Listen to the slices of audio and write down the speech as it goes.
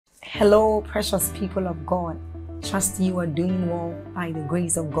Hello, precious people of God. Trust you are doing well by the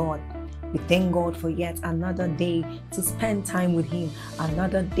grace of God. We thank God for yet another day to spend time with Him,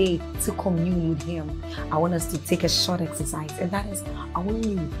 another day to commune with Him. I want us to take a short exercise, and that is, I want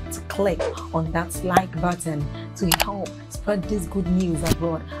you to click on that like button to help spread this good news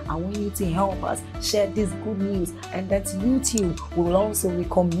abroad. I want you to help us share this good news, and that YouTube will also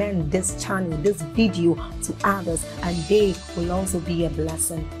recommend this channel, this video to others, and they will also be a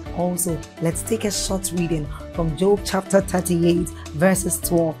blessing. Also, let's take a short reading from Job chapter 38 verses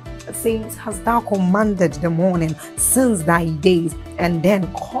 12. It says, "Hast thou commanded the morning since thy days, and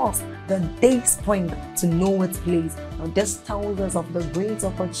then caused the day spring to know its place?" Now this tells us of the great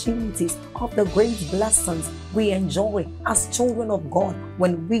opportunities, of the great blessings we enjoy as children of God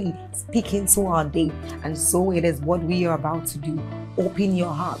when we speak into our day. And so it is what we are about to do. Open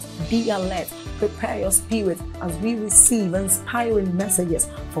your heart, be alert, prepare your spirit as we receive inspiring messages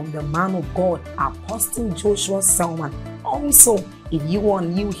from the man of God, Apostle Joshua Selman. Also, if you are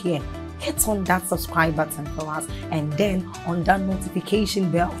new here, hit on that subscribe button for us, and then on that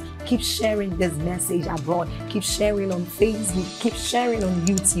notification bell. Keep sharing this message abroad. Keep sharing on Facebook. Keep sharing on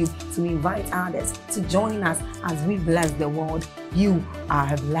YouTube to invite others to join us as we bless the world. You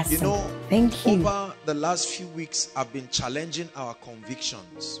are a blessing. You know, thank you. Over the last few weeks, I've been challenging our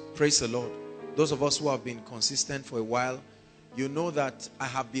convictions. Praise the Lord. Those of us who have been consistent for a while, you know that I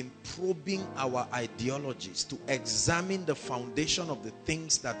have been probing our ideologies to examine the foundation of the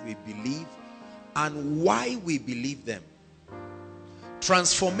things that we believe and why we believe them.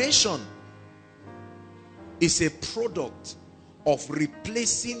 Transformation is a product of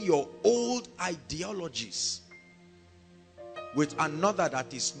replacing your old ideologies with another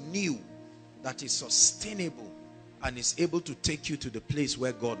that is new, that is sustainable, and is able to take you to the place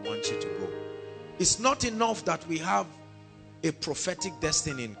where God wants you to go. It's not enough that we have a prophetic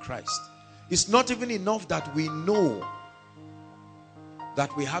destiny in Christ. It's not even enough that we know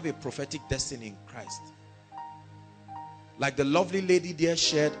that we have a prophetic destiny in Christ. Like the lovely lady there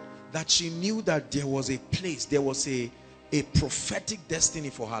shared, that she knew that there was a place, there was a prophetic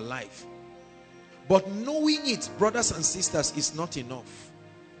destiny for her life. But knowing it, brothers and sisters, is not enough.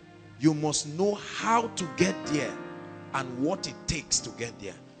 You must know how to get there and what it takes to get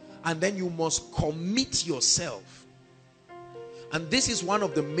there. And then you must commit yourself. And this is one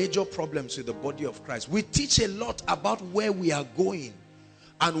of the major problems with the body of Christ. We teach a lot about where we are going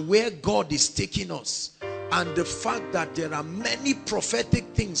and where God is taking us, and the fact that there are many prophetic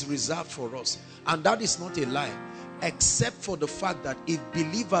things reserved for us. And that is not a lie, except for the fact that if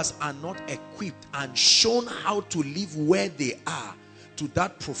believers are not equipped and shown how to live where they are to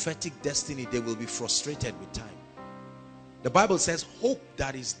that prophetic destiny, they will be frustrated with time. The Bible says hope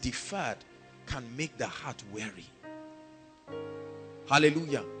that is deferred can make the heart weary.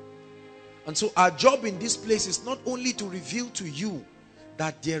 Hallelujah. And so our job in this place is not only to reveal to you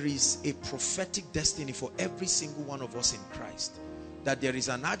that there is a prophetic destiny for every single one of us in Christ, that there is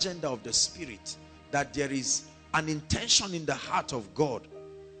an agenda of the Spirit, that there is an intention in the heart of God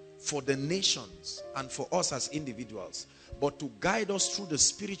for the nations and for us as individuals, but to guide us through the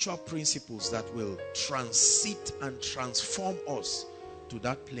spiritual principles that will transit and transform us to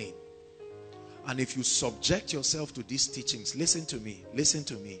that plane. And if you subject yourself to these teachings, listen to me, listen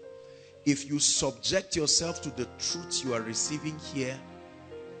to me. If you subject yourself to the truths you are receiving here,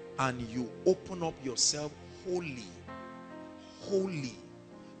 and you open up yourself wholly,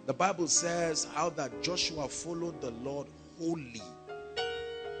 the Bible says how that Joshua followed the Lord wholly.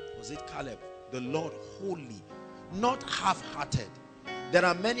 Was it Caleb? The Lord wholly, not half-hearted. There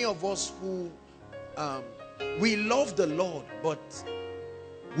are many of us who we love the Lord, but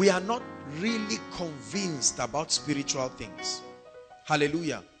we are not really convinced about spiritual things.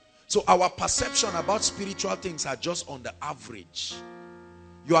 Hallelujah. So our perception about spiritual things are just on the average.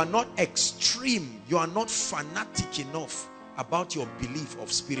 You are not extreme, you are not fanatic enough about your belief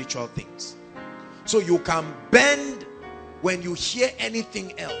of spiritual things. So you can bend when you hear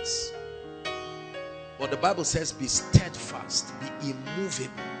anything else. But the Bible says be steadfast, be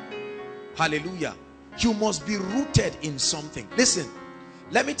immovable. Hallelujah. You must be rooted in something. Listen,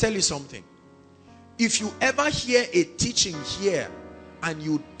 let me tell you something. If you ever hear a teaching here and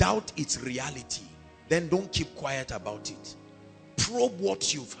you doubt its reality, then don't keep quiet about it. Probe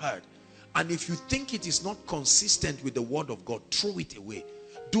what you've heard, and if you think it is not consistent with the word of God, throw it away.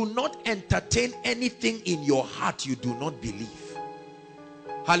 Do not entertain anything in your heart you do not believe.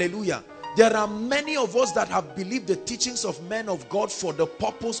 Hallelujah. There are many of us that have believed the teachings of men of God for the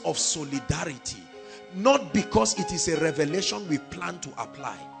purpose of solidarity, not because it is a revelation we plan to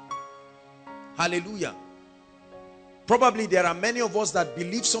apply. Hallelujah. Probably there are many of us that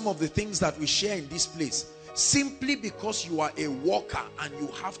believe some of the things that we share in this place simply because you are a walker and you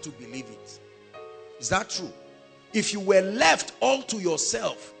have to believe it. Is that true? If you were left all to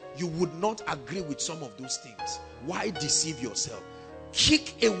yourself, you would not agree with some of those things. Why deceive yourself?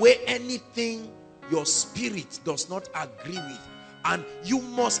 Kick away anything your spirit does not agree with, and you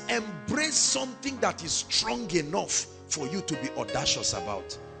must embrace something that is strong enough for you to be audacious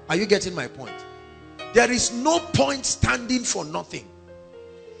about. Are you getting my point? There is no point standing for nothing.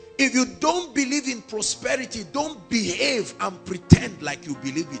 If you don't believe in prosperity, don't behave and pretend like you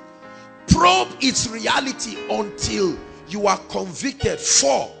believe it. Probe its reality until you are convicted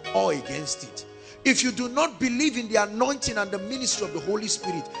for or against it. If you do not believe in the anointing and the ministry of the Holy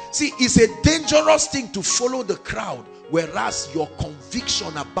Spirit, see, it's a dangerous thing to follow the crowd, whereas your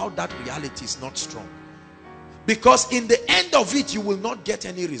conviction about that reality is not strong. Because in the end of it, you will not get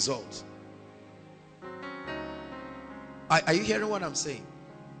any result. Are you hearing what I'm saying?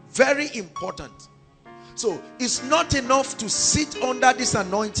 Very important. So it's not enough to sit under this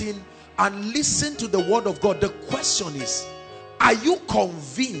anointing and listen to the word of God. The question is, are you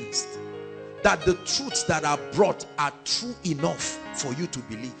convinced that the truths that are brought are true enough for you to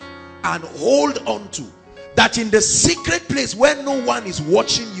believe and hold on to? That in the secret place where no one is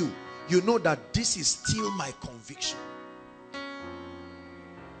watching you, you know that this is still my conviction.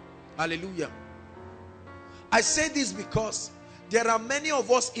 Hallelujah. I say this because there are many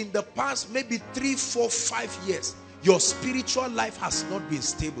of us in the past, maybe 3, 4, 5 years, your spiritual life has not been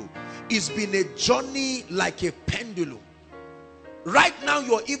stable. It's been a journey like a pendulum. Right now,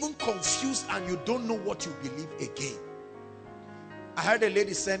 you're even confused and you don't know what you believe again. I heard a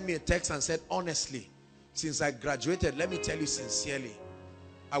lady send me a text and said, honestly, since I graduated, let me tell you sincerely,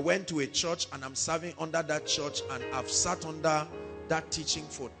 I went to a church and I'm serving under that church, and I've sat under that teaching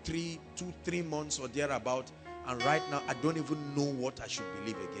for 2, 3 months or thereabout, and right now I don't even know what I should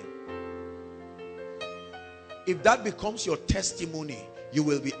believe again. If that becomes your testimony, you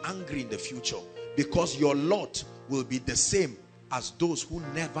will be angry in the future, because your lot will be the same as those who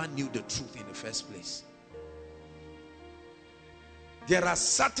never knew the truth in the first place. There are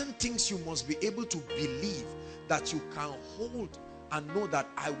certain things you must be able to believe, that you can hold and know that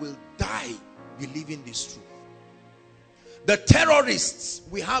I will die believing this truth. The terrorists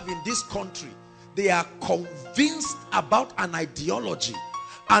we have in this country, they are convinced about an ideology,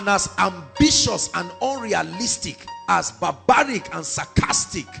 and as ambitious and unrealistic, as barbaric and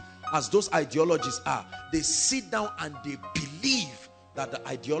sarcastic as those ideologies are, they sit down and they believe that the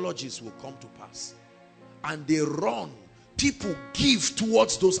ideologies will come to pass, and they run. People give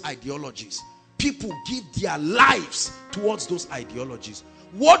towards those ideologies. People give their lives towards those ideologies.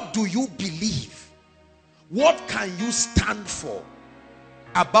 What do you believe? What can you stand for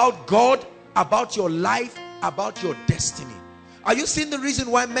about God, about your life, about your destiny? Are you seeing the reason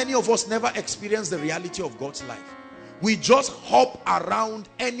why many of us never experience the reality of God's life? We just hop around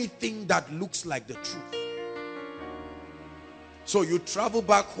anything that looks like the truth. So you travel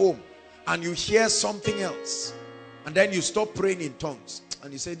back home and you hear something else, and then you stop praying in tongues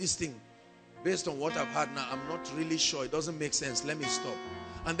and you say, this thing, based on what I've had now, I'm not really sure, it doesn't make sense, let me stop.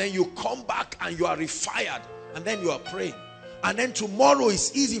 And then you come back and you are refired, and then you are praying, and then tomorrow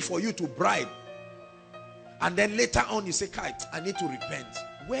is easy for you to bribe, and then later on you say, Kai, I need to repent.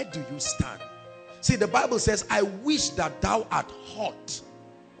 Where do you stand? See, the Bible says, I wish that thou art hot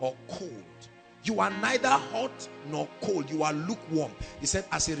or cold. You are neither hot nor cold, you are lukewarm. He said,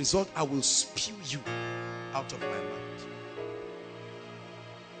 as a result, I will spew you out of my mouth.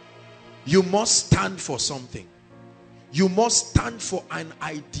 You must stand for something. You must stand for an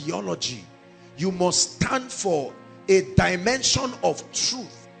ideology. You must stand for a dimension of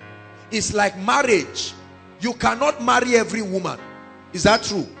truth. It's like marriage. You cannot marry every woman. Is that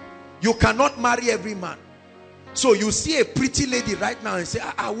true? You cannot marry every man. So you see a pretty lady right now and say,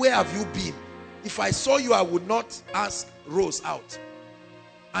 where have you been? If I saw you, I would not ask Rose out.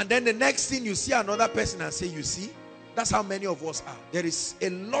 And then the next thing, you see another person and say, you see? That's how many of us are. There is a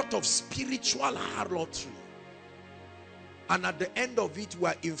lot of spiritual harlotry. And at the end of it, we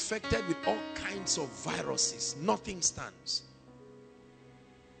are infected with all kinds of viruses. Nothing stands.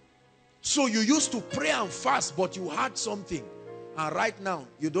 So you used to pray and fast, but you had something. And right now,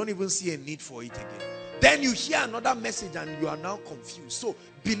 you don't even see a need for it again. Then you hear another message and you are now confused. So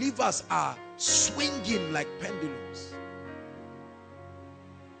believers are swinging like pendulums.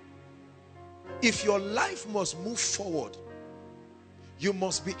 If your life must move forward, you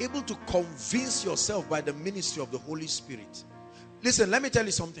must be able to convince yourself by the ministry of the Holy Spirit. Listen, let me tell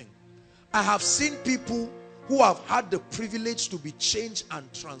you something. I have seen people who have had the privilege to be changed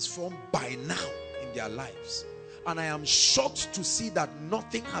and transformed by now in their lives. and I am shocked to see that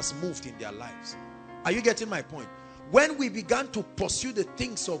nothing has moved in their lives. Are you getting my point? When we began to pursue the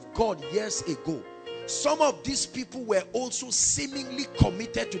things of God years ago, some of these people were also seemingly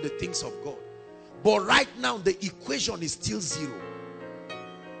committed to the things of God. But right now, the equation is still zero.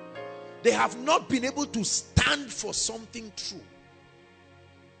 They have not been able to stand for something true.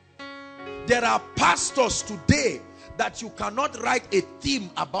 There are pastors today that you cannot write a theme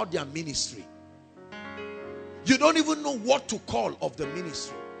about their ministry. You don't even know what to call of the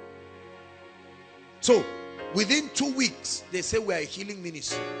ministry. So, within 2 weeks, they say we are a healing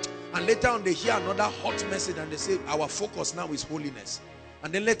ministry. And later on, they hear another hot message and they say our focus now is holiness.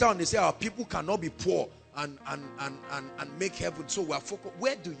 And then later on, they say our people cannot be poor and make heaven. So we are focused.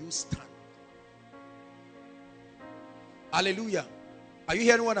 Where do you stand? Hallelujah. Are you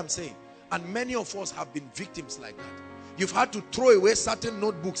hearing what I'm saying? And many of us have been victims like that. You've had to throw away certain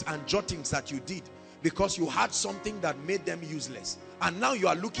notebooks and jottings that you did because you had something that made them useless. And now you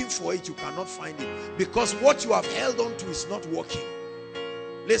are looking for it, you cannot find it. Because what you have held on to is not working.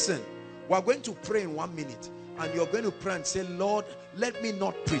 Listen, we are going to pray in 1 minute. And you're going to pray and say, Lord, let me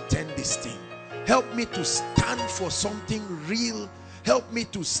not pretend this thing. Help me to stand for something real. Help me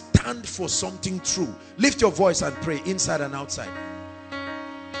to stand for something true. Lift your voice and pray inside and outside.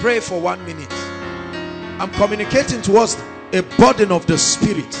 Pray for 1 minute. I'm communicating to us a burden of the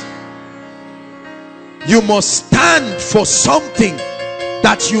Spirit. You must stand for something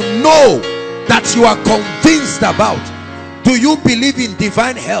that you know, that you are convinced about. Do you believe in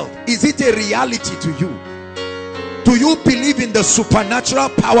divine health? Is it a reality to you? Do you believe in the supernatural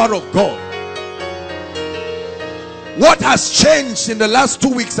power of God? What has changed in the last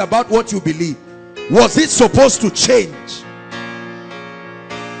 2 weeks about what you believe? Was it supposed to change?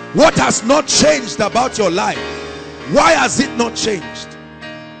 What has not changed about your life? Why has it not changed?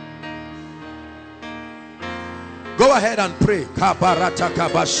 Go ahead and pray.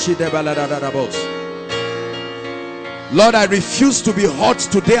 Lord, I refuse to be hot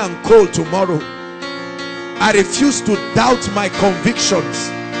today and cold tomorrow. I refuse to doubt my convictions.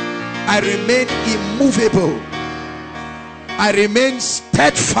 I remain immovable. I remain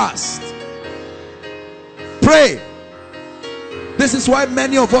steadfast. Pray. This is why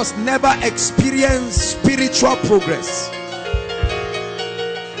many of us never experience spiritual progress.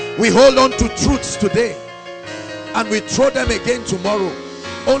 We hold on to truths today and we throw them again tomorrow,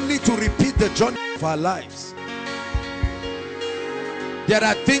 only to repeat the journey of our lives. There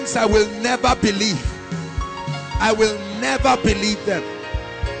are things I will never believe. I will never believe them.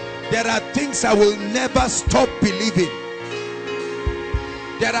 There are things I will never stop believing.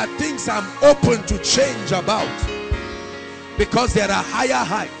 There are things I'm open to change about, because there are higher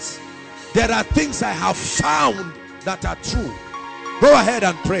heights. There are things I have found that are true. Go ahead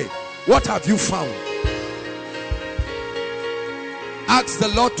and pray. What have you found? Ask the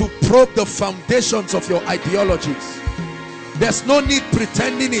Lord to probe the foundations of your ideologies. There's no need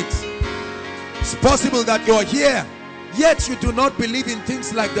pretending it. It's possible that you're here, yet you do not believe in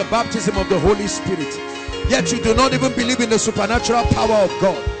things like the baptism of the Holy Spirit. Yet you do not even believe in the supernatural power of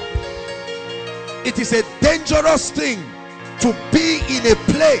God. It is a dangerous thing to be in a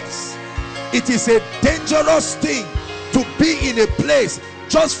place. It is a dangerous thing to be in a place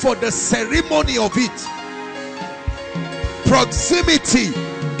just for the ceremony of it. Proximity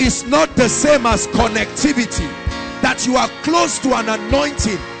is not the same as connectivity. That you are close to an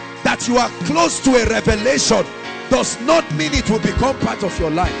anointing, that you are close to a revelation, does not mean it will become part of your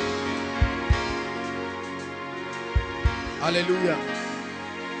life. Hallelujah.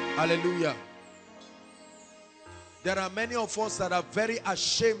 Hallelujah. There are many of us that are very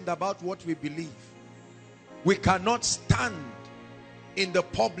ashamed about what we believe. We cannot stand in the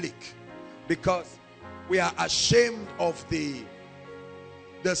public because we are ashamed of the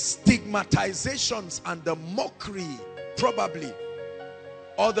stigmatizations and the mockery, probably,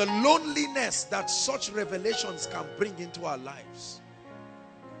 or the loneliness that such revelations can bring into our lives.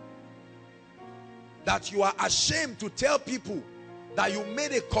 That you are ashamed to tell people that you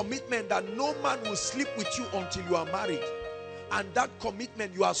made a commitment that no man will sleep with you until you are married, and that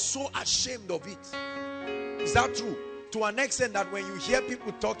commitment, you are so ashamed of it. Is that true? To an extent that when you hear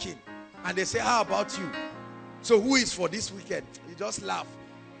people talking and they say, how about you? So who is for this weekend? You just laugh.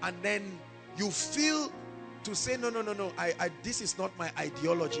 And then you feel to say, no, this is not my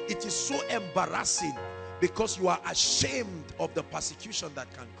ideology. It is so embarrassing because you are ashamed of the persecution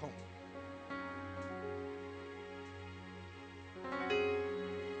that can come.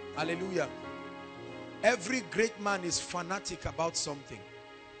 Hallelujah. Every great man is fanatic about something.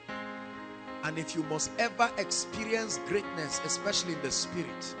 And if you must ever experience greatness, especially in the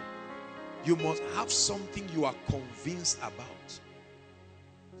spirit, You must have something you are convinced about.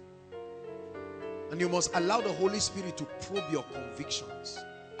 And you must allow the Holy Spirit to probe your convictions.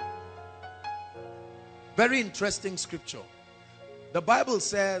 Very interesting scripture. The Bible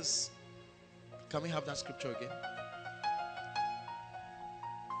says, can we have that scripture again?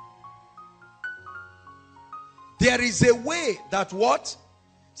 There is a way that what?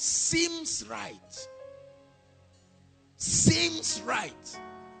 Seems right. Seems right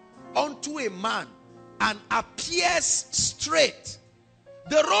unto a man and appears straight.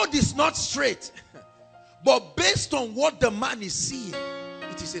 The road is not straight. But based on what the man is seeing,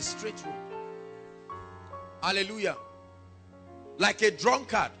 it is a straight road. Hallelujah. Like a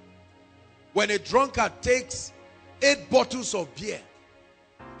drunkard. When a drunkard takes 8 bottles of beer,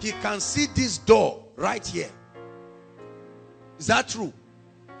 he can see this door right here. Is that true?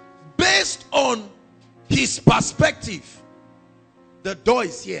 Based on his perspective, the door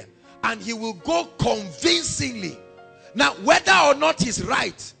is here. And he will go convincingly. Now, whether or not he's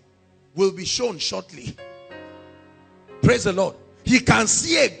right will be shown shortly. Praise the Lord. He can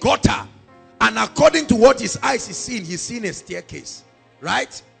see a gutter, and according to what his eyes is seeing, he's seeing a staircase,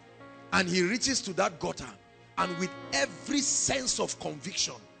 right? And he reaches to that gutter, and with every sense of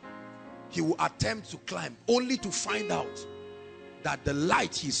conviction, he will attempt to climb, only to find out that the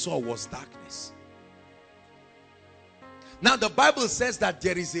light he saw was darkness. Now the Bible says that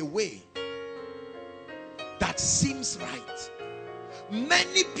there is a way that seems right.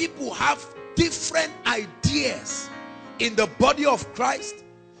 Many people have different ideas in the body of Christ,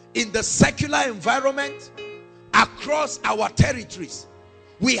 in the secular environment, across our territories.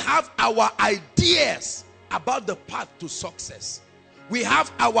 We have our ideas about the path to success. We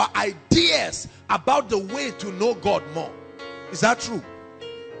have our ideas about the way to know God more. Is that true?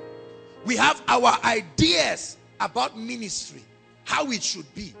 We have our ideas about ministry, how it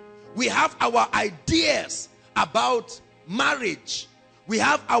should be. We have our ideas about marriage. We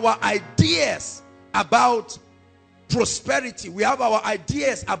have our ideas about prosperity. We have our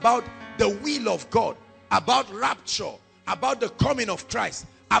ideas about the will of God, about rapture, about the coming of Christ,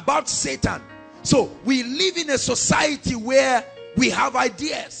 about Satan. So we live in a society where we have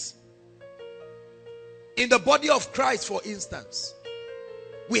ideas. In the body of Christ, for instance,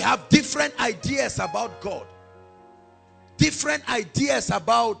 we have different ideas about God, different ideas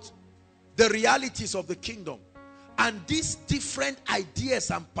about the realities of the kingdom. And these different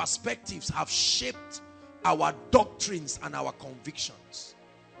ideas and perspectives have shaped our doctrines and our convictions.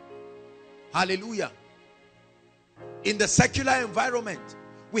 Hallelujah. In the secular environment,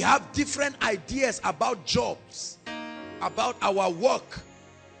 we have different ideas about jobs, about our work.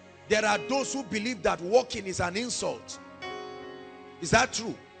 There are those who believe that working is an insult. Is that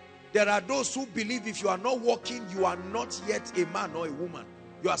true? There are those who believe if you are not working, you are not yet a man or a woman.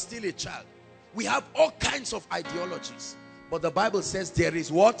 You are still a child. We have all kinds of ideologies. But the Bible says there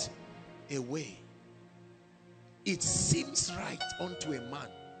is what? A way. It seems right unto a man.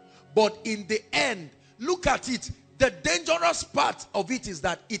 But in the end, look at it. The dangerous part of it is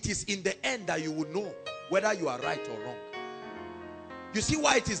that it is in the end that you will know whether you are right or wrong. You see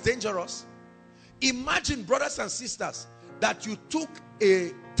why it is dangerous? Imagine, brothers and sisters, that you took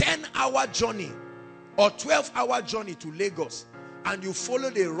a 10-hour journey or 12-hour journey to Lagos and you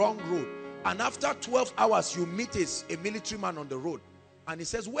followed a wrong road. And after 12 hours, you meet a military man on the road. And he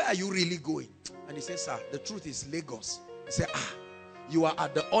says, where are you really going? And he says, sir, the truth is Lagos. He said, you are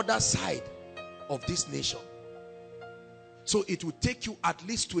at the other side of this nation. So it will take you at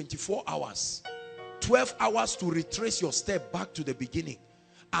least 24 hours, 12 hours to retrace your step back to the beginning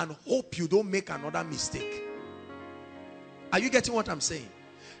and hope you don't make another mistake. Are you getting what I'm saying?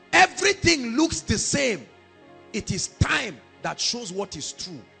 Everything looks the same. It is time that shows what is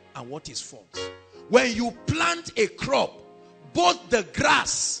true and what is false. When you plant a crop, both the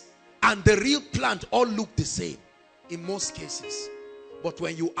grass and the real plant all look the same in most cases. But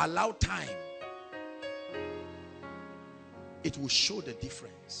when you allow time, it will show the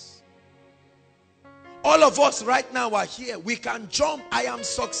difference. All of us right now are here. We can jump. I am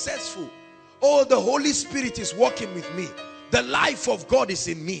successful. Oh, the Holy Spirit is working with me. The life of God is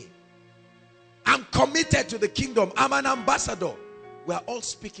in me. I'm committed to the kingdom. I'm an ambassador. We are all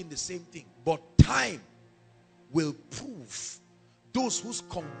speaking the same thing. But time will prove those whose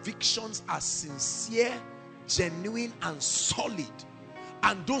convictions are sincere, genuine, and solid.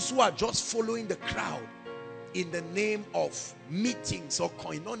 And those who are just following the crowd in the name of meetings or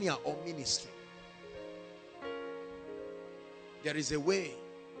koinonia or ministry. There is a way.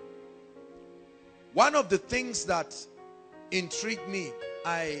 One of the things that intrigued me,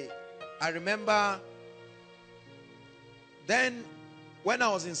 I remember then When I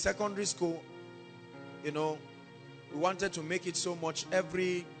was in secondary school, you know, we wanted to make it so much.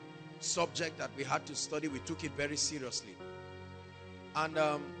 Every subject that we had to study, we took it very seriously. And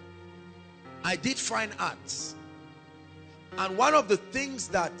I did fine arts. And one of the things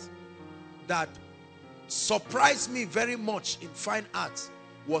that surprised me very much in fine arts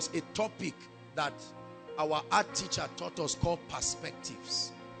was a topic that our art teacher taught us called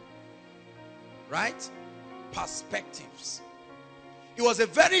perspectives. Right? Perspectives. It was a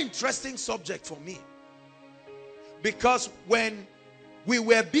very interesting subject for me, because when we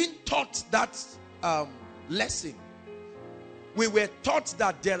were being taught that lesson, we were taught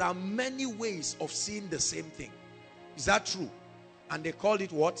that there are many ways of seeing the same thing. Is that true? And they called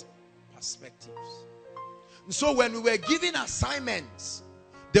it what? Perspectives. And so when we were given assignments,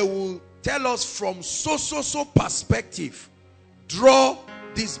 they will tell us from so perspective, draw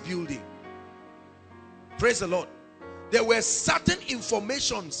this building. Praise the Lord. There were certain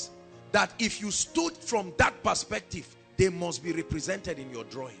informations that if you stood from that perspective, they must be represented in your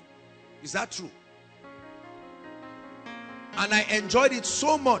drawing. Is that true? And I enjoyed it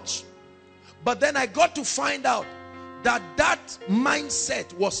so much. But then I got to find out that that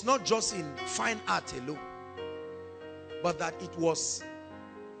mindset was not just in fine art alone, but that it was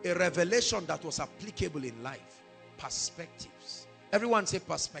a revelation that was applicable in life. Perspectives. Everyone say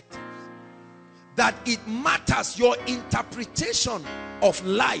perspectives. That it matters. Your interpretation of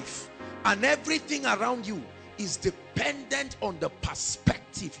life and everything around you is dependent on the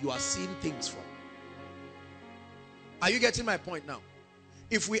perspective you are seeing things from. Are you getting my point now?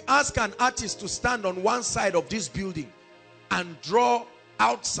 If we ask an artist to stand on one side of this building and draw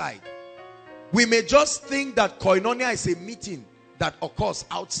outside, we may just think that koinonia is a meeting that occurs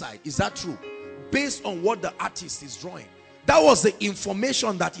outside. Is that true? Based on what the artist is drawing. That was the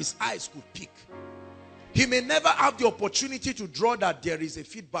information that his eyes could pick. He may never have the opportunity to draw that there is a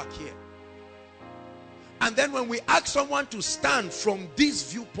feedback here. And then when we ask someone to stand from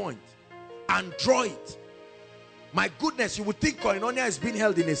this viewpoint and draw it, my goodness, you would think koinonia is being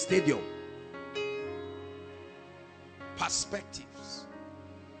held in a stadium. Perspectives.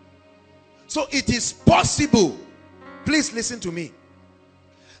 So it is possible, please listen to me,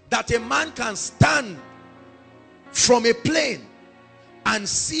 that a man can stand from a plane and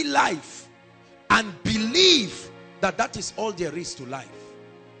see life and believe that that is all there is to life.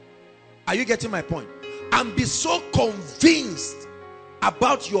 Are you getting my point? And be so convinced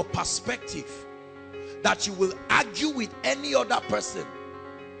about your perspective that you will argue with any other person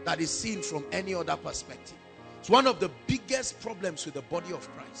that is seen from any other perspective. It's one of the biggest problems with the body of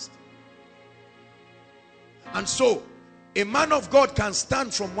Christ. And so a man of God can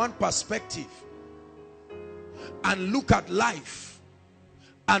stand from one perspective and look at life,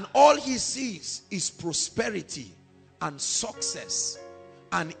 and all he sees is prosperity and success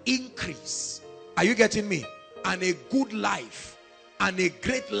and increase. Are you getting me? And a good life and a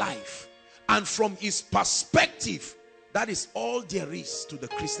great life. And from his perspective, that is all there is to the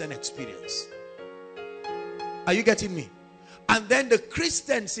Christian experience. Are you getting me? And then the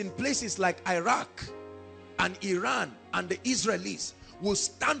Christians in places like Iraq and Iran and the Israelis will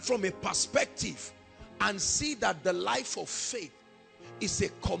stand from a perspective and see that the life of faith is a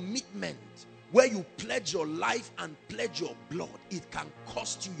commitment where you pledge your life and pledge your blood. It can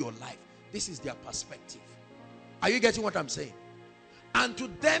cost you your life. This is their perspective. Are you getting what I'm saying? And to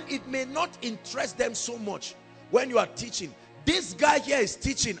them, it may not interest them so much when you are teaching. This guy here is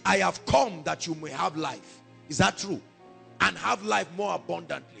teaching, I have come that you may have life. Is that true? And have life more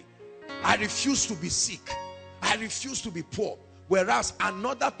abundantly. I refuse to be sick. I refuse to be poor. Whereas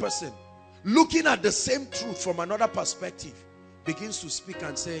another person, looking at the same truth from another perspective, begins to speak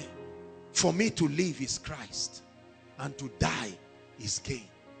and say, for me to live is Christ, and to die is gain.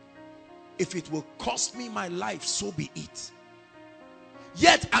 If it will cost me my life, so be it.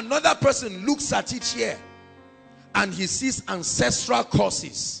 Yet another person looks at it here and he sees ancestral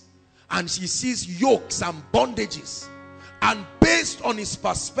curses and he sees yokes and bondages, and based on his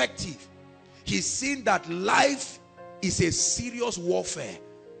perspective, he's seen that life is a serious warfare.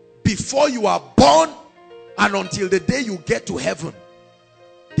 Before you are born and until the day you get to heaven,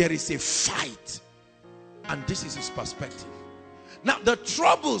 there is a fight. And this is his perspective. Now the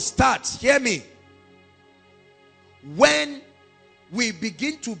trouble starts, hear me, when we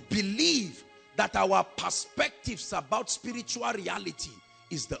begin to believe that our perspectives about spiritual reality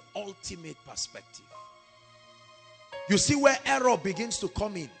is the ultimate perspective. You see where error begins to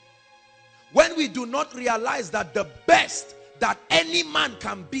come in. When we do not realize that the best that any man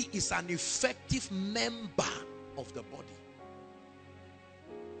can be is an effective member of the body.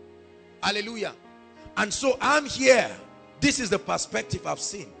 Hallelujah. And so I'm here This is the perspective I've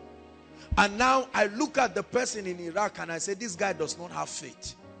seen. And now I look at the person in Iraq and I say, this guy does not have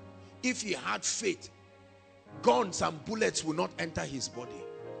faith. If he had faith, guns and bullets will not enter his body.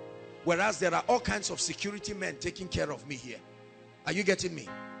 Whereas there are all kinds of security men taking care of me here. Are you getting me?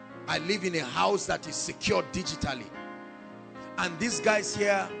 I live in a house that is secured digitally. And these guys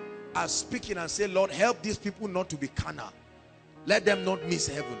here are speaking and say, Lord, help these people not to be carnal. Let them not miss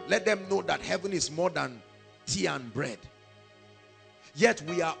heaven. Let them know that heaven is more than tea and bread. Yet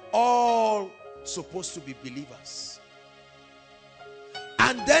we are all supposed to be believers.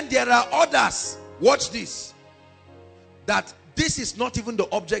 And then there are others, watch this, that this is not even the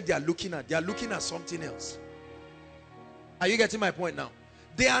object they are looking at. They are looking at something else. Are you getting my point now?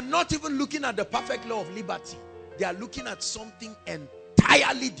 They are not even looking at the perfect law of liberty. They are looking at something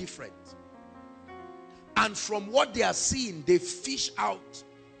entirely different. And from what they are seeing, they fish out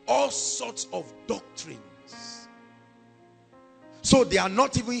all sorts of doctrines. So they are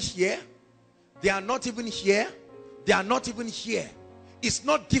not even here. They are not even here. They are not even here. It's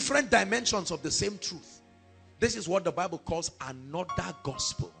not different dimensions of the same truth. This is what the Bible calls another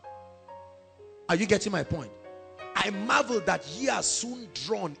gospel. Are you getting my point? I marvel that ye are soon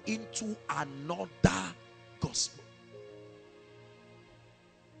drawn into another gospel.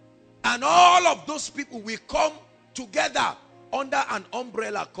 And all of those people will come together under an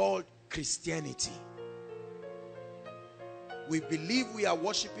umbrella called Christianity. We believe we are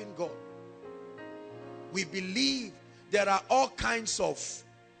worshiping God. We believe there are all kinds of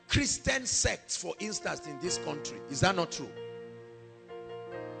Christian sects, for instance, in this country. Is that not true?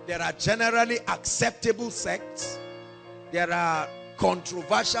 There are generally acceptable sects. There are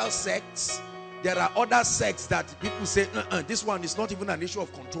controversial sects. There are other sects that people say, this one is not even an issue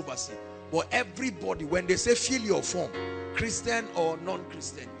of controversy. But everybody, when they say fill your form, Christian or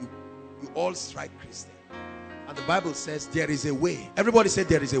non-Christian, you all strike Christian. And the Bible says there is a way. Everybody said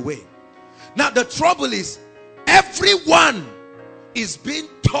there is a way. Now the trouble is, everyone is being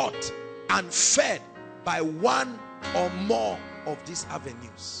taught and fed by one or more of these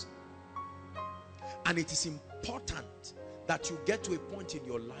avenues. And it is important that you get to a point in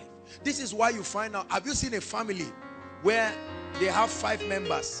your life. This is why you find out, have you seen a family where they have 5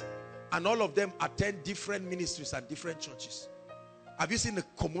 members and all of them attend different ministries and different churches? Have you seen the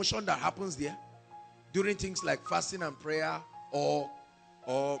commotion that happens there during things like fasting and prayer, or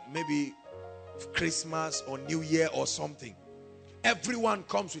maybe Christmas or New Year or something? Everyone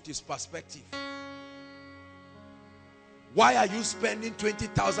comes with his perspective. Why are you spending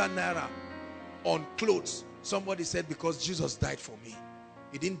 20,000 naira on clothes? Somebody said, because Jesus died for me.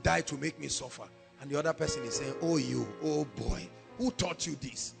 He didn't die to make me suffer. And the other person is saying, oh you, oh boy, who taught you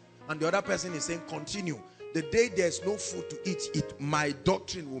this? And the other person is saying, continue. The day there's no food to eat, my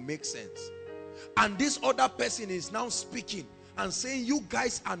doctrine will make sense. And this other person is now speaking and saying, you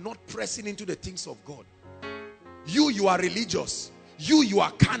guys are not pressing into the things of God. You are religious. You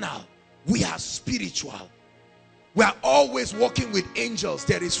are carnal. We are spiritual. We are always walking with angels.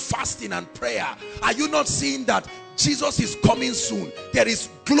 There is fasting and prayer. Are you not seeing that Jesus is coming soon? There is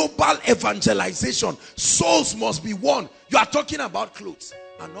global evangelization. Souls must be won. You are talking about clothes.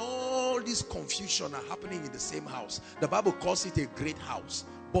 And all this confusion are happening in the same house. The Bible calls it a great house.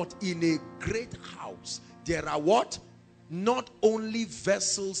 But in a great house, there are what? Not only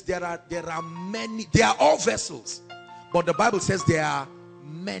vessels, there are many. They are all vessels. But the Bible says there are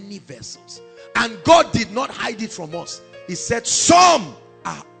many vessels. And God did not hide it from us. He said some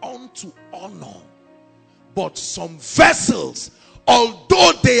are unto honor, but some vessels,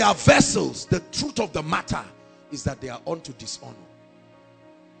 although they are vessels, the truth of the matter is that they are unto dishonor.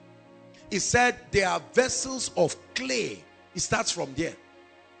 He said they are vessels of clay. It starts from there.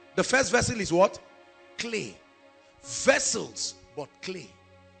 The first vessel is what? Clay. Vessels, but clay.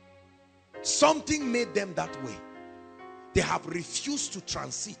 Something made them that way. They have refused to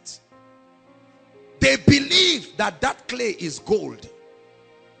transit. They believe that that clay is gold.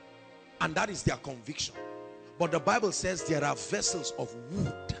 And that is their conviction. But the Bible says there are vessels of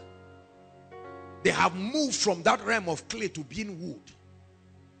wood. They have moved from that realm of clay to being wood.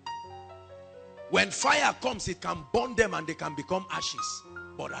 When fire comes, it can burn them and they can become ashes.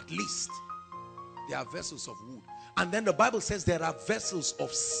 But at least they are vessels of wood. And then the Bible says there are vessels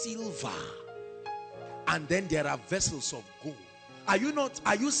of silver. And then there are vessels of gold.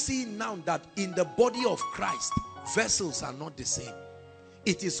 Are you seeing now that in the body of Christ, vessels are not the same?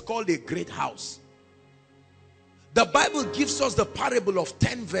 It is called a great house. The Bible gives us the parable of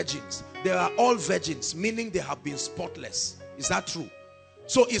 10 virgins. They are all virgins, meaning they have been spotless. Is that true?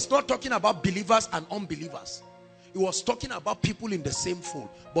 So it's not talking about believers and unbelievers. It was talking about people in the same fold.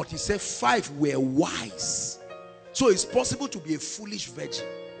 But he said 5 were wise. So it's possible to be a foolish virgin.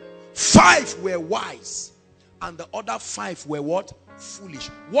 5 were wise, and the other 5 were what? Foolish.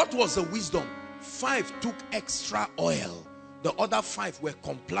 What was the wisdom? 5 took extra oil. The other 5 were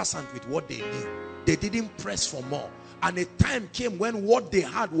complacent with what they knew. They didn't press for more. And a time came when what they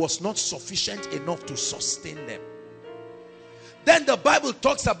had was not sufficient enough to sustain them. Then the Bible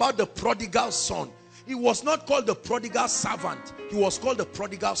talks about the prodigal son. He was not called the prodigal servant. He was called the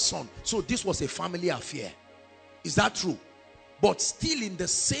prodigal son. So this was a family affair. Is that true? But still in the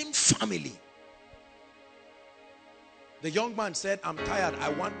same family. The young man said, I'm tired. I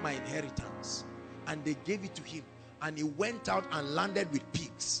want my inheritance. And they gave it to him. And he went out and landed with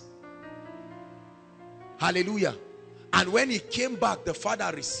pigs. Hallelujah. And when he came back, the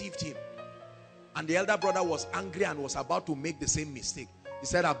father received him. And the elder brother was angry and was about to make the same mistake. He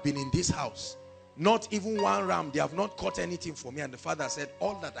said, I've been in this house. Not even one ram. They have not caught anything for me. And the father said,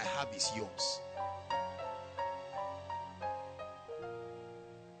 all that I have is yours.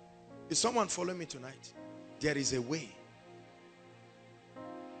 Is someone following me tonight? There is a way.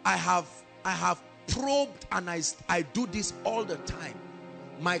 I have probed, and I do this all the time.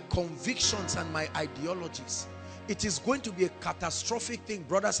 My convictions and my ideologies. It is going to be a catastrophic thing,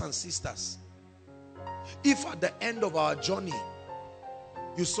 brothers and sisters, if at the end of our journey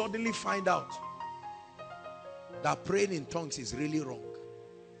you suddenly find out that praying in tongues is really wrong.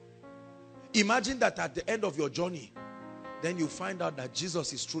 Imagine that at the end of your journey, then you find out that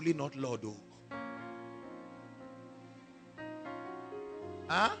Jesus is truly not Lord.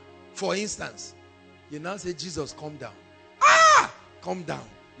 For instance, you now say, Jesus, come down. Come down.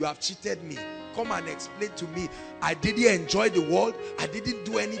 You have cheated me. Come and explain to me. I didn't enjoy the world. I didn't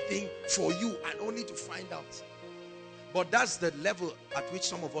do anything for you, and only to find out. But that's the level at which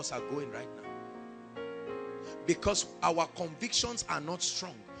some of us are going right now. Because our convictions are not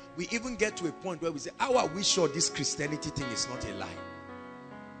strong. We even get to a point where we say, how are we sure this Christianity thing is not a lie?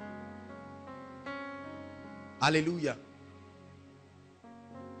 Hallelujah.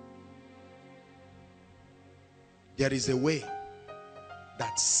 There is a way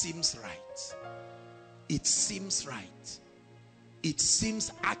that seems right. It seems right. It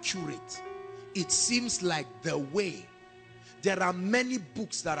seems accurate. It seems like the way. There are many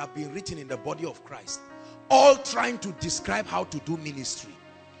books that have been written in the body of Christ, all trying to describe how to do ministry,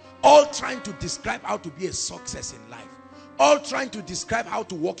 all trying to describe how to be a success in life, all trying to describe how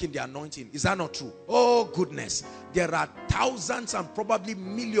to walk in the anointing. Is that not true? Oh goodness, there are thousands and probably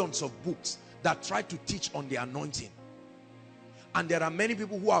millions of books that try to teach on the anointing. And there are many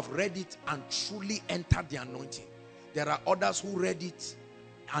people who have read it and truly entered the anointing. There are others who read it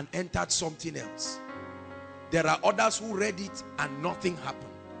and entered something else. There are others who read it and nothing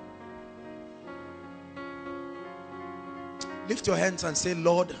happened. Lift your hands and say,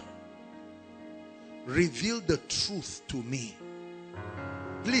 Lord, reveal the truth to me.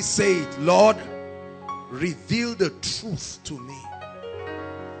 Please say it. Lord, reveal the truth to me.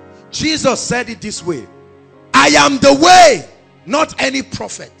 Jesus said it this way: I am the way. Not any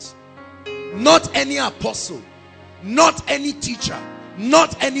prophet, not any apostle, not any teacher,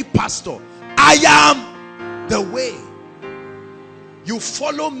 not any pastor. I am the way. You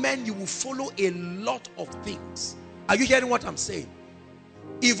follow men, you will follow a lot of things. Are you hearing what I'm saying?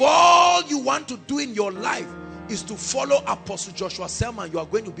 If all you want to do in your life is to follow Apostle Joshua Selman, you are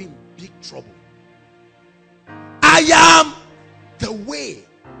going to be in big trouble. I am the way.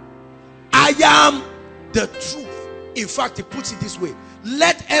 I am the truth. In fact, he puts it this way: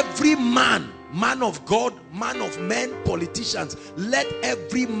 let every man, man of God, man of men, politicians, let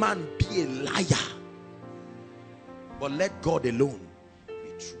every man be a liar, but let God alone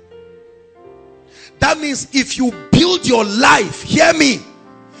be true. That means if you build your life, hear me,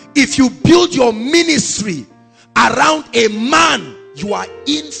 if you build your ministry around a man, you are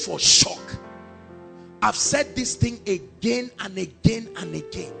in for shock. I've said this thing again and again and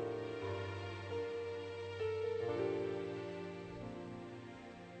again.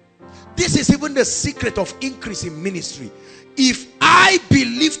 This is even the secret of increase in ministry. If I be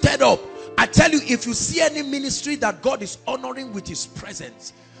lifted up, I tell you, if you see any ministry that God is honoring with his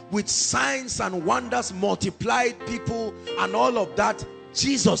presence, with signs and wonders, multiplied people and all of that,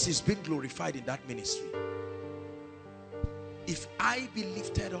 Jesus is being glorified in that ministry. If I be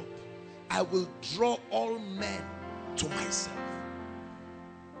lifted up, I will draw all men to myself.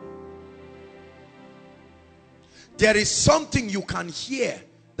 There is something you can hear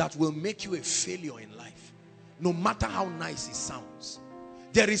that will make you a failure in life, no matter how nice it sounds.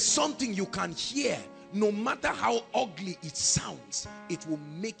 There is something you can hear, no matter how ugly it sounds, it will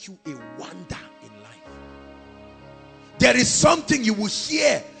make you a wonder in life. There is something you will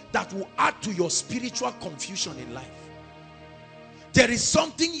hear that will add to your spiritual confusion in life. There is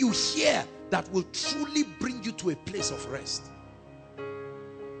something you hear that will truly bring you to a place of rest.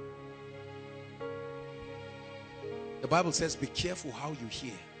 The Bible says, be careful how you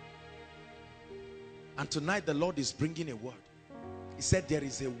hear. And tonight the Lord is bringing a word. He said there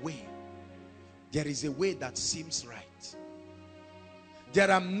is a way. There is a way that seems right. There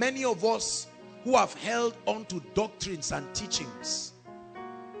are many of us who have held on to doctrines and teachings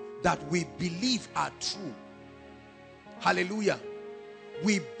that we believe are true. Hallelujah.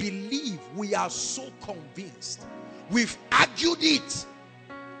 We believe, we are so convinced. We've argued it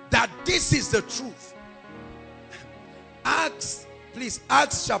that this is the truth. Acts, please,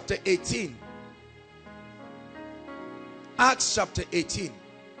 Acts chapter 18. Acts chapter 18.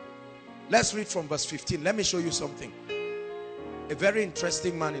 Let's read from verse 15. Let me show you something. A very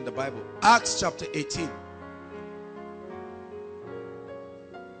interesting man in the Bible. Acts chapter 18.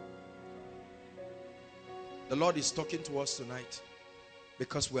 The Lord is talking to us tonight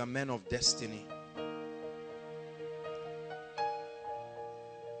because we are men of destiny.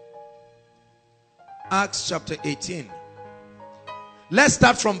 Acts chapter 18. Let's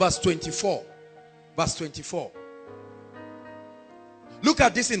start from verse 24. Verse 24. Look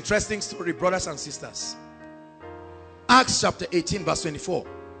at this interesting story, brothers and sisters. Acts chapter 18 verse 24.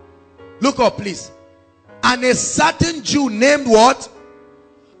 Look up, please. And a certain Jew named what?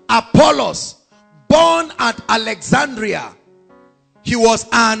 Apollos, born at Alexandria. He was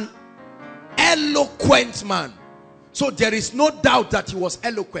an eloquent man. So there is no doubt that he was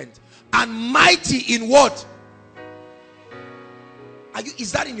eloquent. And mighty in what?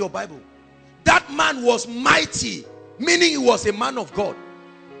 Is that in your Bible? That man was mighty, meaning he was a man of God.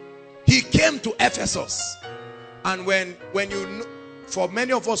 He came to Ephesus. And when you, for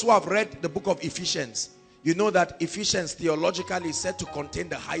many of us who have read the book of Ephesians, you know that Ephesians theologically is said to contain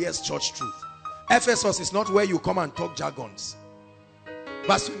the highest church truth. Ephesus is not where you come and talk jargons.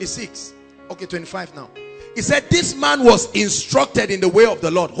 Verse 26. Okay, 25 now. He said this man was instructed in the way of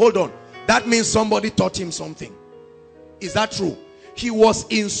the Lord. Hold on. That means somebody taught him something. Is that true? He was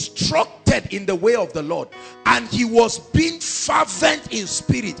instructed in the way of the Lord, and he was being fervent in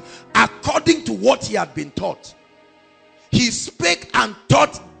spirit according to what he had been taught. He spake and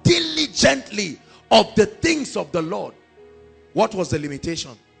taught diligently of the things of the Lord. What was the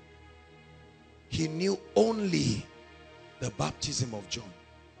limitation? He knew only the baptism of John.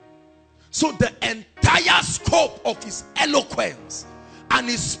 So the entire scope of his eloquence and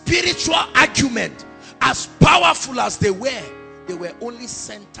his spiritual argument, as powerful as they were only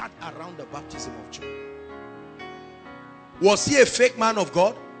centered around the baptism of John. Was he a fake man of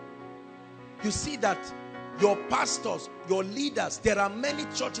God? You see that your pastors, your leaders, there are many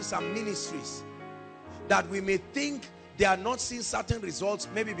churches and ministries that we may think they are not seeing certain results,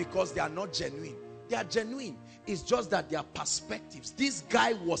 maybe because they are not genuine. They are genuine. It's just that their perspectives. This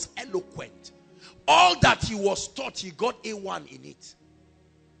guy was eloquent. All that he was taught, he got A1 in it.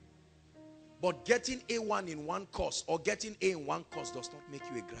 But getting A1 in one course or getting A in one course does not make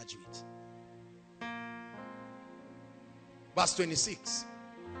you a graduate. Verse 26.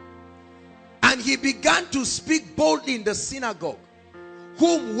 And he began to speak boldly in the synagogue,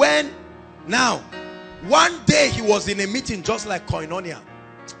 whom when, now, one day he was in a meeting just like Koinonia.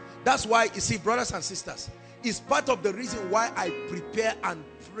 That's why, you see, brothers and sisters, it's part of the reason why I prepare and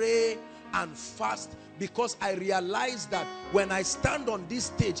pray and fast, because I realize that when I stand on this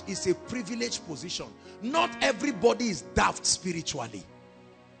stage, it's a privileged position. Not everybody is daft spiritually.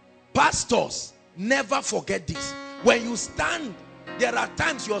 Pastors, never forget this. When you stand, there are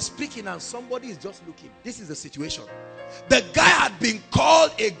times you're speaking and somebody is just looking. This is the situation. The guy had been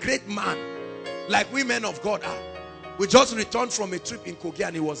called a great man, like we men of God are. We just returned from a trip in Kogi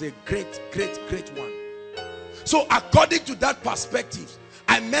and he was a great one. So according to that perspective,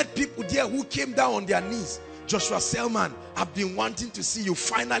 I met people there who came down on their knees. Joshua Selman, I've been wanting to see you.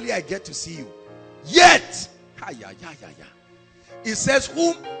 Finally, I get to see you. Yet, it says,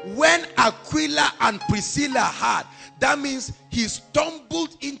 whom when Aquila and Priscilla had, that means he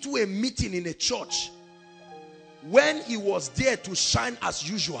stumbled into a meeting in a church. When he was there to shine as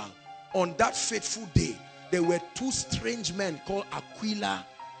usual, on that fateful day, there were two strange men called Aquila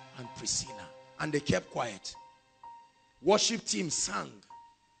and Priscilla. And they kept quiet. Worship team sang.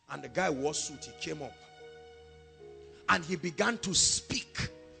 And the guy wore suit. He came up. And he began to speak.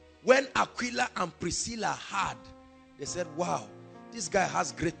 When Aquila and Priscilla heard, they said, wow, this guy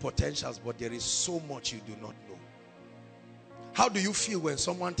has great potentials, but there is so much you do not know. How do you feel when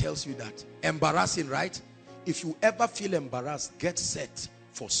someone tells you that? Embarrassing, right? If you ever feel embarrassed, get set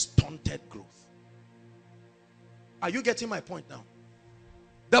for stunted growth. Are you getting my point now?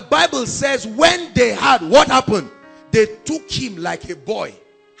 The Bible says when they had, what happened? They took him like a boy.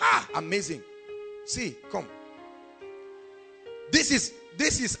 Amazing. See, come. This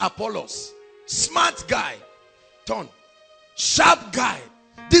is Apollos. Smart guy. Turn. Sharp guy.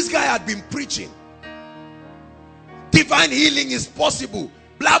 This guy had been preaching. Divine healing is possible.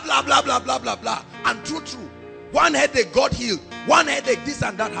 Blah, blah, blah, blah, blah, blah, blah. And true. One headache got healed. One headache, this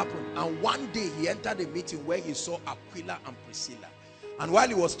and that happened. And one day he entered a meeting where he saw Aquila and Priscilla. And while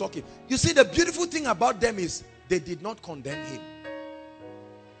he was talking, you see, the beautiful thing about them is they did not condemn him.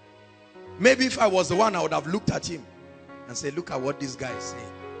 Maybe if I was the one, I would have looked at him and said, look at what this guy is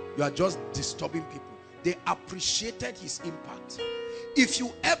saying. You are just disturbing people. They appreciated his impact. If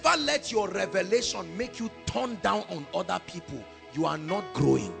you ever let your revelation make you turn down on other people, you are not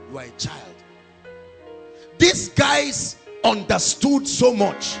growing. You are a child. These guys understood so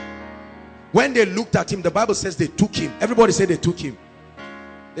much. When they looked at him, the Bible says they took him. Everybody said they took him.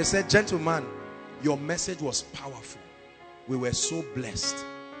 They said, gentleman, your message was powerful. We were so blessed.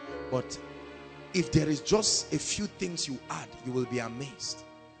 But if there is just a few things you add, you will be amazed.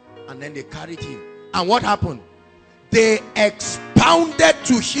 And then they carried him. And what happened? They expounded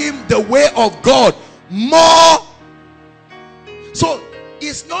to him the way of God more. So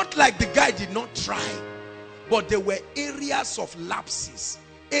it's not like the guy did not try, but there were areas of lapses,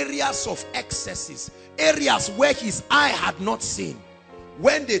 areas of excesses, areas where his eye had not seen.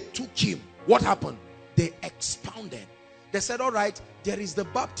 When they took him, what happened? They expounded. They said, all right, there is the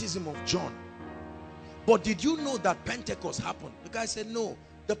baptism of John. But did you know that Pentecost happened? The guy said, no,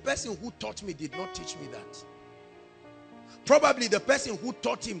 the person who taught me did not teach me that. Probably the person who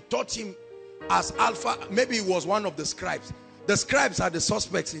taught him as Alpha. Maybe he was one of the scribes. The scribes are the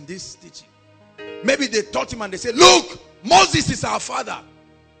suspects in this teaching. Maybe they taught him and they said, look, Moses is our father.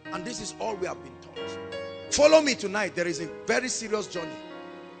 And this is all we have been taught. Follow me tonight. There is a very serious journey.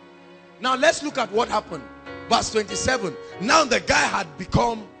 Now let's look at what happened. Verse 27. Now the guy had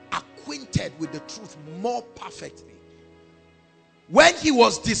become acquainted with the truth more perfectly. When he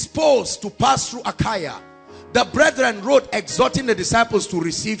was disposed to pass through Achaia, the brethren wrote exhorting the disciples to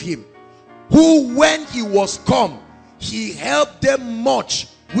receive him, who when he was come, he helped them much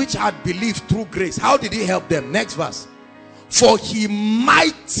which had believed through grace. How did he help them? Next verse. For he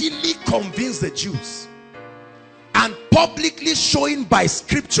mightily convinced the Jews, and publicly showing by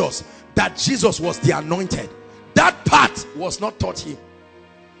scriptures that Jesus was the anointed. That part was not taught him.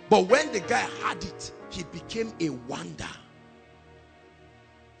 But when the guy had it, he became a wonder.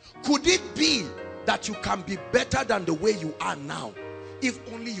 Could it be that you can be better than the way you are now, if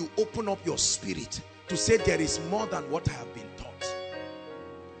only you open up your spirit to say there is more than what I have been taught?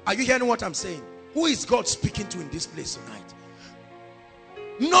 Are you hearing what I'm saying? Who is God speaking to in this place tonight?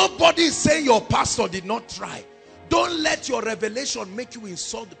 Nobody is saying your pastor did not try. Don't let your revelation make you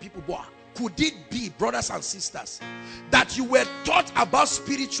insult the people. But could it be, brothers and sisters, that you were taught about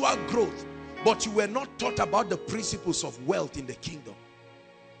spiritual growth, but you were not taught about the principles of wealth in the kingdom?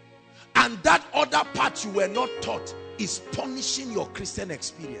 And that other part you were not taught is punishing your Christian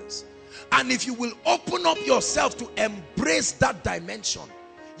experience. And if you will open up yourself to embrace that dimension,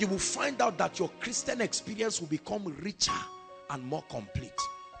 you will find out that your Christian experience will become richer and more complete.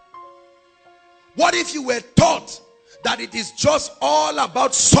 What if you were taught that it is just all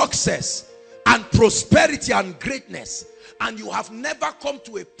about success and prosperity and greatness, and you have never come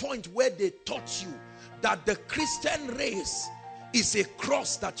to a point where they taught you that the Christian race is a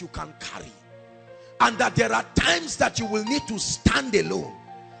cross that you can carry, and that there are times that you will need to stand alone?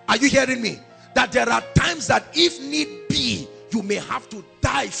 Are you hearing me? That there are times that if need be, you may have to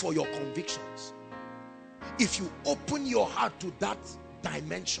die for your convictions. If you open your heart to that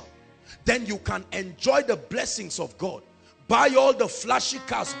dimension, then you can enjoy the blessings of God. Buy all the flashy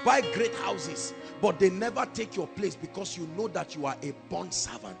cars, buy great houses, but they never take your place, because you know that you are a bond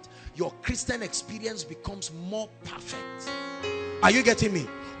servant. Your Christian experience becomes more perfect. Are you getting me?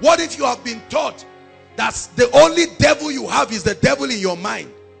 What if you have been taught that the only devil you have is the devil in your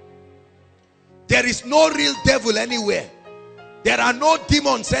mind? There is no real devil anywhere. There are no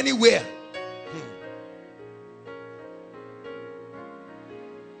demons anywhere.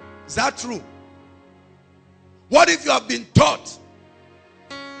 Is that true? What if you have been taught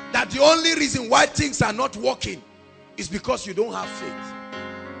that the only reason why things are not working is because you don't have faith?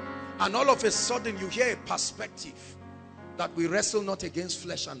 And all of a sudden you hear a perspective that we wrestle not against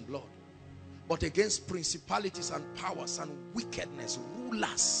flesh and blood, but against principalities and powers and wickedness,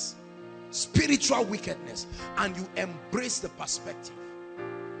 rulers, spiritual wickedness, and you embrace the perspective.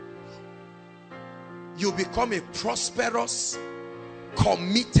 You become a prosperous,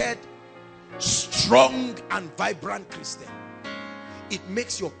 committed, strong and vibrant Christian. it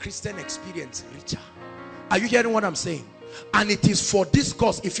makes your Christian experience richer. Are you hearing what I'm saying? And it is for this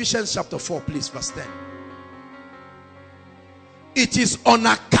cause, Ephesians chapter 4, please, verse 10. It is on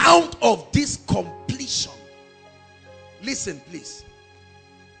account of this completion. Listen, please.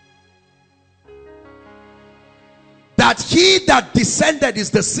 That he that descended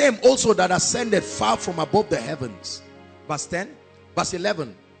is the same also that ascended far from above the heavens. Verse 10, verse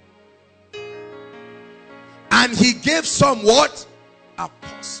 11. And he gave some what?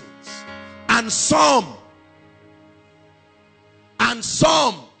 Apostles. And some. And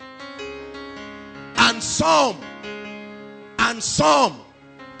some. And some. And some.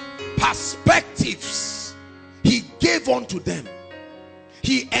 Perspectives. He gave unto them.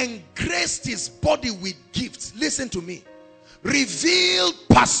 He engraced his body with gifts. Listen to me. Revealed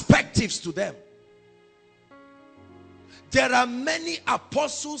perspectives to them. There are many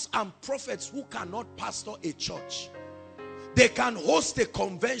apostles and prophets who cannot pastor a church. They can host a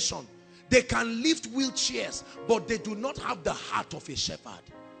convention. They can lift wheelchairs, but they do not have the heart of a shepherd.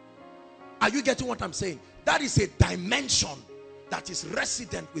 Are you getting what I'm saying? That is a dimension that is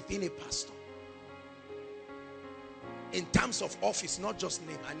resident within a pastor. In terms of office, not just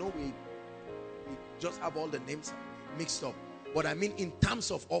name. I know we just have all the names mixed up. But I mean in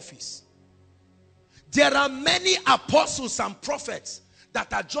terms of office. There are many apostles and prophets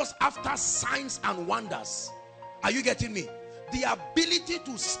that are just after signs and wonders. Are you getting me? The ability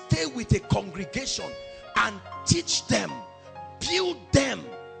to stay with a congregation and teach them, build them,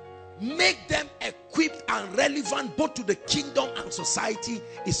 make them equipped and relevant both to the kingdom and society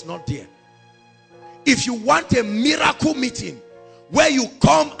is not there. If you want a miracle meeting where you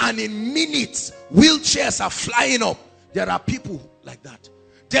come and in minutes wheelchairs are flying up, there are people like that.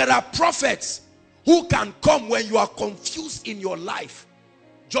 There are prophets who can come when you are confused in your life.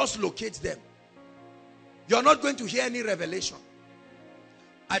 Just locate them. You're not going to hear any revelation.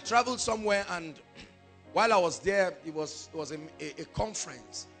 I traveled somewhere, and while I was there, it was a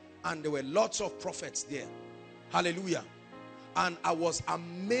conference, and there were lots of prophets there. Hallelujah. And I was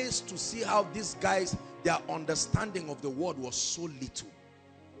amazed to see how these guys, their understanding of the word was so little.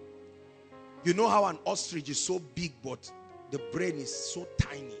 You know how an ostrich is so big, but the brain is so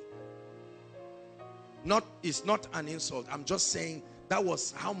tiny. It's not an insult. I'm just saying that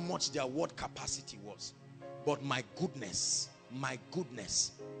was how much their word capacity was. But my goodness,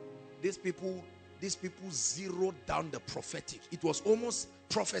 these people zeroed down the prophetic. It was almost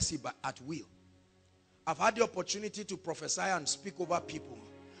prophecy but at will. I've had the opportunity to prophesy and speak over people,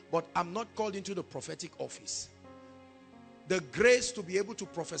 but I'm not called into the prophetic office. The grace to be able to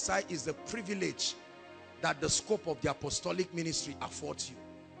prophesy is the privilege that the scope of the apostolic ministry affords you.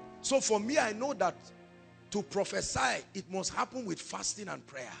 So for me, I know that to prophesy, it must happen with fasting and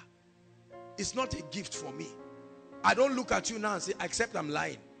prayer. It's not a gift for me. I don't look at you now and say, except I'm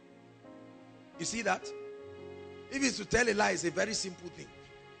lying. You see that? If it's to tell a lie, it's a very simple thing.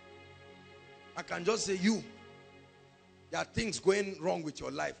 I can just say, there are things going wrong with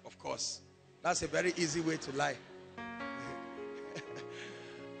your life, of course. That's a very easy way to lie.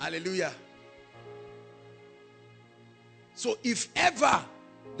 Hallelujah. So if ever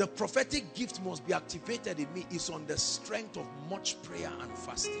the prophetic gift must be activated in me, is on the strength of much prayer and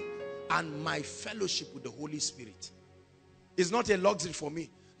fasting and my fellowship with the Holy Spirit. It's not a luxury for me.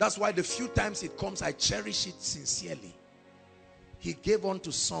 That's why the few times it comes, I cherish it sincerely. He gave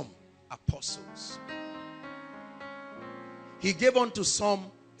unto some apostles. He gave unto some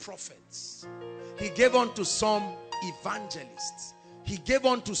prophets. He gave unto some evangelists. He gave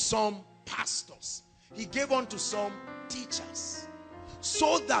unto some pastors. He gave unto some teachers.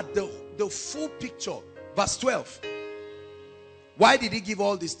 So that the full picture, verse 12. Why did he give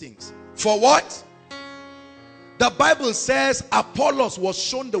all these things? For what? The Bible says Apollos was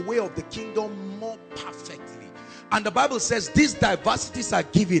shown the way of the kingdom more perfectly. And the Bible says these diversities are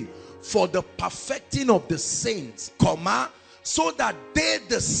given for the perfecting of the saints, so that they,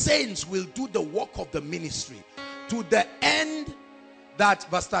 the saints, will do the work of the ministry, to the end that,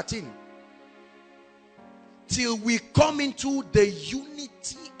 verse 13, till we come into the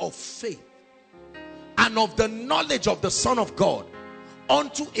unity of faith and of the knowledge of the Son of God,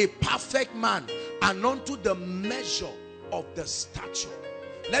 unto a perfect man, and unto the measure of the stature.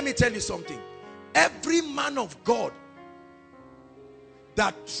 Let me tell you something. Every man of God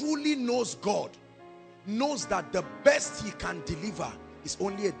that truly knows God knows that the best he can deliver is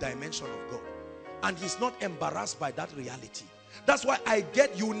only a dimension of God, and he's not embarrassed by that reality. That's why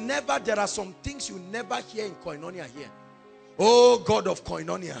there are some things you never hear in Koinonia here. Oh God of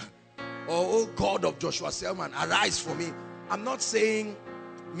Koinonia, oh God of Joshua Selman, arise for me. I'm not saying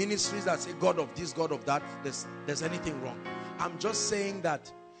ministries that say God of this, God of that, there's anything wrong. I'm just saying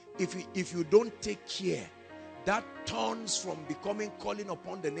that if you don't take care, that turns from becoming calling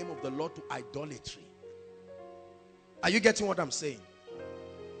upon the name of the Lord to idolatry. Are you getting what I'm saying?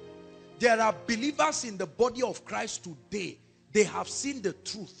 There are believers in the body of Christ today. They have seen the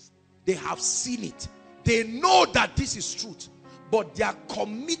truth. They have seen it. They know that this is truth. But their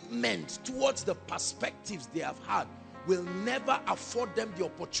commitment towards the perspectives they have had will never afford them the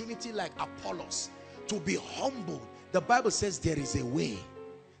opportunity, like Apollos, to be humbled. The Bible says there is a way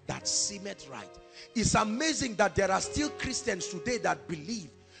that seemeth right. It's amazing that there are still Christians today that believe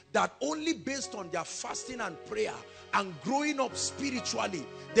that only based on their fasting and prayer and growing up spiritually,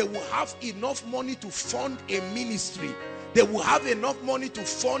 they will have enough money to fund a ministry. They will have enough money to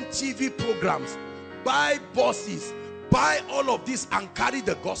fund TV programs, buy buses, buy all of this and carry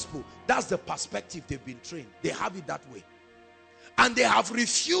the gospel. That's the perspective they've been trained. They have it that way. And they have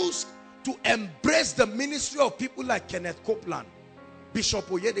refused to embrace the ministry of people like Kenneth Copeland, Bishop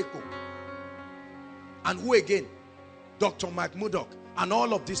Oyedepo, and who again? Dr. Mike Murdoch, and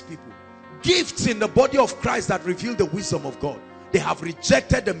all of these people. Gifts in the body of Christ that reveal the wisdom of God. They have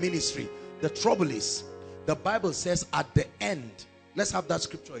rejected the ministry. The trouble is, the Bible says at the end, let's have that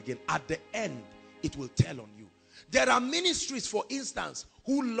scripture again, at the end, it will tell on you. There are ministries, for instance,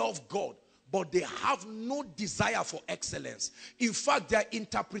 who love God, but they have no desire for excellence. In fact, their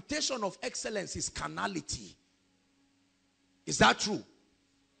interpretation of excellence is carnality. Is that true?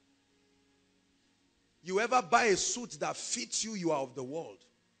 You ever buy a suit that fits you, you are of the world.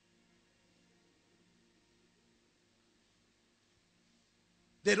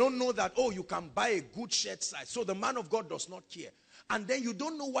 They don't know that, oh, you can buy a good shirt size. So the man of God does not care. And then you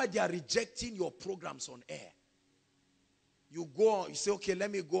don't know why they are rejecting your programs on air. You go on, you say, okay,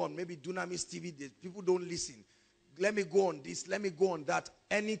 let me go on maybe Dunamis TV. People don't listen. Let me go on this, let me go on that.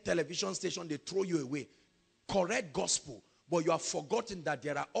 Any television station, they throw you away. Correct gospel. But you have forgotten that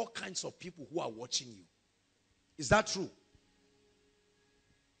there are all kinds of people who are watching you. Is that true?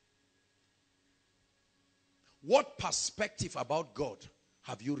 What perspective about God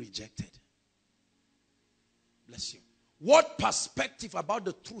have you rejected? Bless you. What perspective about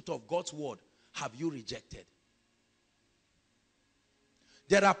the truth of God's word have you rejected?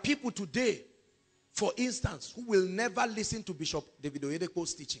 There are people today, for instance, who will never listen to Bishop David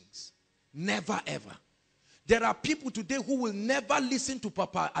Oyedepo's teachings. Never ever. There are people today who will never listen to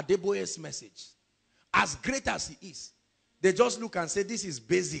Papa Adeboye's message. As great as he is, they just look and say, this is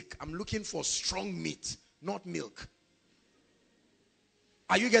basic. I'm looking for strong meat, not milk.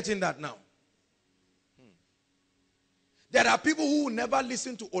 Are you getting that now? There are people who will never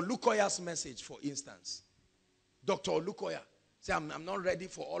listen to Olukoya's message, for instance. Dr. Olukoya. Say, I'm not ready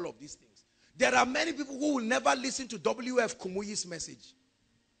for all of these things. There are many people who will never listen to W.F. Kumuyi's message.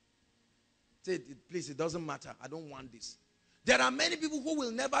 Say, please, it doesn't matter. I don't want this. There are many people who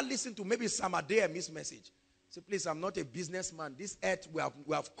will never listen to maybe Sam Adeyemi's message. Say, please, I'm not a businessman. This earth, we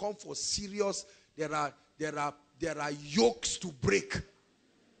have come for serious. There are yokes to break.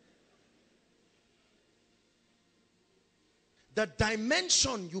 The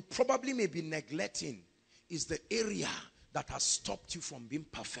dimension you probably may be neglecting is the area that has stopped you from being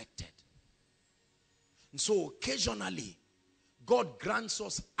perfected. And so occasionally, God grants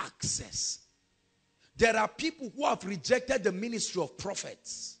us access. There are people who have rejected the ministry of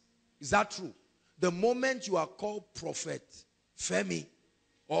prophets. Is that true? The moment you are called Prophet Femi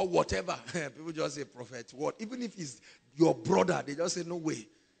or whatever, people just say prophet. What? Even if it's your brother, they just say, no way.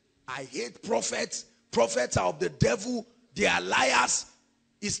 I hate prophets. Prophets are of the devil. They are liars.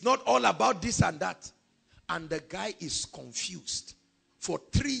 It's not all about this and that. And the guy is confused. For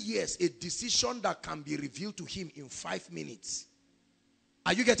 3 years, a decision that can be revealed to him in 5 minutes.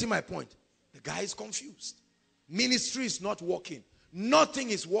 Are you getting my point? The guy is confused. Ministry is not working.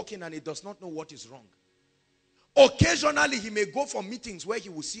 Nothing is working and he does not know what is wrong. Occasionally, he may go for meetings where he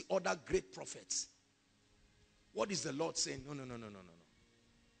will see other great prophets. What is the Lord saying? No.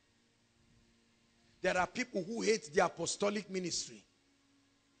 There are people who hate the apostolic ministry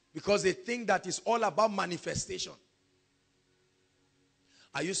because they think that it's all about manifestation.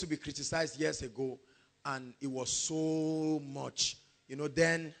 I used to be criticized years ago and it was so much.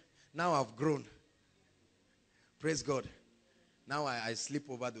 Then, now I've grown. Praise God. Now I sleep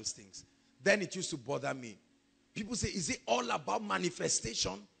over those things. Then it used to bother me. People say, is it all about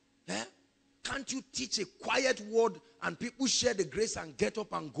manifestation? Eh? Can't you teach a quiet word and people share the grace and get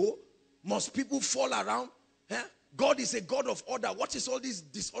up and go? Must people fall around? Eh? God is a God of order. What is all this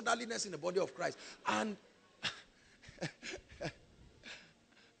disorderliness in the body of Christ? And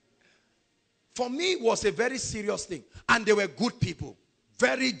for me, it was a very serious thing. And they were good people.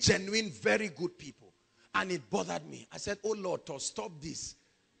 Very genuine, very good people. And it bothered me. I said, oh Lord, stop this.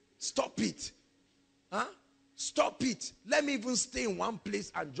 Stop it. Huh? Stop it. Let me even stay in one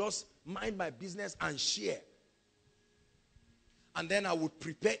place and just mind my business and share. And then I would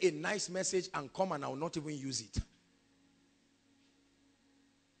prepare a nice message and come and I will not even use it.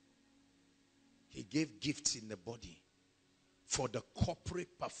 He gave gifts in the body for the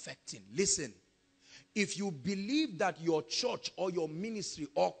corporate perfecting. Listen, if you believe that your church or your ministry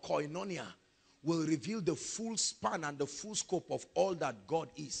or koinonia will reveal the full span and the full scope of all that God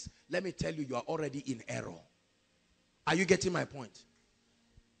is, let me tell you, you are already in error. Are you getting my point?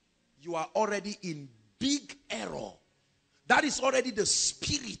 You are already in big error. That is already the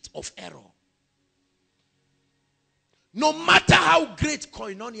spirit of error. No matter how great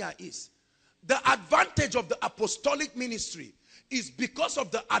koinonia is, the advantage of the apostolic ministry is because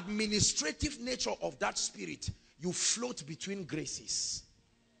of the administrative nature of that spirit. You float between graces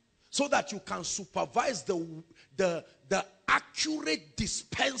so that you can supervise the accurate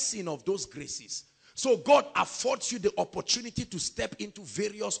dispensing of those graces. So God affords you the opportunity to step into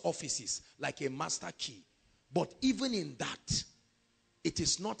various offices like a master key. But even in that, it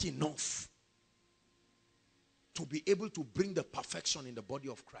is not enough to be able to bring the perfection in the body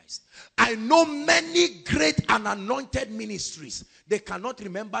of Christ. I know many great and anointed ministries. They cannot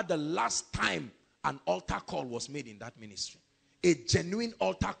remember the last time an altar call was made in that ministry. A genuine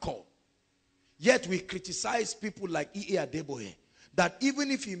altar call. Yet we criticize people like E.A. Adeboye that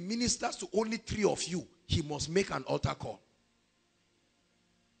even if he ministers to only 3 of you, he must make an altar call.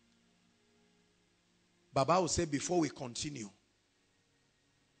 Baba will say, before we continue,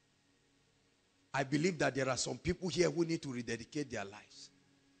 I believe that there are some people here who need to rededicate their lives.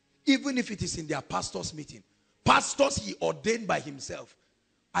 Even if it is in their pastor's meeting. Pastors he ordained by himself.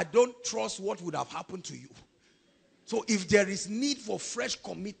 I don't trust what would have happened to you. So if there is need for fresh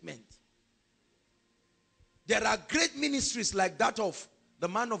commitment, there are great ministries like that of the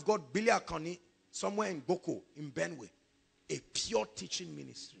man of God, Billy Akoni, somewhere in Boko, in Benue. A pure teaching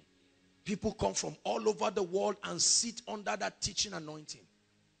ministry. People come from all over the world and sit under that teaching anointing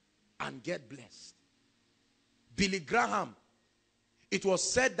and get blessed. Billy Graham, it was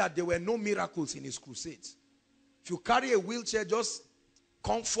said that there were no miracles in his crusades. If you carry a wheelchair, just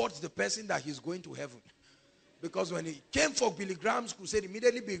comfort the person that he's going to heaven. Because when he came for Billy Graham's crusade,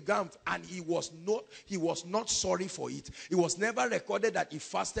 immediately Billy Graham, and he was not sorry for it. It was never recorded that he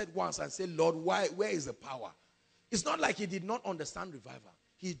fasted once and said, Lord, where is the power? It's not like he did not understand revival.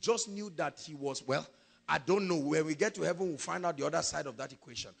 He just knew that he was, well, I don't know. When we get to heaven, we'll find out the other side of that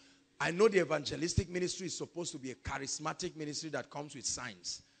equation. I know the evangelistic ministry is supposed to be a charismatic ministry that comes with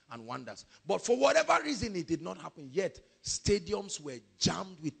signs and wonders. But for whatever reason, it did not happen. Yet, stadiums were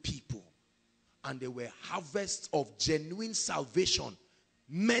jammed with people. And there were harvests of genuine salvation.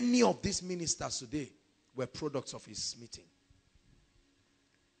 Many of these ministers today were products of his meeting.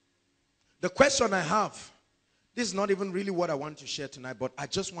 The question I have, this is not even really what I want to share tonight, but I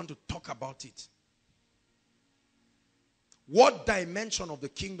just want to talk about it. What dimension of the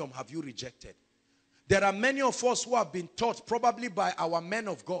kingdom have you rejected? There are many of us who have been taught, probably by our men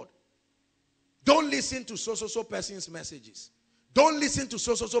of God. Don't listen to so person's messages. Don't listen to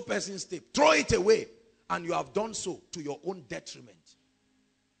so person's tape. Throw it away. And you have done so to your own detriment.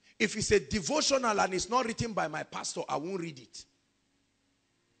 If it's a devotional and it's not written by my pastor, I won't read it.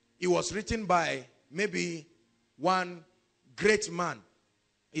 It was written by maybe one great man.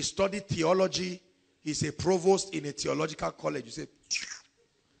 He studied theology. He's a provost in a theological college. You say,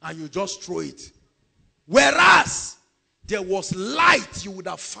 and you just throw it. Whereas, there was light you would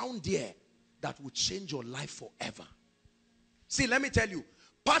have found there that would change your life forever. See, let me tell you,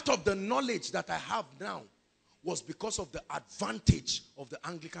 part of the knowledge that I have now was because of the advantage of the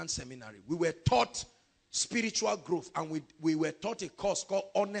Anglican seminary. We were taught spiritual growth, and we were taught a course called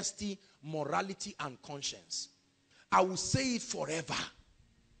honesty, morality, and conscience. I will say it forever.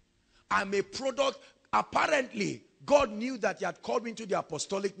 I'm a product. Apparently, God knew that he had called me into the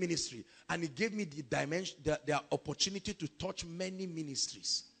apostolic ministry, and he gave me the dimension, the opportunity to touch many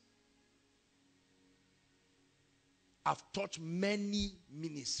ministries. I've taught many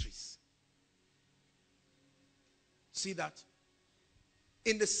ministries. See that?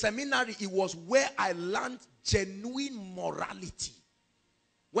 In the seminary, it was where I learned genuine morality.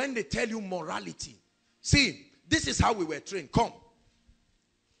 When they tell you morality, see, this is how we were trained. Come.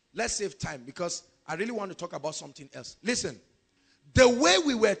 Let's save time because I really want to talk about something else. Listen, the way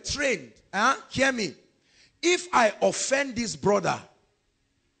we were trained, hear me. If I offend this brother,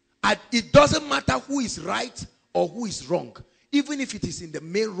 it doesn't matter who is right or who is wrong. Even if it is in the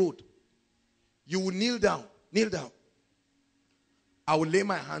main road, you will kneel down. Kneel down. I will lay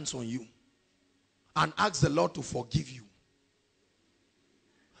my hands on you. and ask the Lord to forgive you.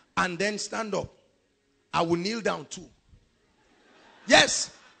 And then stand up. I will kneel down too.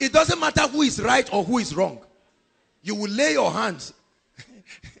 Yes, it doesn't matter who is right or who is wrong. You will lay your hands.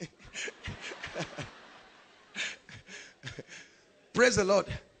 Praise the Lord.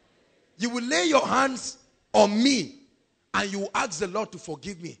 You will lay your hands on me and you will ask the Lord to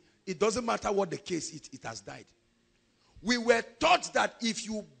forgive me. It doesn't matter what the case, it has died. We were taught that if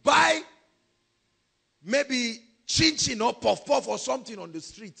you buy maybe chin-chin or puff-puff or something on the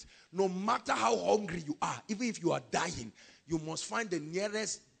street, no matter how hungry you are, even if you are dying, you must find the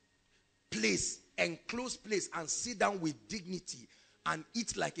nearest place, enclosed place, and sit down with dignity and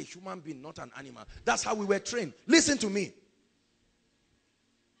eat like a human being, not an animal. That's how we were trained. Listen to me.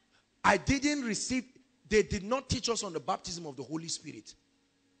 They did not teach us on the baptism of the Holy Spirit.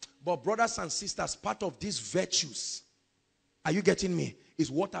 But brothers and sisters, part of these virtues, are you getting me, is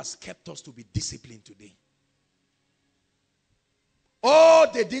what has kept us to be disciplined today. Oh,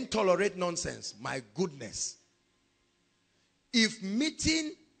 they didn't tolerate nonsense. My goodness. If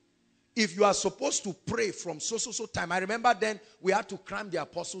you are supposed to pray from so time. I remember then we had to cram the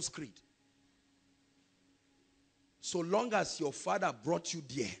Apostles' Creed. So long as your father brought you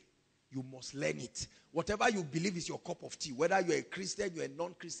there, you must learn it. Whatever you believe is your cup of tea. Whether you're a Christian, you're a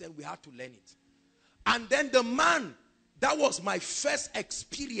non-Christian, we had to learn it. And then the man, that was my first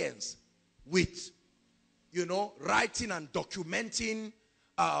experience with, writing and documenting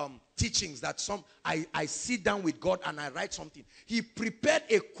teachings that I sit down with God and I write something. He prepared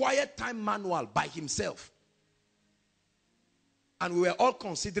a quiet time manual by himself. And we were all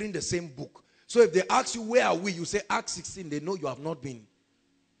considering the same book. So if they ask you, where are we? You say, Acts 16. They know you have not been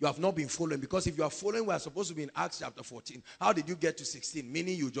following. Because if you are following, we are supposed to be in Acts chapter 14. How did you get to 16?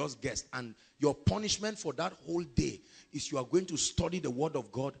 Meaning you just guessed. And your punishment for that whole day is you are going to study the word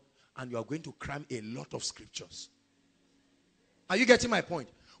of God and you are going to cram a lot of scriptures. Are you getting my point?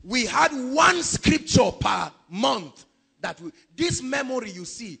 We had one scripture per month. This memory you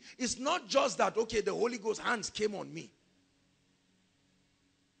see, is not just that, okay, the Holy Ghost hands came on me.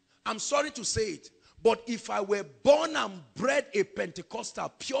 I'm sorry to say it, but if I were born and bred a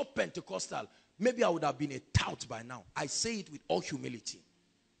Pentecostal, pure Pentecostal, maybe I would have been a tout by now. I say it with all humility.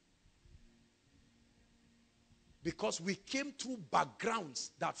 Because we came through backgrounds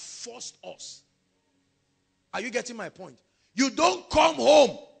that forced us. Are you getting my point? You don't come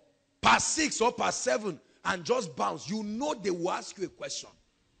home past 6 or past 7 and just bounce. You know they will ask you a question.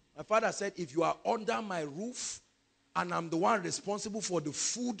 My father said, if you are under my roof and I'm the one responsible for the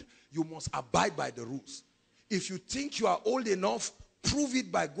food, you must abide by the rules. If you think you are old enough, prove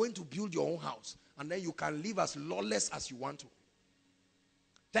it by going to build your own house. And then you can live as lawless as you want to.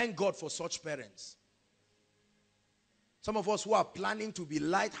 Thank God for such parents. Some of us who are planning to be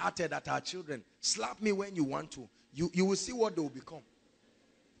light-hearted at our children, slap me when you want to. You will see what they will become.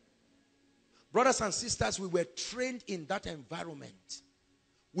 Brothers and sisters, we were trained in that environment.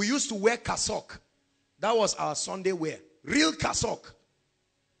 We used to wear cassock. That was our Sunday wear. Real cassock.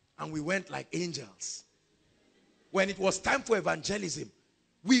 And we went like angels. When it was time for evangelism,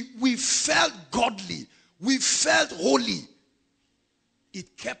 we felt godly. We felt holy.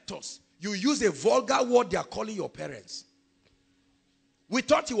 It kept us. You use a vulgar word, they are calling your parents. We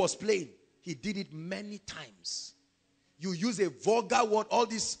thought he was playing. He did it many times. You use a vulgar word, all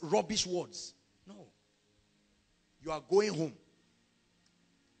these rubbish words. No. You are going home.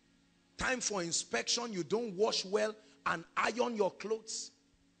 Time for inspection, you don't wash well and iron your clothes.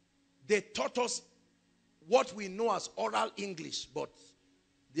 They taught us what we know as oral English, but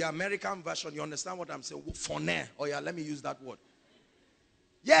the American version, you understand what I'm saying? Phone. Oh yeah, let me use that word.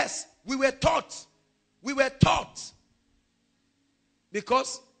 Yes, we were taught. We were taught.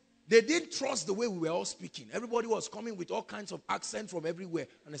 Because they didn't trust the way we were all speaking. Everybody was coming with all kinds of accent from everywhere.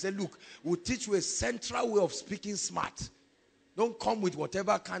 And they said, look, we'll teach you a central way of speaking smart. Don't come with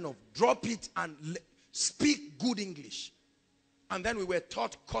whatever kind of, drop it and speak good English. And then we were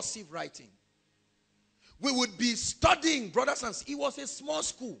taught cursive writing. We would be studying, brothers and sisters. It was a small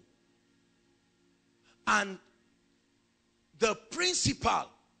school. And the principal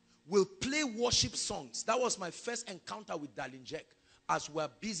will play worship songs. That was my first encounter with Darlene Jack. As we're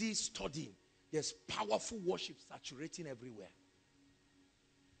busy studying, there's powerful worship saturating everywhere.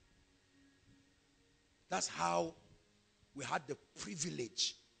 That's how we had the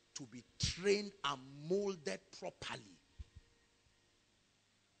privilege to be trained and molded properly.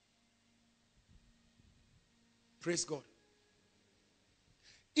 Praise God.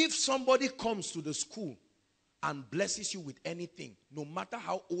 If somebody comes to the school and blesses you with anything, no matter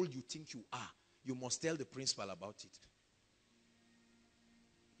how old you think you are, you must tell the principal about it.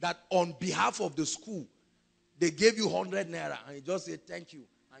 that on behalf of the school, they gave you 100 naira and you just said thank you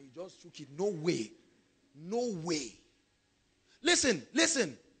and you just took it. No way. No way. Listen.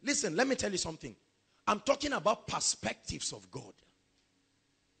 Let me tell you something. I'm talking about perspectives of God.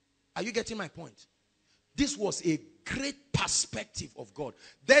 Are you getting my point? This was a great perspective of God.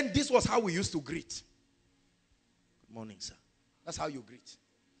 Then this was how we used to greet. Good morning, sir. That's how you greet.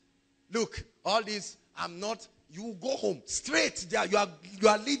 Look, all this, you go home straight there. You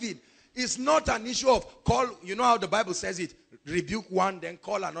are leaving. It's not an issue of call. You know how the Bible says it. Rebuke one, then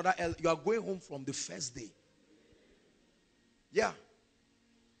call another. You are going home from the first day. Yeah.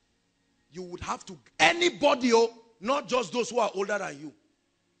 You would have to, anybody, not just those who are older than you.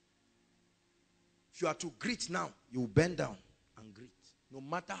 If you are to greet now, you bend down and greet. No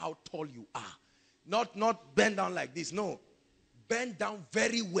matter how tall you are. Not bend down like this. No. Bend down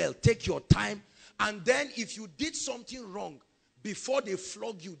very well. Take your time. And then if you did something wrong, before they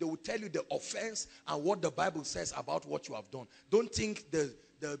flog you, they will tell you the offense and what the Bible says about what you have done. Don't think the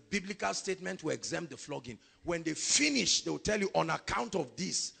biblical statement will exempt the flogging. When they finish, they will tell you on account of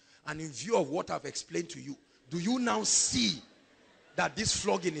this and in view of what I've explained to you, do you now see that this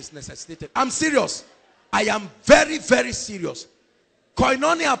flogging is necessitated? I'm serious. I am very, very serious.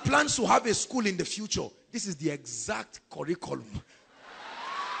 Koinonia plans to have a school in the future. This is the exact curriculum.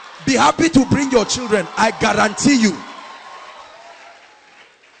 Be happy to bring your children. I guarantee you.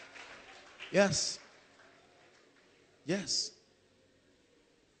 Yes. Yes.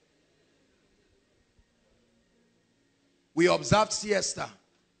 We observed siesta,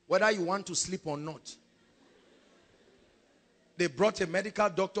 whether you want to sleep or not. They brought a medical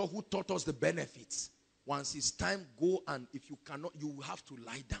doctor who taught us the benefits. Once it's time, go, and if you cannot, you will have to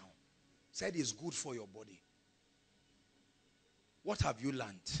lie down. Said it's good for your body. What have you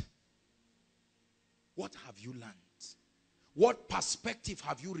learned? What have you learned? What perspective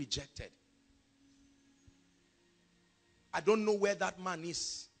have you rejected? I don't know where that man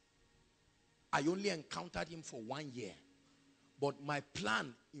is. I only encountered him for 1 year. But my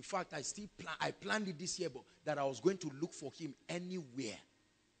plan, in fact, I planned it this year, but that I was going to look for him anywhere.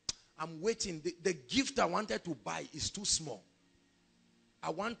 I'm waiting. The gift I wanted to buy is too small. I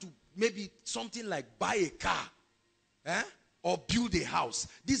want to maybe something like buy a car, or build a house.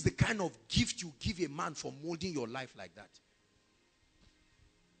 This is the kind of gift you give a man for molding your life like that.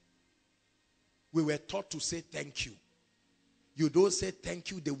 We were taught to say thank you. You don't say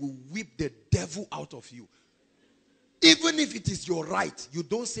thank you, they will whip the devil out of you. Even if it is your right, you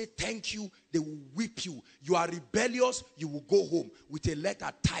don't say thank you, they will whip you. You are rebellious, you will go home with a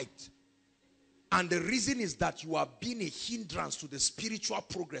letter typed. And the reason is that you are being a hindrance to the spiritual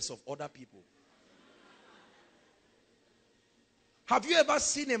progress of other people. Have you ever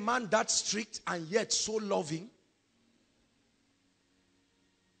seen a man that strict and yet so loving?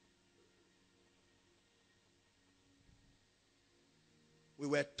 We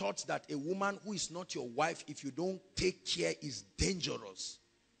were taught that a woman who is not your wife, if you don't take care, is dangerous.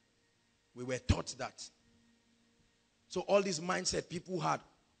 We were taught that. So all this mindset people had,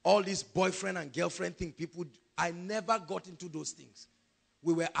 all this boyfriend and girlfriend thing people, I never got into those things.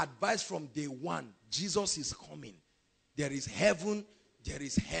 We were advised from day one, Jesus is coming. There is heaven, there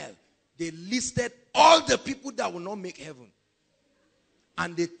is hell. They listed all the people that will not make heaven.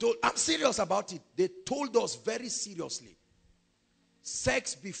 And they told, I'm serious about it. They told us very seriously.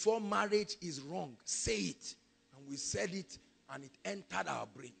 Sex before marriage is wrong. Say it. And we said it and it entered our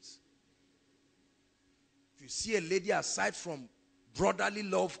brains. If you see a lady aside from brotherly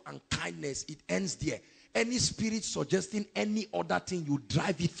love and kindness, it ends there. Any spirit suggesting any other thing, you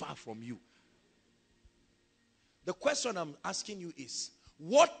drive it far from you. The question I'm asking you is,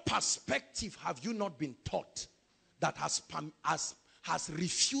 what perspective have you not been taught that has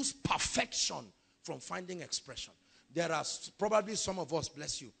refused perfection from finding expression? There are probably some of us,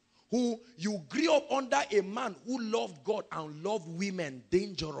 bless you, who you grew up under a man who loved God and loved women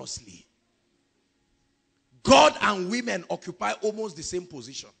dangerously. God and women occupy almost the same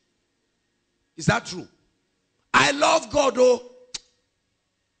position. Is that true? I love God, oh,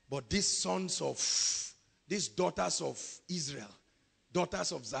 but these daughters of Israel,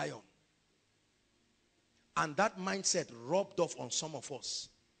 daughters of Zion, and that mindset rubbed off on some of us.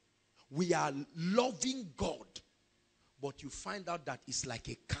 We are loving God, but you find out that it's like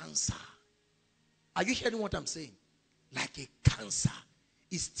a cancer. Are you hearing what I'm saying? Like a cancer.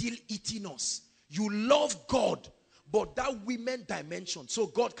 It's still eating us. You love God, but that women dimension, so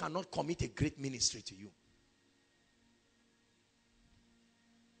God cannot commit a great ministry to you.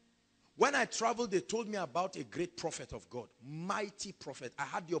 When I traveled, they told me about a great prophet of God. Mighty prophet. I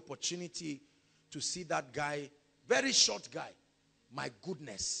had the opportunity to see that guy. Very short guy. My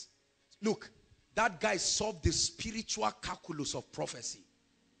goodness. Look, that guy solved the spiritual calculus of prophecy.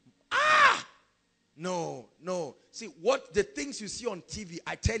 No. See, what the things you see on TV,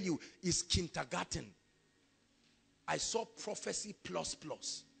 I tell you, is kindergarten. I saw prophecy plus.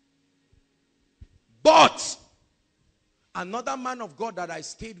 But another man of God that I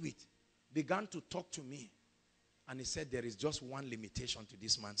stayed with began to talk to me. And he said, there is just one limitation to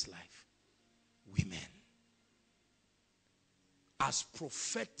this man's life. Women. As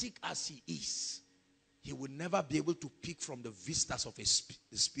prophetic as he is, he will never be able to pick from the vistas of the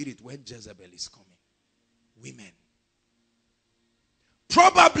spirit when Jezebel is coming. Women.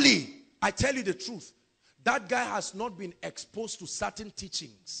 Probably, I tell you the truth, that guy has not been exposed to certain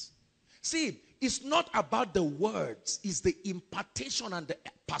teachings. See, it's not about the words, it's the impartation and the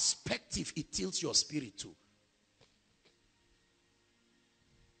perspective it tilts your spirit to.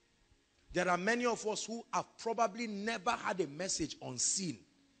 There are many of us who have probably never had a message on sin.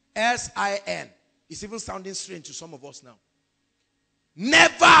 S-I-N. It's even sounding strange to some of us now.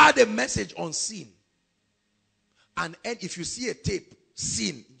 Never had a message on sin. And if you see a tape,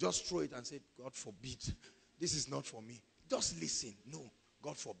 sin, just throw it and say, God forbid. This is not for me. Just listen. No,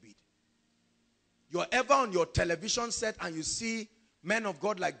 God forbid. You're ever on your television set and you see men of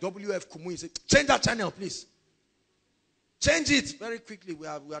God like W.F. Kumu, you say, change that channel, please. Change it very quickly. We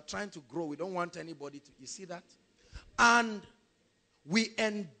are trying to grow. We don't want anybody to, you see that? And we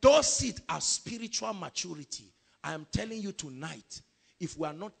endorse it as spiritual maturity. I am telling you tonight, if we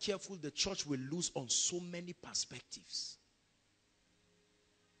are not careful, the church will lose on so many perspectives.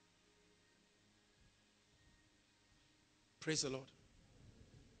 Praise the Lord.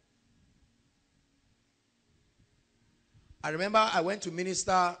 I remember I went to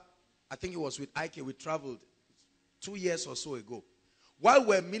minister, I think it was with Ike, we traveled 2 years or so ago. While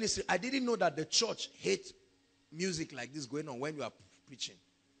we're ministering, I didn't know that the church hates music like this going on when you are preaching.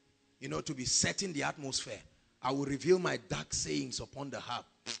 You know, to be setting the atmosphere. I will reveal my dark sayings upon the harp.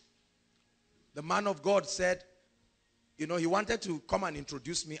 The man of God said, you know, he wanted to come and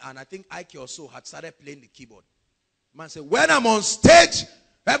introduce me, and I think Ike also had started playing the keyboard. Man said, when I'm on stage,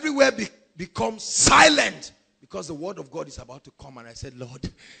 everywhere becomes silent because the word of God is about to come. And I said, Lord,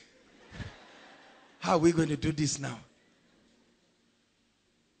 how are we going to do this now?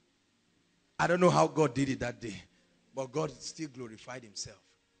 I don't know how God did it that day, but God still glorified himself.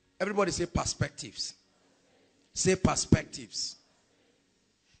 Everybody say perspectives. Say perspectives.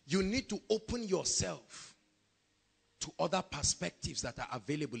 You need to open yourself to other perspectives that are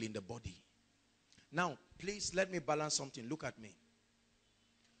available in the body. Now, please let me balance something. Look at me.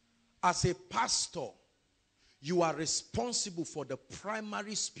 As a pastor, you are responsible for the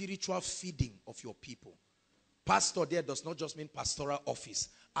primary spiritual feeding of your people. Pastor there does not just mean pastoral office.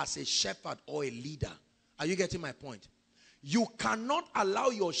 As a shepherd or a leader. Are you getting my point? You cannot allow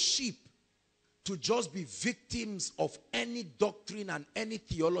your sheep to just be victims of any doctrine and any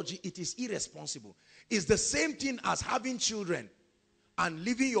theology. It is irresponsible. It's the same thing as having children and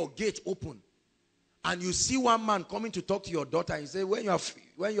leaving your gate open. And you see one man coming to talk to your daughter and you say,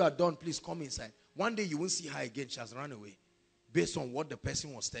 when you are done, please come inside. One day you won't see her again. She has run away based on what the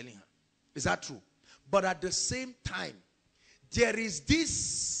person was telling her. Is that true? But at the same time, there is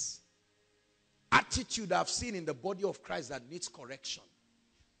this attitude I've seen in the body of Christ that needs correction.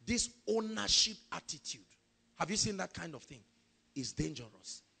 This ownership attitude. Have you seen that kind of thing? It's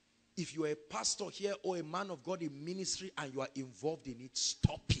dangerous. If you are a pastor here or a man of God in ministry and you are involved in it,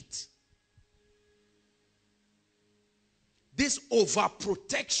 stop it. This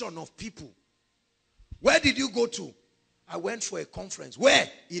overprotection of people. Where did you go to? I went for a conference. Where?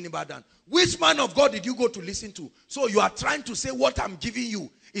 In Ibadan. Which man of God did you go to listen to? So you are trying to say what I'm giving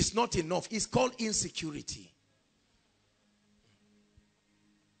you is not enough. It's called insecurity.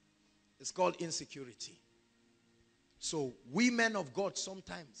 It's called insecurity. So we men of God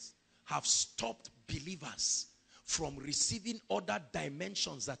sometimes have stopped believers from receiving other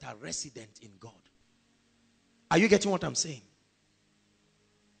dimensions that are resident in God. Are you getting what I'm saying?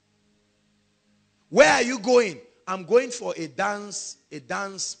 Where are you going? I'm going for a dance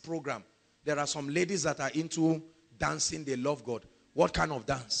program. There are some ladies that are into dancing. They love God. What kind of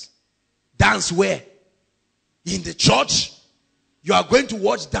dance? Dance where? In the church? You are going to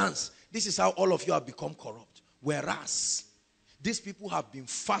watch dance. This is how all of you have become corrupt. Whereas, these people have been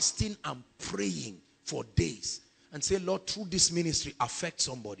fasting and praying for days. And say, Lord, through this ministry, affect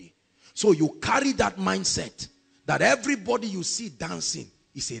somebody. So you carry that mindset that everybody you see dancing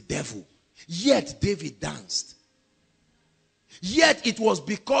is a devil. Yet David danced. Yet it was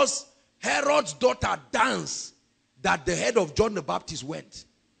because Herod's daughter danced that the head of John the Baptist went.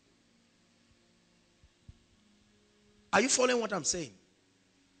 Are you following what I'm saying?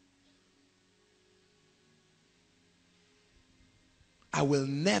 I will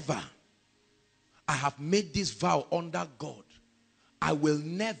never, I have made this vow under God, I will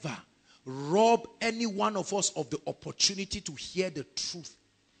never rob any one of us of the opportunity to hear the truth.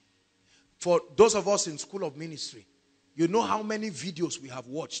 For those of us in School of Ministry, you know how many videos we have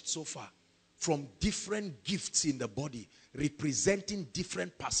watched so far from different gifts in the body representing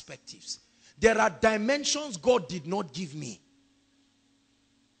different perspectives. There are dimensions God did not give me.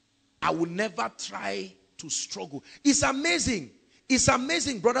 I will never try to struggle. It's amazing. It's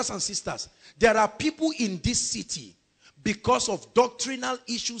amazing, brothers and sisters. There are people in this city, because of doctrinal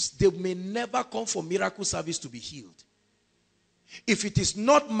issues, they may never come for miracle service to be healed. If it is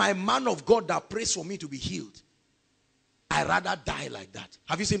not my man of God that prays for me to be healed, I'd rather die like that.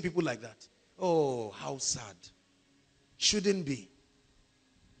 Have you seen people like that? Oh, how sad. Shouldn't be.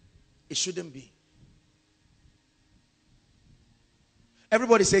 It shouldn't be.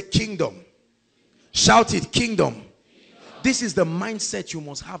 Everybody say kingdom. Shout it, kingdom. This is the mindset you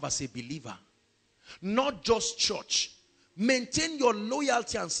must have as a believer. Not just church. Maintain your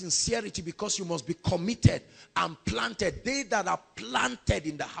loyalty and sincerity, because you must be committed and planted. They that are planted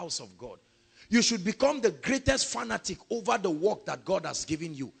in the house of God. You should become the greatest fanatic over the work that God has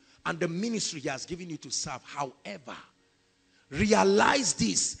given you and the ministry he has given you to serve. However, realize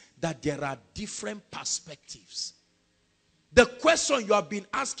this, that there are different perspectives. The question you have been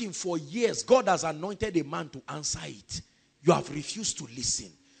asking for years, God has anointed a man to answer it. You have refused to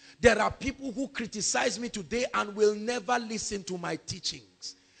listen. There are people who criticize me today and will never listen to my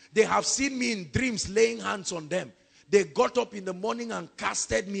teachings. They have seen me in dreams laying hands on them. They got up in the morning and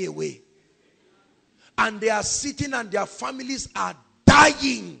casted me away. And they are sitting and their families are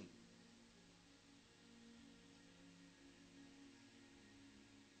dying.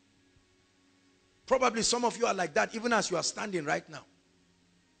 Probably some of you are like that even as you are standing right now.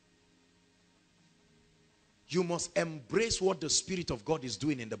 You must embrace what the Spirit of God is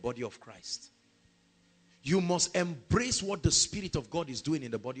doing in the body of Christ. You must embrace what the Spirit of God is doing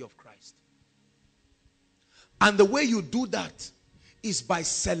in the body of Christ. And the way you do that is by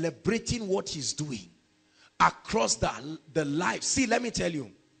celebrating what he's doing across the life. See, let me tell you.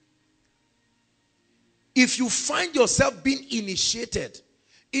 If you find yourself being initiated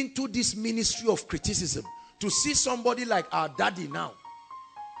into this ministry of criticism, to see somebody like our daddy now,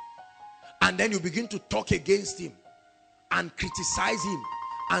 and then you begin to talk against him and criticize him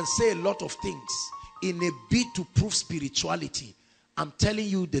and say a lot of things in a bid to prove spirituality, I'm telling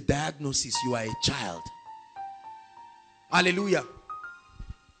you the diagnosis: you are a child. Hallelujah.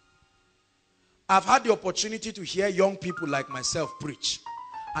 I've had the opportunity to hear young people like myself preach,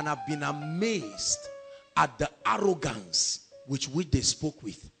 and I've been amazed at the arrogance with which they spoke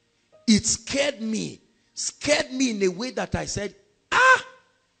with. It scared me in a way that I said, ah!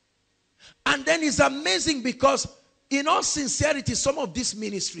 And then it's amazing because in all sincerity, some of these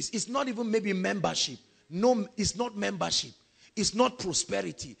ministries, it's not even maybe membership. No, it's not membership. It's not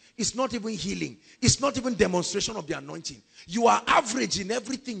prosperity. It's not even healing. It's not even demonstration of the anointing. You are average in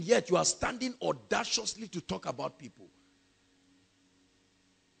everything, yet you are standing audaciously to talk about people.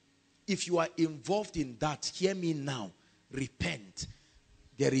 If you are involved in that, hear me now. Repent.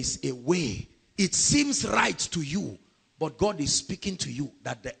 There is a way. It seems right to you, but God is speaking to you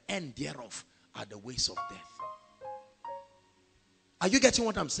that the end thereof are the ways of death. Are you getting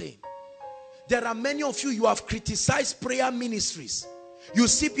what I'm saying? There are many of you, you have criticized prayer ministries. You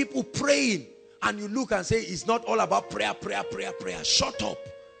see people praying and you look and say, it's not all about prayer, prayer, prayer, prayer. Shut up.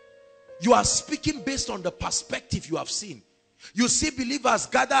 You are speaking based on the perspective you have seen. You see believers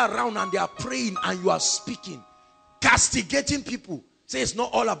gather around and they are praying and you are speaking, castigating people. Say it's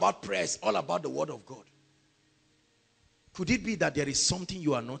not all about prayer, it's all about the word of God. Could it be that there is something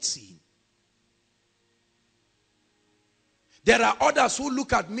you are not seeing? There are others who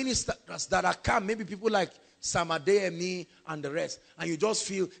look at ministers that are calm, maybe people like Samade and me and the rest, and you just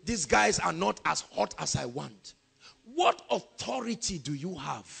feel these guys are not as hot as I want. What authority do you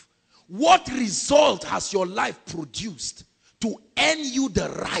have? What result has your life produced to earn you the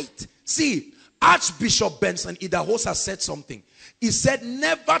right? See, Archbishop Benson Idahosa said something. He said,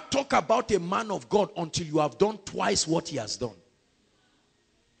 never talk about a man of God until you have done twice what he has done.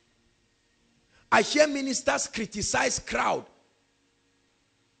 I hear ministers criticize crowd.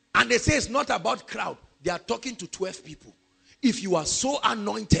 And they say it's not about crowd. They are talking to 12 people. If you are so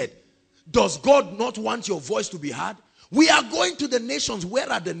anointed, does God not want your voice to be heard? We are going to the nations.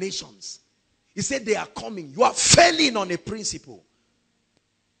 Where are the nations? He said they are coming. You are failing on a principle.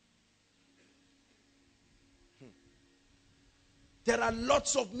 There are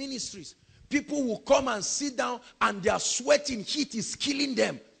lots of ministries. People will come and sit down and they are sweating, heat is killing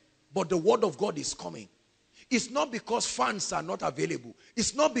them. But the word of God is coming. It's not because fans are not available.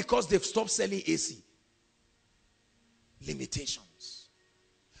 It's not because they've stopped selling AC. Limitations.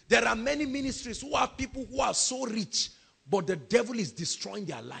 There are many ministries who have people who are so rich, but the devil is destroying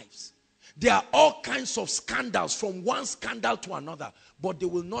their lives. There are all kinds of scandals, from one scandal to another, but they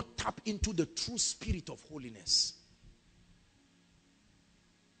will not tap into the true spirit of holiness.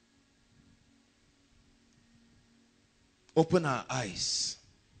 Open our eyes.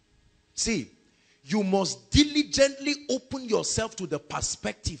 See, you must diligently open yourself to the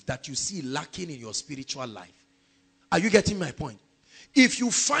perspective that you see lacking in your spiritual life. Are you getting my point? If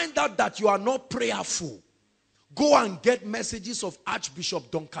you find out that you are not prayerful, go and get messages of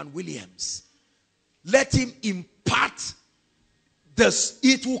Archbishop Duncan Williams. Let him impart this.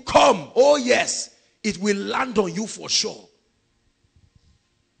 It will come. Oh yes, it will land on you for sure.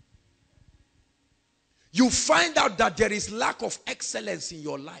 You find out that there is lack of excellence in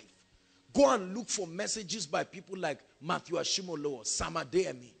your life. Go and look for messages by people like Matthew Ashimolowo, Sam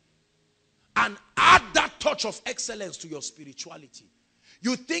Adeyemi, and add that touch of excellence to your spirituality.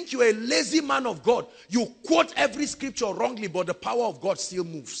 You think you're a lazy man of God. You quote every scripture wrongly, but the power of God still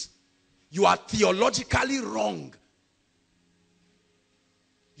moves. You are theologically wrong.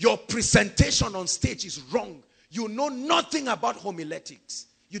 Your presentation on stage is wrong. You know nothing about homiletics.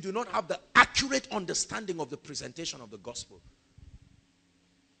 You do not have the accurate understanding of the presentation of the gospel.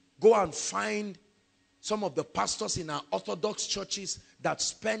 Go and find some of the pastors in our Orthodox churches that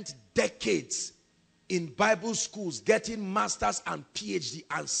spent decades in Bible schools getting masters and PhD,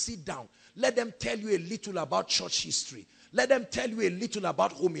 and sit down. Let them tell you a little about church history. Let them tell you a little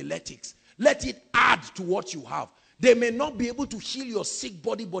about homiletics. Let it add to what you have. They may not be able to heal your sick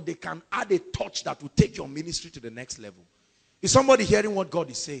body, but they can add a touch that will take your ministry to the next level. Is somebody hearing what God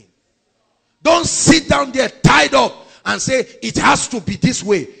is saying? Don't sit down there tied up and say, it has to be this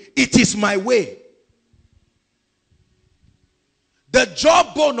way. It is my way. The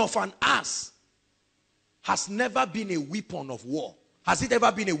jawbone of an ass has never been a weapon of war. Has it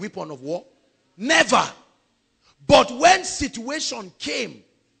ever been a weapon of war? Never. But when situation came,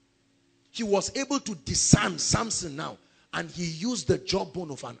 he was able to disarm Samson now, and he used the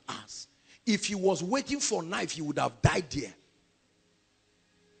jawbone of an ass. If he was waiting for a knife, he would have died there.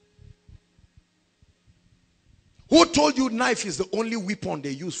 Who told you knife is the only weapon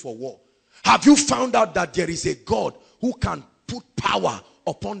they use for war? Have you found out that there is a God who can put power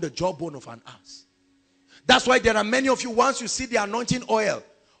upon the jawbone of an ass? That's why there are many of you, once you see the anointing oil,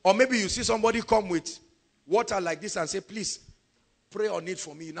 or maybe you see somebody come with water like this and say, please pray on it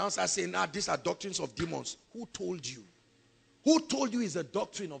for me. You now start saying, these are doctrines of demons. Who told you? Who told you is a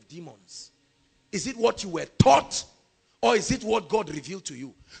doctrine of demons? Is it what you were taught? Or is it what God revealed to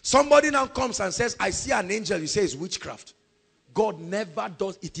you? Somebody now comes and says, I see an angel. You say it's witchcraft. God never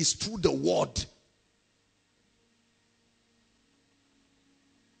does. It is through the word.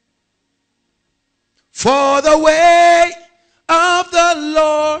 For the way of the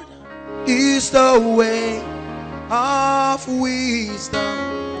Lord is the way of wisdom.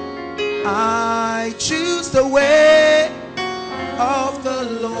 I choose the way of the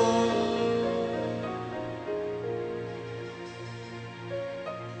Lord.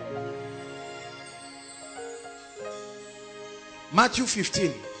 Matthew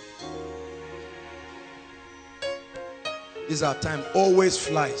 15. This is our time. Always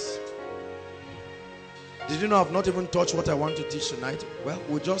flies. Did you know I've not even touched what I want to teach tonight? Well,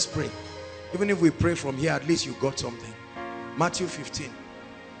 we'll just pray. Even if we pray from here, at least you got something. Matthew 15.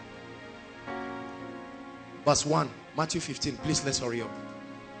 Verse 1. Matthew 15. Please, let's hurry up.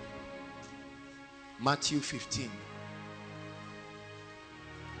 Matthew 15.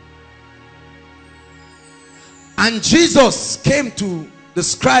 And Jesus came to the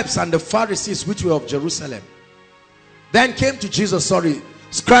scribes and the Pharisees which were of Jerusalem. Then came to Jesus,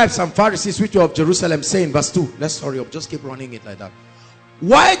 scribes and Pharisees which were of Jerusalem, saying, verse 2, let's hurry up, just keep running it like that.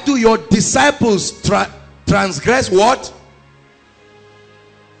 Why do your disciples transgress what?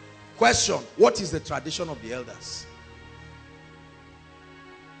 Question, what is the tradition of the elders?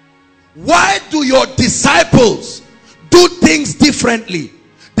 Why do your disciples do things differently?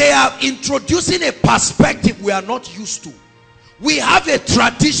 They are introducing a perspective we are not used to. We have a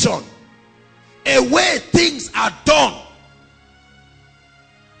tradition, a way things are done.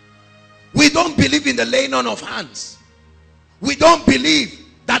 We don't believe in the laying on of hands. We don't believe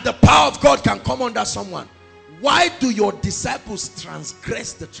that the power of God can come under someone. Why do your disciples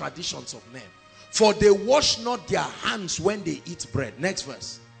transgress the traditions of men? For they wash not their hands when they eat bread. Next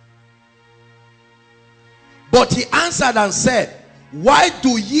verse. But he answered and said, Why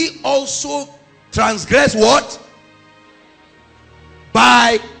do ye also transgress what?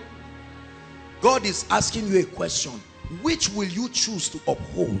 By. God is asking you a question. Which will you choose to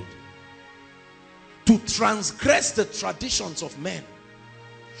uphold? To transgress the traditions of men.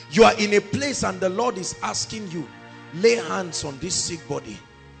 You are in a place and the Lord is asking you, lay hands on this sick body.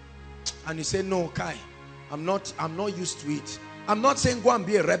 And you say, no, Kai, I'm not used to it. I'm not saying go and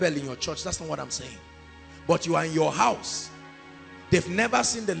be a rebel in your church. That's not what I'm saying. But you are in your house. They've never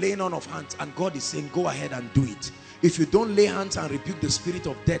seen the laying on of hands. And God is saying, go ahead and do it. If you don't lay hands and rebuke the spirit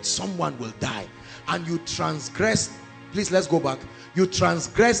of death, someone will die. And you transgress, please let's go back. You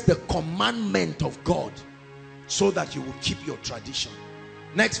transgress the commandment of God so that you will keep your tradition.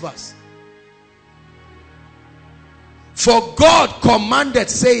 Next verse. For God commanded,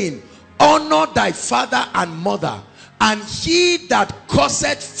 saying, honor thy father and mother, and he that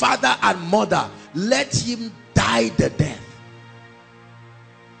curseth father and mother, let him die the death.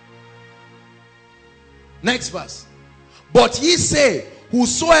 Next verse. But ye say,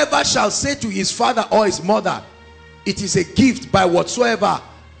 whosoever shall say to his father or his mother, it is a gift by whatsoever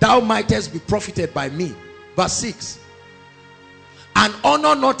thou mightest be profited by me. Verse 6. And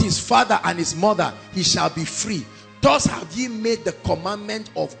honor not his father and his mother, he shall be free. Thus have ye made the commandment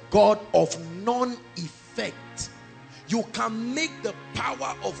of God of none effect. You can make the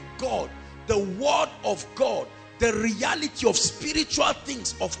power of God, the word of God, the reality of spiritual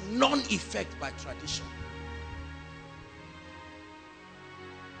things of none effect by tradition.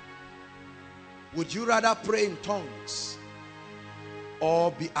 Would you rather pray in tongues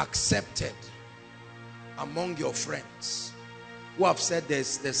or be accepted among your friends who have said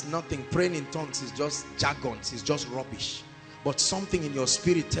there's nothing? Praying in tongues is just jargon, it's just rubbish. But something in your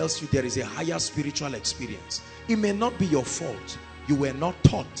spirit tells you there is a higher spiritual experience. It may not be your fault. You were not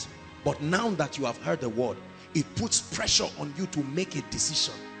taught. But now that you have heard the word, it puts pressure on you to make a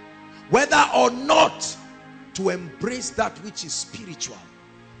decision. Whether or not to embrace that which is spiritual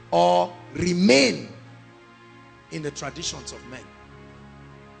or remain in the traditions of men.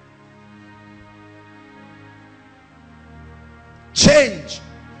 Change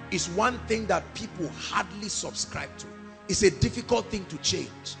is one thing that people hardly subscribe to. It's a difficult thing to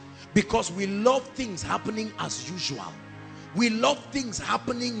change because we love things happening as usual. We love things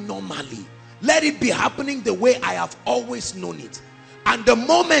happening normally. Let it be happening the way I have always known it. And the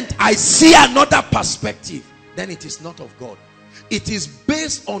moment I see another perspective, then it is not of God. It is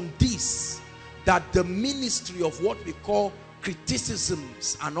based on this that the ministry of what we call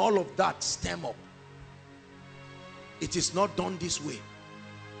criticisms and all of that stem up. It is not done this way.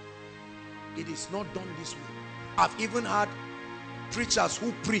 It is not done this way. I've even had preachers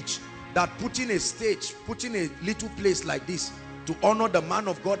who preach that putting a stage, putting a little place like this to honor the man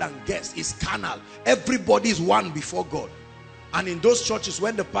of God and guests is carnal. Everybody is one before God. And in those churches,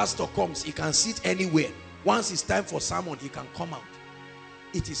 when the pastor comes, he can sit anywhere. Once it's time for sermon, he can come out.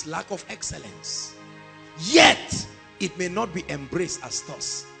 It is lack of excellence. Yet, it may not be embraced as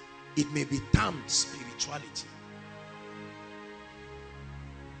thus. It may be termed spirituality.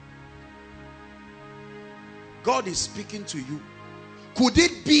 God is speaking to you. Could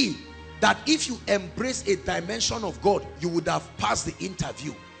it be that if you embrace a dimension of God, you would have passed the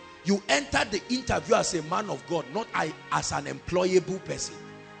interview? You entered the interview as a man of God, not as an employable person.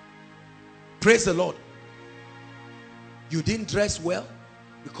 Praise the Lord. You didn't dress well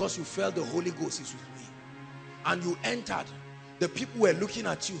because you felt the Holy Ghost is with me. And you entered. The people were looking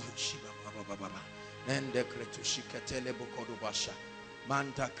at you.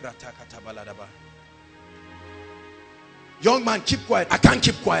 Young man, keep quiet. I can't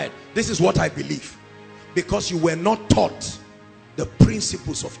keep quiet. This is what I believe. Because you were not taught the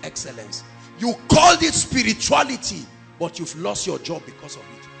principles of excellence. You called it spirituality, but you've lost your job because of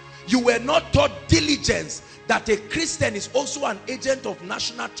it. You were not taught diligence, that a Christian is also an agent of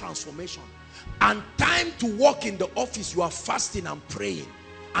national transformation. And time to work in the office, you are fasting and praying,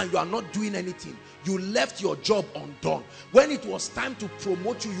 and you are not doing anything. You left your job undone. When it was time to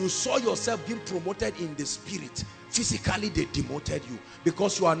promote you, you saw yourself being promoted in the spirit. Physically, they demoted you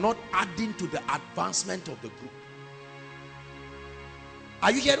because you are not adding to the advancement of the group.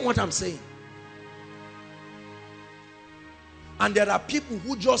 Are you hearing what I'm saying? And there are people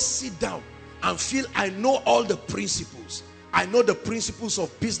who just sit down and feel, I know all the principles. I know the principles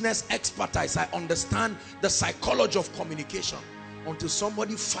of business expertise. I understand the psychology of communication. Until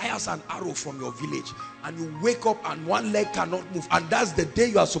somebody fires an arrow from your village and you wake up and one leg cannot move, and that's the day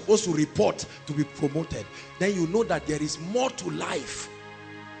you are supposed to report to be promoted. Then you know that there is more to life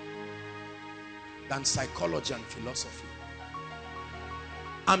than psychology and philosophy.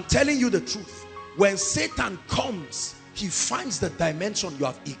 I'm telling you the truth. When Satan comes he finds the dimension you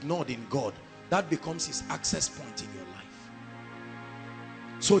have ignored in God. That becomes his access point in your life.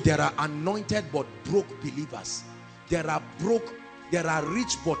 So there are anointed but broke believers. There are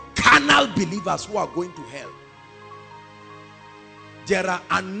rich but carnal believers who are going to hell. There are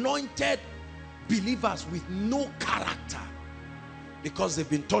anointed believers with no character because they've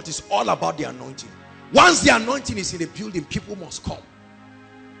been taught it's all about the anointing. Once the anointing is in a building, people must come.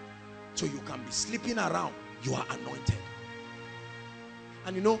 So you can be sleeping around, you are anointed.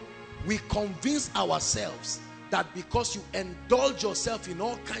 And you know, we convince ourselves that because you indulge yourself in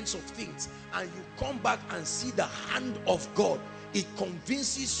all kinds of things and you come back and see the hand of God, it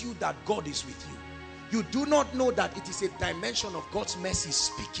convinces you that God is with you. You do not know that it is a dimension of God's mercy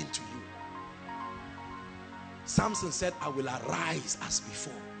speaking to you. Samson said, I will arise as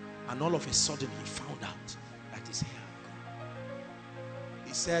before. And all of a sudden he found out that his hair had gone.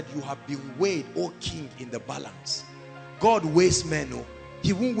 He said, you have been weighed, O king, in the balance. God weighs men. Oh.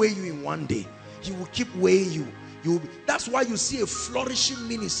 He won't weigh you in one day. He will keep weighing you. That's why you see a flourishing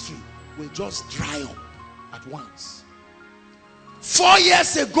ministry will just dry up at once. 4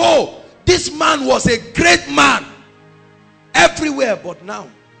 years ago, this man was a great man everywhere, but now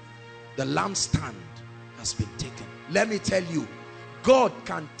the lampstand has been taken. Let me tell you, God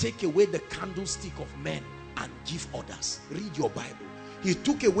can take away the candlestick of men and give others. Read your Bible. He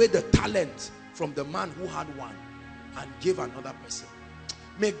took away the talent from the man who had one and gave another person.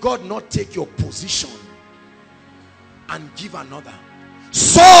 May God not take your position and give another.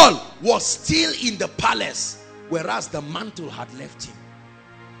 Saul was still in the palace, whereas the mantle had left him.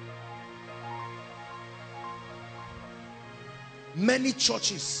 Many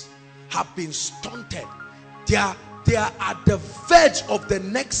churches have been stunted. They are at the verge of the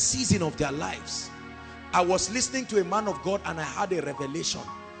next season of their lives. I was listening to a man of God and I had a revelation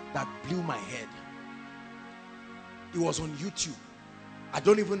that blew my head. It was on YouTube. I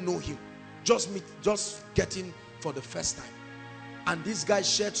don't even know him. Just getting for the first time. And this guy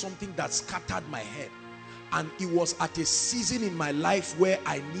shared something that scattered my head. And it was at a season in my life where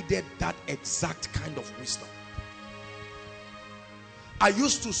I needed that exact kind of wisdom. I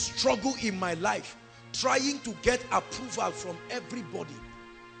used to struggle in my life trying to get approval from everybody.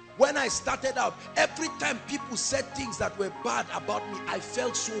 When I started out, every time people said things that were bad about me, I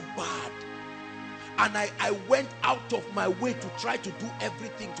felt so bad. And I went out of my way to try to do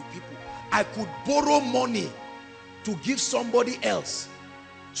everything to people. I could borrow money to give somebody else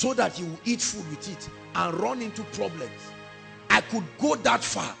so that he will eat food with it and run into problems. I could go that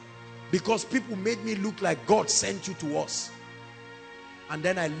far because people made me look like God sent you to us. And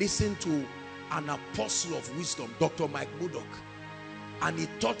then I listened to an apostle of wisdom, Dr. Mike Murdoch, and he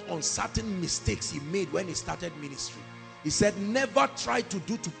taught on certain mistakes he made when he started ministry. He said, never try to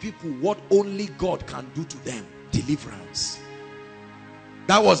do to people what only God can do to them. Deliverance.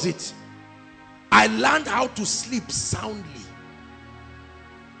 That was it. I learned how to sleep soundly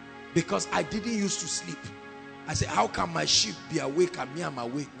because I didn't used to sleep. I said, how can my sheep be awake and me, I'm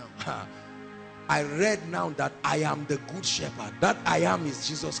awake now? I read now that I am the good shepherd. That I am is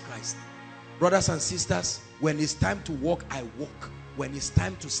Jesus Christ. Brothers and sisters, when it's time to walk, I walk. When it's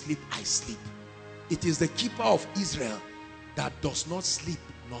time to sleep, I sleep. It is the keeper of Israel that does not sleep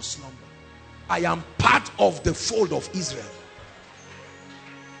nor slumber. I am part of the fold of Israel.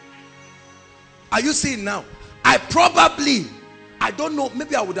 Are you seeing now? I don't know,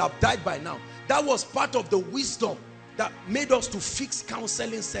 maybe I would have died by now. That was part of the wisdom that made us to fix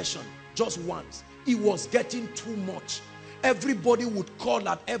counseling session just once. It was getting too much. Everybody would call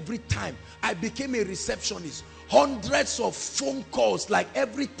at every time. I became a receptionist. Hundreds of phone calls, like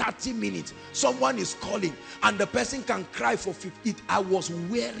every 30 minutes someone is calling and the person can cry for 50. I was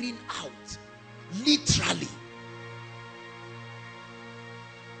wearing out, literally.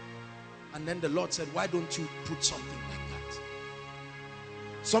 And then the Lord said, why don't you put something like that?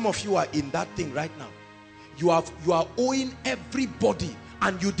 Some of you are in that thing right now. You are owing everybody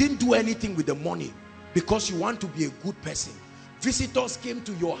and you didn't do anything with the money because you want to be a good person. Visitors came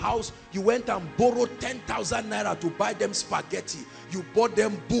to your house, you went and borrowed 10,000 naira to buy them spaghetti. You bought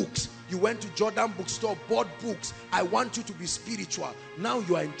them books. You went to Jordan bookstore, bought books. I want you to be spiritual. Now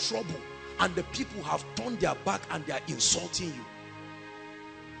you are in trouble and the people have turned their back and they are insulting you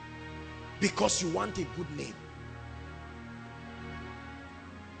because you want a good name.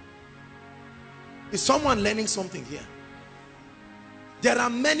 Is someone learning something here? There are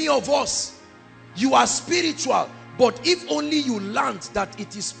many of us, you are spiritual, but if only you learned that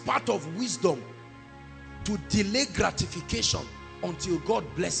it is part of wisdom to delay gratification until God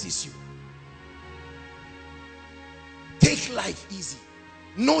blesses you. Take life easy.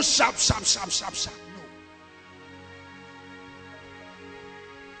 No sharp. No.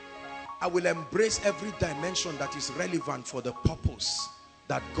 I will embrace every dimension that is relevant for the purpose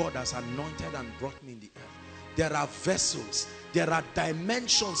that God has anointed and brought me in the earth. There are vessels, there are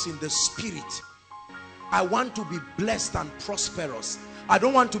dimensions in the spirit. I want to be blessed and prosperous. I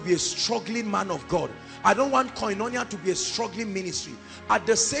don't want to be a struggling man of God. I don't want Koinonia to be a struggling ministry. At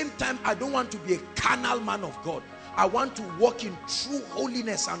the same time, I don't want to be a carnal man of God. I want to walk in true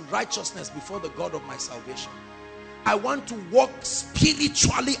holiness and righteousness before the God of my salvation. I want to walk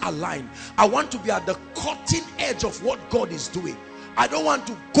spiritually aligned. I want to be at the cutting edge of what God is doing. I don't want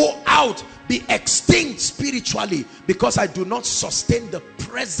to go out, be extinct spiritually, because I do not sustain the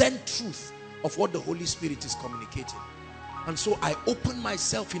present truth of what the Holy Spirit is communicating. And so I open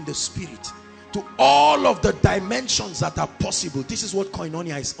myself in the spirit to all of the dimensions that are possible. This is what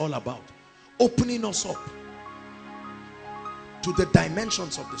Koinonia is all about. Opening us up to the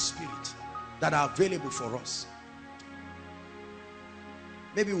dimensions of the spirit that are available for us.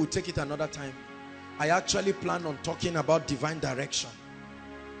 Maybe we'll take it another time. I actually plan on talking about divine direction.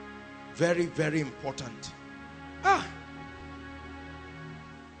 Very, very important.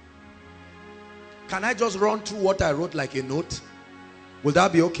 Can I just run through what I wrote like a note? Will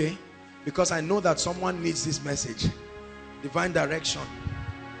that be okay? Because I know that someone needs this message. Divine direction.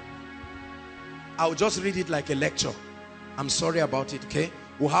 I'll just read it like a lecture. I'm sorry about it, okay?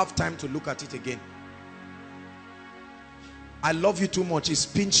 We'll have time to look at it again. I love you too much. It's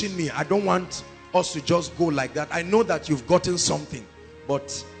pinching me. I don't want us to just go like that. I know that you've gotten something,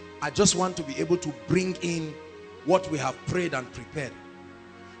 but I just want to be able to bring in what we have prayed and prepared.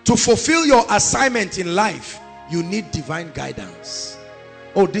 To fulfill your assignment in life, you need divine guidance.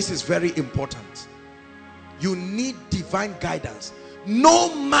 Oh, this is very important. You need divine guidance.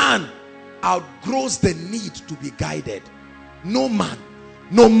 No man outgrows the need to be guided. No man.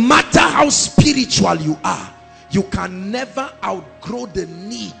 No matter how spiritual you are, you can never outgrow the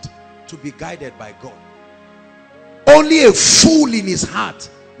need to be guided by God. Only a fool in his heart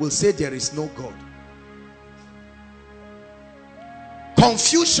will say there is no God.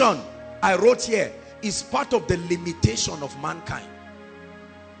 Confusion, I wrote here, is part of the limitation of mankind.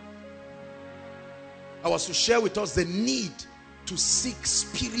 I was to share with us the need to seek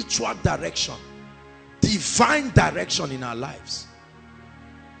spiritual direction, divine direction in our lives.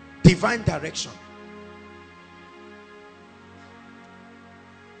 Divine direction.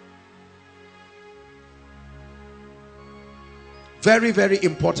 Very, very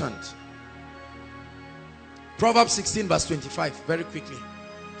important. Proverbs 16 verse 25. Very quickly.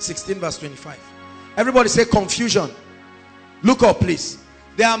 16 verse 25. Everybody say confusion. Look up, please.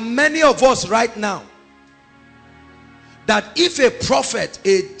 There are many of us right now that if a prophet,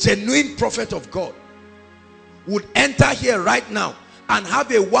 a genuine prophet of God, would enter here right now and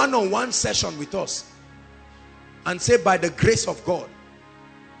have a one-on-one session with us and say, by the grace of God,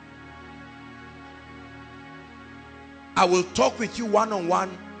 I will talk with you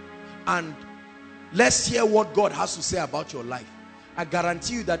one-on-one and let's hear what God has to say about your life. I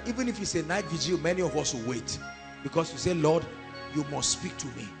guarantee you that even if it's a night vigil, many of us will wait, because you say, Lord, you must speak to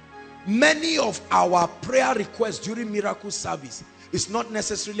me. Many of our prayer requests during miracle service is not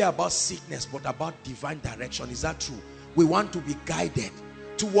necessarily about sickness, but about divine direction. Is that true? We want to be guided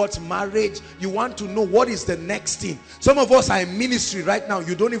towards marriage. You want to know what is the next thing. Some of us are in ministry right now.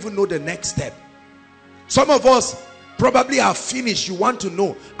 You don't even know the next step. Some of us probably are finished. You want to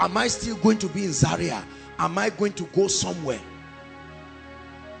know, am I still going to be in Zaria? Am I going to go somewhere?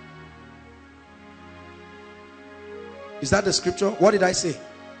 Is that the scripture? What did I say?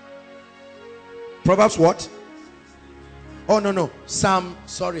 Proverbs what? Oh, no. Psalm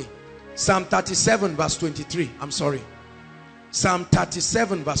 37 verse 23. I'm sorry. Psalm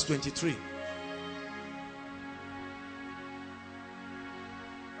 37 verse 23.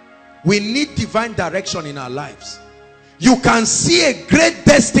 We need divine direction in our lives. You can see a great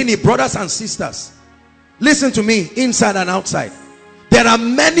destiny, brothers and sisters. Listen to me, inside and outside. There are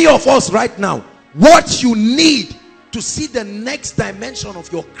many of us right now. What you need to see the next dimension of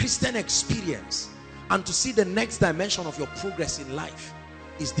your Christian experience and to see the next dimension of your progress in life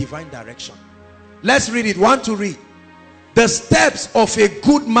is divine direction. Let's read it. Want to read? The steps of a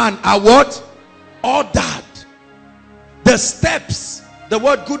good man are what? Ordered. The steps, the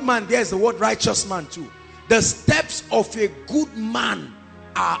word good man there is the word righteous man too. The steps of a good man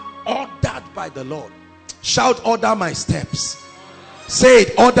are ordered by the Lord. Shout, order my steps. Say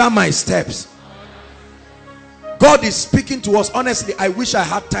it, order my steps. God is speaking to us. Honestly, I wish I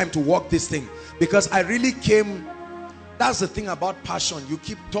had time to walk this thing, because I really came. That's the thing about passion. You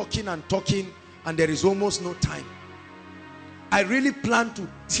keep talking and talking and there is almost no time. I really plan to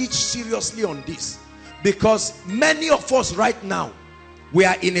teach seriously on this, because many of us right now We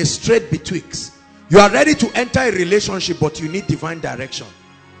are in a strait betwixt. You are ready to enter a relationship, but you need divine direction.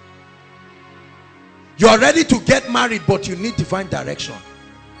 You are ready to get married, but you need divine direction.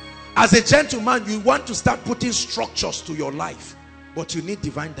 As a gentleman, you want to start putting structures to your life, but you need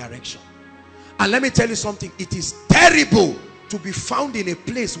divine direction. And let me tell you something, it is terrible to be found in a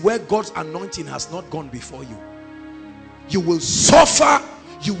place where God's anointing has not gone before you. You will suffer,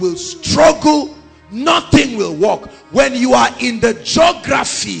 you will struggle, nothing will work. When you are in the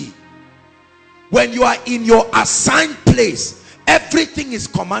geography, when you are in your assigned place, everything is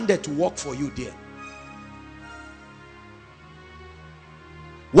commanded to work for you there.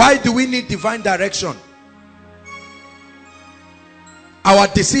 Why do we need divine direction? Our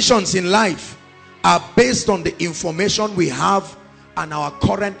decisions in life are based on the information we have and our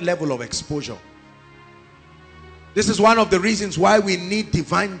current level of exposure. This is one of the reasons why we need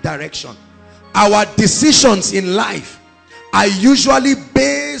divine direction. Our decisions in life are usually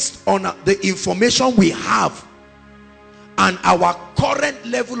based on the information we have and our current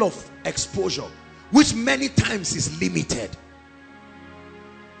level of exposure, which many times is limited.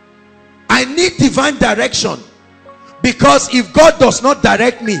 I need divine direction, because if God does not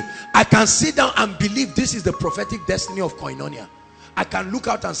direct me, I can sit down and believe this is the prophetic destiny of Koinonia. I can look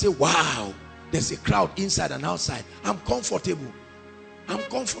out and say, wow, there's a crowd inside and outside. I'm comfortable. I'm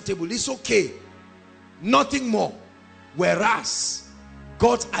comfortable. It's okay. Nothing more. Whereas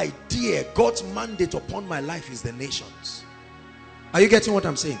God's idea, God's mandate upon my life is the nations. Are you getting what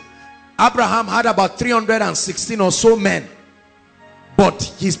I'm saying? Abraham had about 316 or so men, but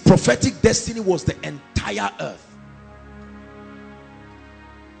his prophetic destiny was the entire earth.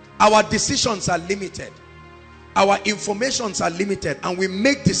 Our decisions are limited. Our informations are limited, and we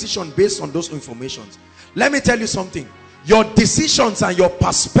make decisions based on those informations. Let me tell you something. Your decisions and your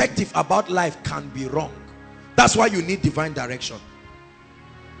perspective about life can be wrong. That's why you need divine direction.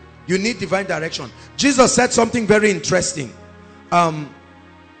 You need divine direction. Jesus said something very interesting. In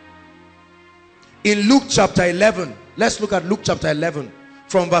Luke chapter 11, let's look at Luke chapter 11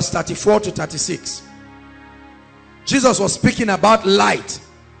 from verse 34 to 36. Jesus was speaking about light.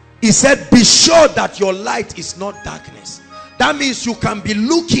 He said, be sure that your light is not darkness. That means you can be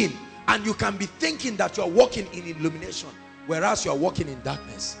looking and you can be thinking that you are walking in illumination, whereas you are walking in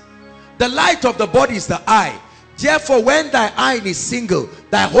darkness. The light of the body is the eye. Therefore, when thy eye is single,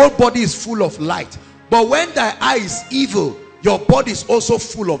 thy whole body is full of light. But when thy eye is evil, your body is also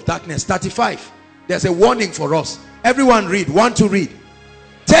full of darkness. 35. There's a warning for us. Everyone read. Want to read?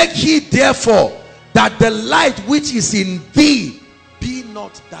 Take heed therefore that the light which is in thee be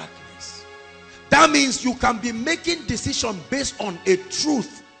not darkness. That means you can be making decisions based on a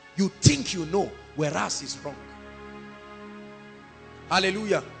truth you think you know, whereas it's wrong.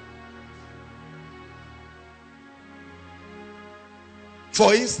 Hallelujah.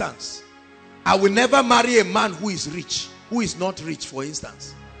 For instance, I will never marry a man who is rich, who is not rich, for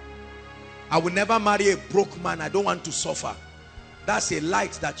instance. I will never marry a broke man. I don't want to suffer. That's a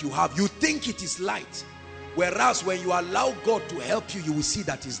light that you have. You think it is light, whereas when you allow God to help you, you will see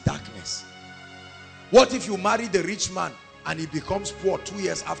that it's darkness. What if you marry the rich man and he becomes poor 2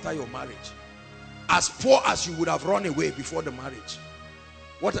 years after your marriage? As poor as you would have run away before the marriage.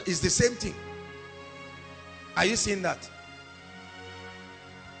 What is the same thing? Are you seeing that?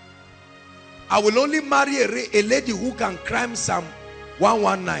 I will only marry a lady who can climb Psalm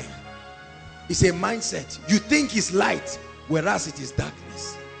 119. It's a mindset. You think it's light, whereas it is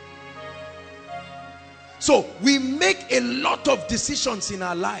darkness. So we make a lot of decisions in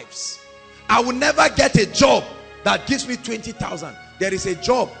our lives. I will never get a job that gives me 20,000. There is a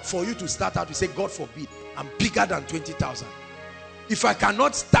job for you to start out. You say, God forbid, I'm bigger than 20,000. If I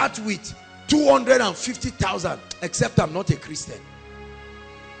cannot start with 250,000, except I'm not a Christian.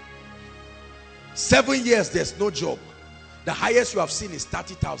 7 years, there's no job. The highest you have seen is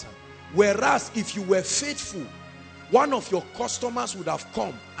 30,000. Whereas if you were faithful, one of your customers would have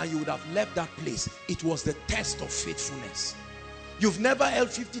come and you would have left that place. It was the test of faithfulness. You've never held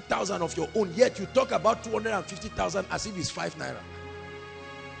 50,000 of your own, yet you talk about 250,000 as if it's 5 naira.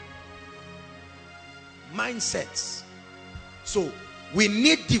 Mindsets. So we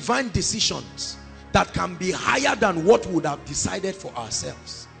need divine decisions that can be higher than what we would have decided for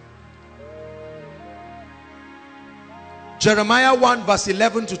ourselves. Jeremiah 1 verse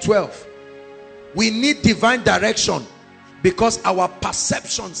 11 to 12. We need divine direction because our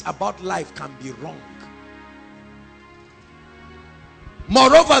perceptions about life can be wrong.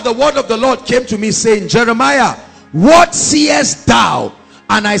 Moreover, the word of the Lord came to me saying, Jeremiah, what seest thou?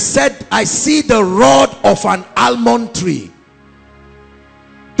 And I said, I see the rod of an almond tree.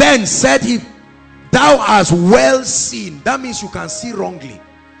 Then said he, thou hast well seen. That means you can see wrongly.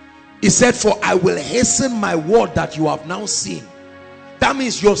 He said, for I will hasten my word that you have now seen. That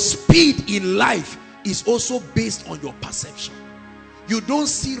means your speed in life is also based on your perception. You don't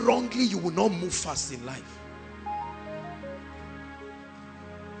see wrongly, you will not move fast in life.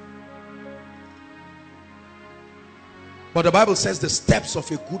 But the Bible says the steps of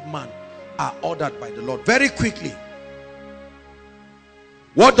a good man are ordered by the Lord. Very quickly,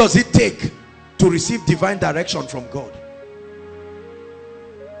 what does it take to receive divine direction from God?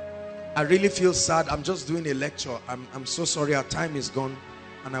 I really feel sad. I'm just doing a lecture. I'm so sorry. Our time is gone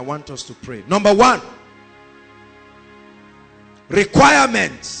and I want us to pray. Number one,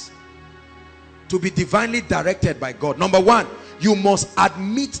 requirements to be divinely directed by God. Number one, you must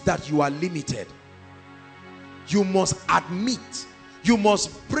admit that you are limited. You must admit, you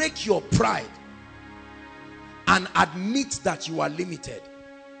must break your pride and admit that you are limited.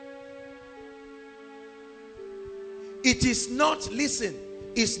 It is not, listen,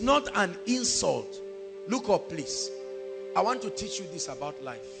 it's not an insult. Look up, please. I want to teach you this about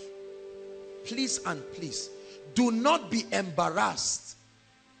life. Please and please, do not be embarrassed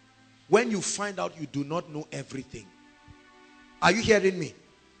when you find out you do not know everything. Are you hearing me?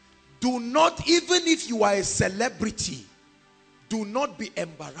 Do not, even if you are a celebrity, do not be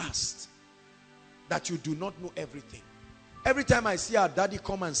embarrassed that you do not know everything. Every time I see our daddy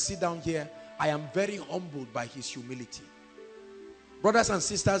come and sit down here, I am very humbled by his humility. Brothers and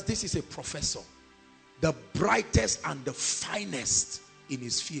sisters, this is a professor, the brightest and the finest in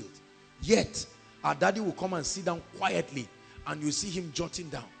his field. Yet, our daddy will come and sit down quietly and you see him jotting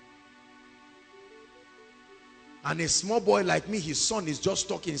down. And a small boy like me, his son is just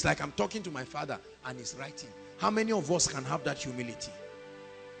talking. It's like I'm talking to my father and he's writing. How many of us can have that humility?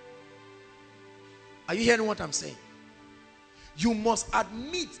 Are you hearing what I'm saying? You must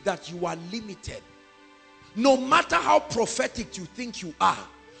admit that you are limited. No matter how prophetic you think you are,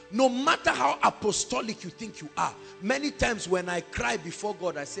 no matter how apostolic you think you are, many times when I cry before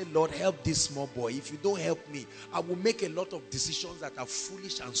God, I say, Lord, help this small boy. If you don't help me, I will make a lot of decisions that are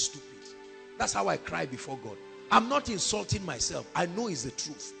foolish and stupid. That's how I cry before God. I'm not insulting myself. I know it's the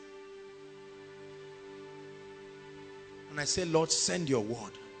truth. And I say, Lord, send your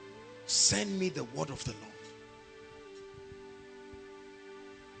word. Send me the word of the Lord.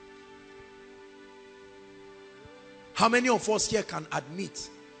 How many of us here can admit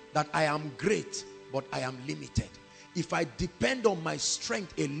that I am great, but I am limited? If I depend on my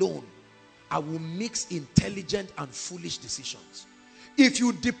strength alone, I will mix intelligent and foolish decisions. If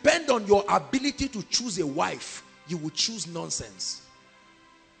you depend on your ability to choose a wife, you will choose nonsense.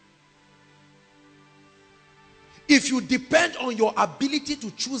 If you depend on your ability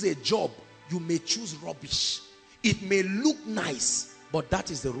to choose a job, you may choose rubbish. It may look nice, but that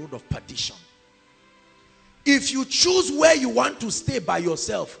is the road of perdition. If you choose where you want to stay by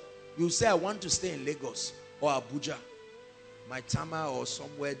yourself, you say, I want to stay in Lagos or Abuja, Maitama or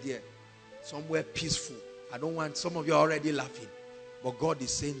somewhere there, somewhere peaceful. I don't want, some of you are already laughing. But God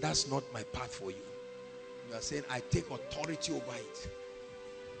is saying, that's not my path for you. You are saying, I take authority over it.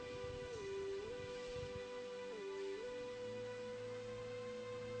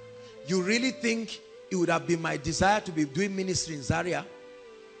 You really think it would have been my desire to be doing ministry in Zaria?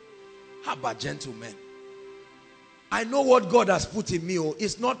 How about gentlemen? I know what God has put in me. Oh,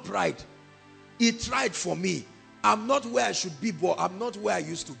 it's not pride. He tried for me. I'm not where I should be, but I'm not where I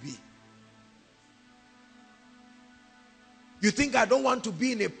used to be. You think I don't want to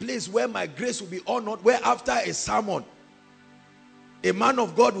be in a place where my grace will be honored, where after a sermon, a man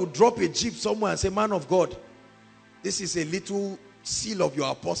of God will drop a jeep somewhere and say, man of God, this is a little seal of your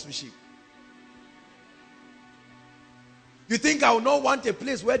apostleship. You think I will not want a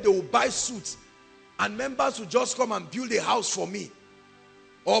place where they will buy suits and members will just come and build a house for me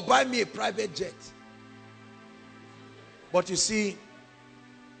or buy me a private jet? But you see,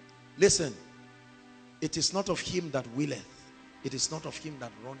 listen, it is not of him that willeth, it is not of him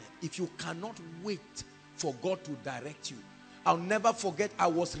that runneth. If you cannot wait for God to direct you, I'll never forget, I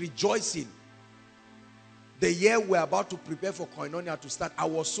was rejoicing the year we're about to prepare for Koinonia to start. I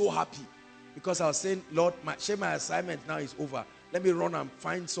was so happy because I was saying, Lord, my assignment now is over. Let me run and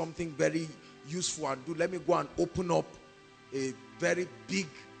find something very useful and do. Let me go and open up a very big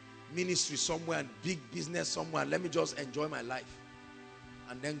ministry somewhere and big business somewhere. Let me just enjoy my life.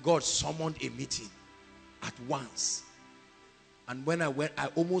 And then God summoned a meeting at once. And when I went, I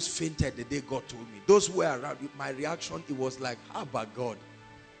almost fainted the day God told me. Those who were around, my reaction, it was like, how about God?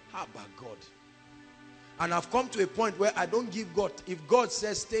 How about God? And I've come to a point where I don't give God. If God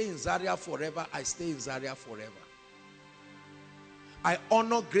says stay in Zaria forever, I stay in Zaria forever. I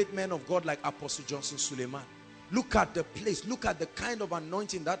honor great men of God like Apostle Johnson Suleiman. Look at the place. Look at the kind of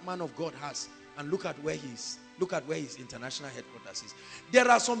anointing that man of God has. And look at where he is. Look at where his international headquarters is. There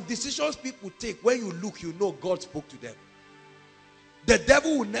are some decisions people take. When you look, you know God spoke to them. The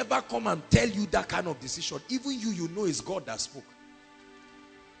devil will never come and tell you that kind of decision. Even you know it's God that spoke.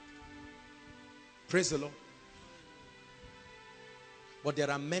 Praise the Lord. But there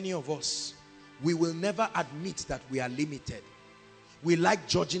are many of us, we will never admit that we are limited. We like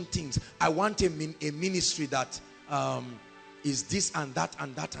judging things. I want a ministry that is this and that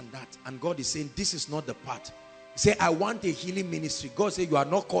and that and that. And God is saying, this is not the part. Say, I want a healing ministry. God says, you are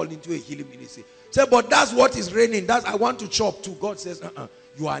not called into a healing ministry. Say, but that's what is reigning. I want to chop too. God says,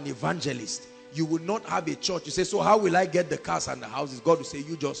 you are an evangelist. You will not have a church. You say, so how will I get the cars and the houses? God will say,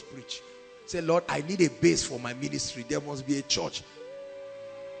 you just preach. Say, Lord, I need a base for my ministry. There must be a church.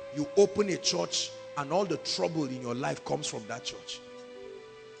 You open a church and all the trouble in your life comes from that church.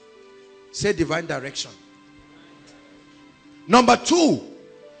 Say divine direction. Number two,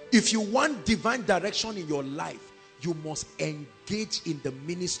 if you want divine direction in your life, you must engage in the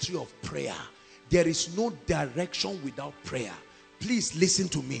ministry of prayer. There is no direction without prayer. Please listen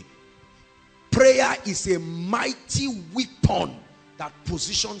to me. Prayer is a mighty weapon that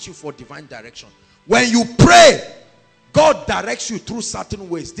positions you for divine direction. When you pray, God directs you through certain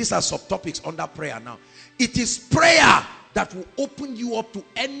ways. These are subtopics under prayer now. It is prayer that will open you up to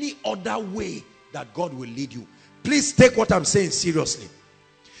any other way that God will lead you. Please take what I'm saying seriously.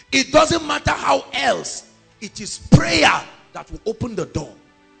 It doesn't matter how else. It is prayer that will open the door.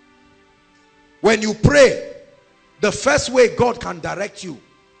 When you pray, the first way God can direct you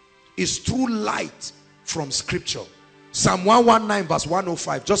is through light from scripture. Psalm 119 verse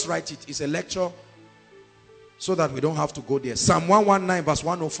 105. Just write it. It's a lecture so that we don't have to go there. Psalm 119 verse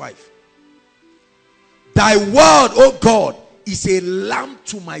 105. Thy word, O God, is a lamp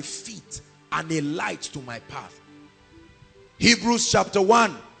to my feet and a light to my path. Hebrews chapter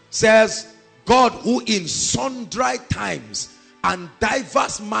 1 says, God who in sundry times and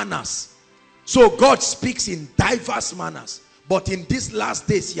diverse manners. So God speaks in diverse manners. But in these last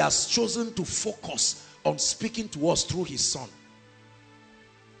days, he has chosen to focus on speaking to us through his son.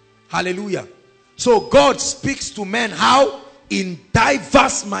 Hallelujah. So God speaks to men how? In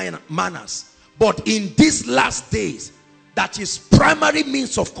diverse manners. But in these last days, that his primary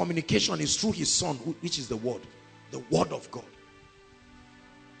means of communication is through his son, which is the word of God.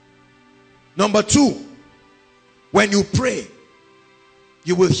 Number two, when you pray,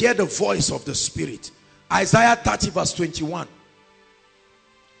 you will hear the voice of the Spirit. Isaiah 30 verse 21.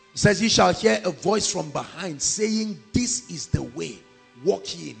 It says, ye shall hear a voice from behind saying, this is the way,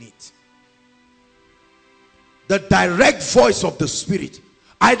 walk ye in it. The direct voice of the Spirit,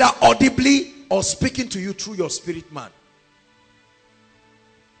 either audibly or speaking to you through your spirit man.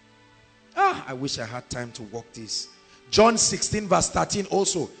 I wish I had time to walk this. John 16 verse 13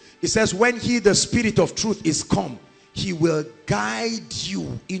 also. It says, when he, the Spirit of truth, is come, he will guide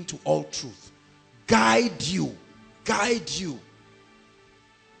you into all truth. Guide you. Guide you.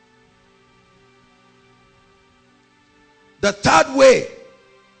 The third way,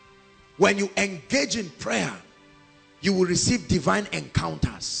 when you engage in prayer, you will receive divine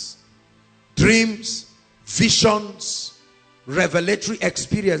encounters. Dreams, visions, revelatory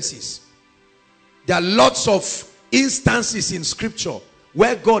experiences. There are lots of instances in scripture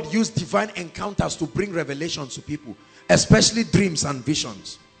where God used divine encounters to bring revelations to people, especially dreams and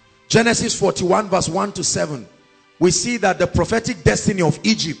visions. Genesis 41 verse 1 to 7. We see that the prophetic destiny of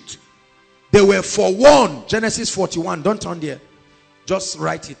Egypt, they were forewarned. Genesis 41, don't turn there. Just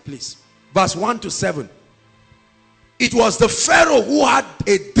write it please. Verse 1 to 7. It was the Pharaoh who had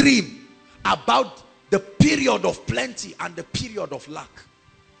a dream about the period of plenty and the period of lack.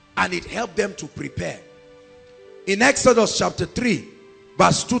 And it helped them to prepare. In Exodus chapter 3,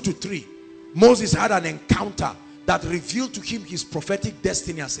 verse 2 to 3, Moses had an encounter that revealed to him his prophetic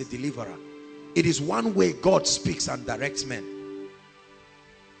destiny as a deliverer. It is one way God speaks and directs men.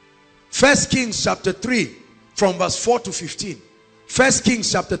 1 Kings chapter 3 from verse 4 to 15. 1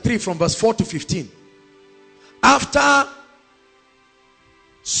 Kings chapter 3 from verse 4 to 15. After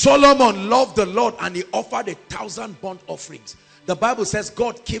Solomon loved the Lord and he offered 1,000 burnt offerings, the Bible says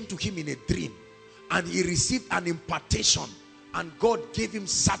God came to him in a dream and he received an impartation, and God gave him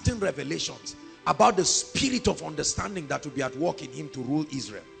certain revelations about the spirit of understanding that will be at work in him to rule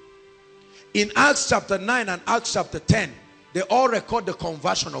Israel. In Acts chapter 9 and Acts chapter 10, they all record the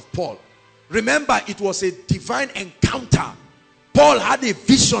conversion of Paul. Remember, it was a divine encounter. Paul had a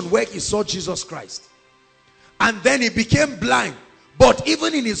vision where he saw Jesus Christ. And then he became blind. But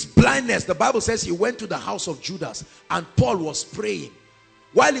even in his blindness, the Bible says he went to the house of Judas and Paul was praying.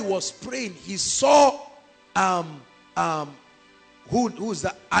 While he was praying, he saw who's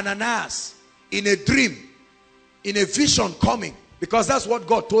the Ananias in a dream, in a vision coming, because that's what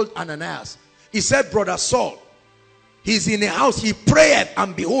God told Ananias. He said, brother Saul, he's in a house, he prayed,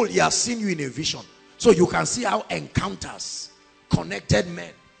 and behold, he has seen you in a vision. So you can see how encounters connected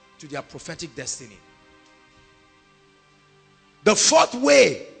men to their prophetic destiny. The fourth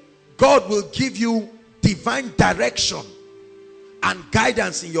way God will give you divine direction and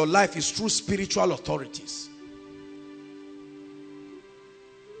guidance in your life is through spiritual authorities.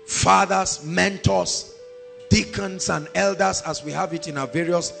 Fathers, mentors, deacons and elders, as we have it in our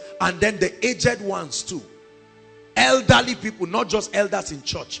various, and then the aged ones too. Elderly people, not just elders in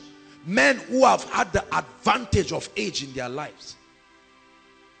church. Men who have had the advantage of age in their lives.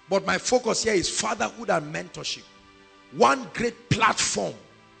 But my focus here is fatherhood and mentorship. One great platform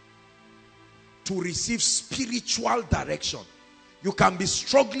to receive spiritual direction. You can be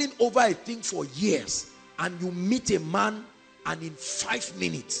struggling over a thing for years, and you meet a man, and in 5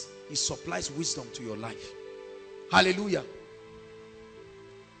 minutes he supplies wisdom to your life. Hallelujah.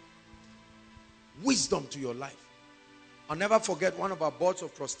 Wisdom to your life. I'll never forget one of our boards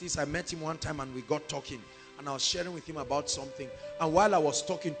of trustees. I met him one time and we got talking, and I was sharing with him about something, and while I was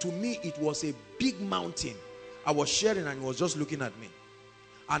talking, to me it was a big mountain. I was sharing and he was just looking at me,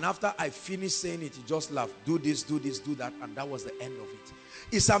 and after I finished saying it, he just laughed. Do this, do this, do that, and that was the end of it.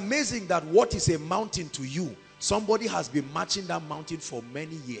 It's amazing that what is a mountain to you, somebody has been marching that mountain for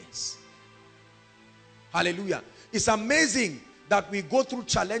many years. Hallelujah. It's amazing that we go through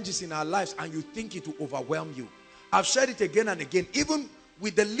challenges in our lives and you think it will overwhelm you. I've shared it again and again, even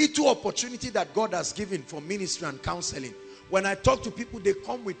with the little opportunity that God has given for ministry and counseling. When I talk to people, they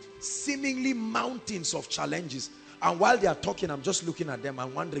come with seemingly mountains of challenges, and while they are talking, I'm just looking at them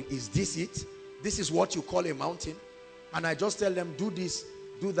and wondering, is this it? This is what you call a mountain? And I just tell them, do this,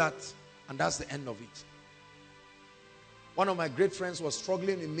 do that, and that's the end of it. One of my great friends was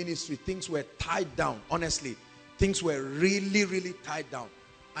struggling in ministry. Things were tied down. Honestly, things were really, really tied down.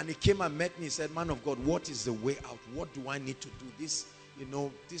 And he came and met me. He said, man of God, what is the way out? What do I need to do? This, you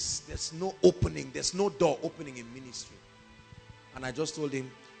know, there's no opening. There's no door opening in ministry. And I just told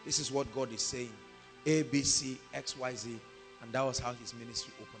him, this is what God is saying. A, B, C, X, Y, Z. And that was how his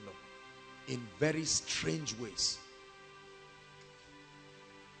ministry opened up. In very strange ways.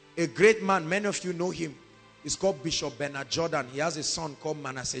 A great man, many of you know him. He's called Bishop Bernard Jordan. He has a son called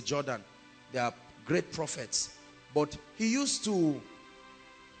Manasseh Jordan. They are great prophets. But he used to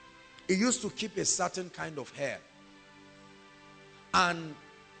keep a certain kind of hair. And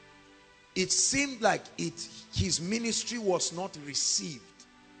it seemed like his ministry was not received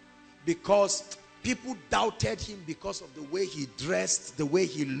because people doubted him because of the way he dressed, the way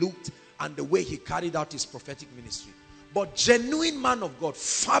he looked, and the way he carried out his prophetic ministry. But genuine man of God,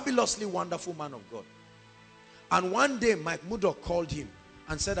 fabulously wonderful man of God. And one day Mike Murdoch called him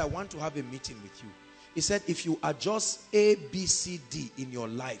and said, I want to have a meeting with you. He said, if you adjust A, B, C, D in your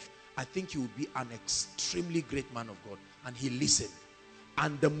life, I think you will be an extremely great man of God. And he listened.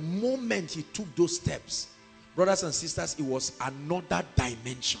 And the moment he took those steps, brothers and sisters, it was another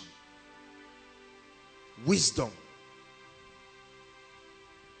dimension. Wisdom.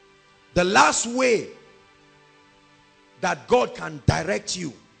 The last way that God can direct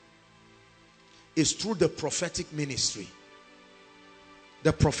you is through the prophetic ministry.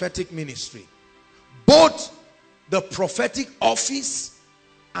 The prophetic ministry. Both the prophetic office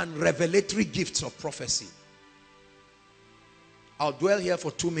and revelatory gifts of prophecy. I'll dwell here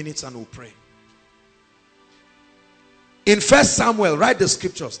for 2 minutes and we'll pray. In 1 Samuel, write the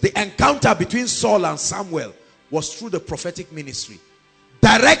scriptures. The encounter between Saul and Samuel was through the prophetic ministry.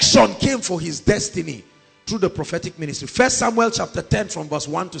 Direction came for his destiny through the prophetic ministry. 1 Samuel chapter 10 from verse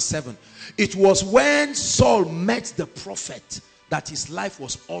 1 to 7. It was when Saul met the prophet that his life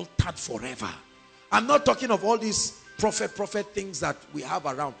was altered forever. I'm not talking of all these prophet things that we have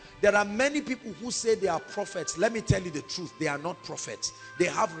around. There are many people who say they are prophets. Let me tell you the truth. They are not prophets. They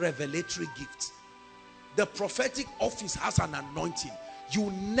have revelatory gifts. The prophetic office has an anointing.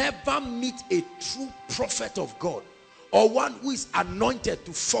 You never meet a true prophet of God or one who is anointed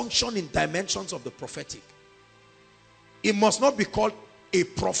to function in dimensions of the prophetic. It must not be called a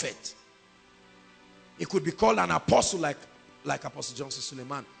prophet. It could be called an apostle like Apostle Johnson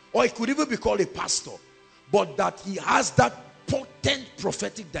Suleiman. Or it could even be called a pastor. But that he has that potent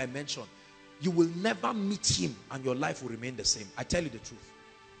prophetic dimension, you will never meet him and your life will remain the same. I tell you the truth.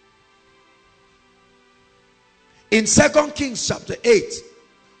 In 2 Kings chapter 8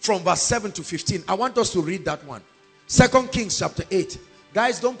 from verse 7 to 15, I want us to read that one. 2 Kings chapter 8.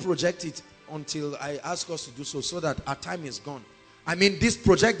 Guys, don't project it until I ask us to do so that our time is gone. I mean,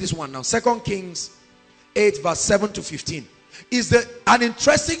 project this one now. 2 Kings 8 verse 7 to 15. Is an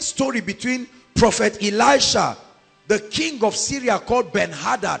interesting story between Prophet Elisha, the king of Syria called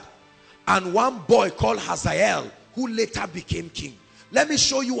Ben-Hadad, and one boy called Hazael, who later became king. Let me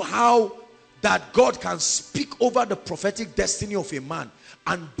show you how that God can speak over the prophetic destiny of a man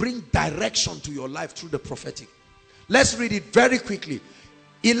and bring direction to your life through the prophetic. Let's read it very quickly.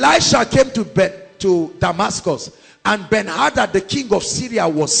 Elisha came to Damascus, and Ben-Hadad, the king of Syria,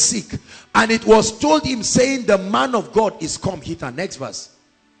 was sick. And it was told him, saying, the man of God is come hither. Next verse.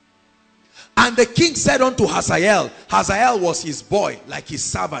 And the king said unto Hazael, Hazael was his boy, like his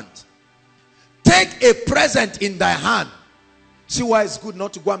servant, take a present in thy hand. See why it's good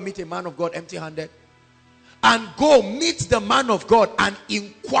not to go and meet a man of God empty-handed? And go meet the man of God and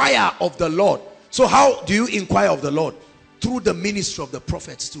inquire of the Lord. So how do you inquire of the Lord? Through the ministry of the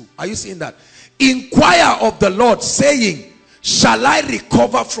prophets too. Are you seeing that? Inquire of the Lord, saying, shall I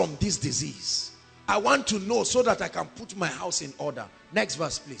recover from this disease? I want to know so that I can put my house in order. Next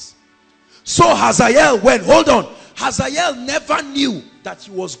verse, please. So Hazael went. Hold on. Hazael never knew that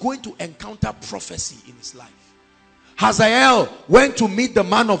he was going to encounter prophecy in his life. Hazael went to meet the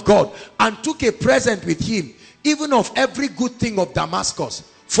man of God and took a present with him, even of every good thing of Damascus,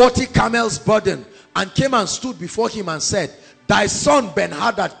 40 camels burden, and came and stood before him and said, thy son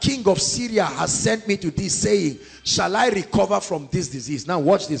Ben-Hadad, king of Syria, has sent me to thee, saying, shall I recover from this disease? Now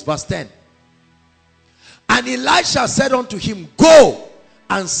watch this, verse 10. And Elisha said unto him, go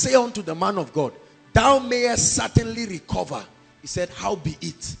and say unto the man of God, thou mayest certainly recover. He said, how be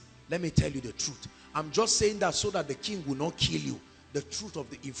it? Let me tell you the truth. I'm just saying that so that the king will not kill you. The truth of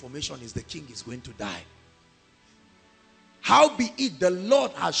the information is the king is going to die. How be it, the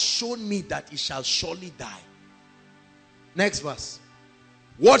Lord has shown me that he shall surely die. Next verse.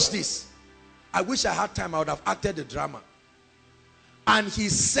 Watch this. I wish I had time, I would have acted the drama. And he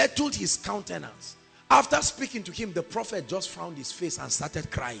settled his countenance. After speaking to him, the prophet just found his face and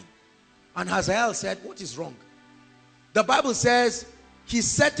started crying. And Hazael said, what is wrong? The Bible says, he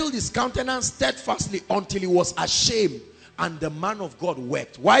settled his countenance steadfastly until he was ashamed, and the man of God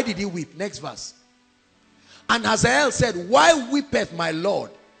wept. Why did he weep? Next verse. And Hazael said, why weepeth my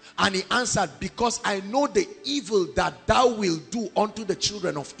Lord? And he answered, because I know the evil that thou wilt do unto the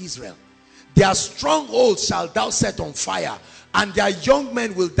children of Israel. Their strongholds shalt thou set on fire, and their young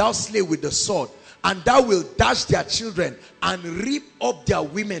men wilt thou slay with the sword, and thou wilt dash their children and reap up their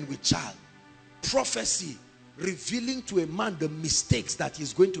women with child. Prophecy revealing to a man the mistakes that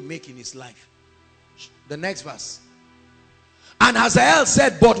he's going to make in his life. The next verse. And Hazael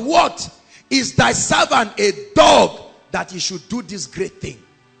said, but what? Is thy servant a dog that he should do this great thing?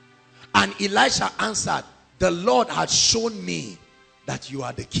 And Elisha answered, the Lord had shown me that you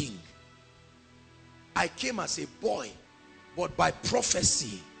are the king. I came as a boy, but by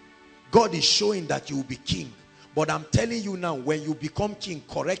prophecy, God is showing that you will be king. But I'm telling you now, when you become king,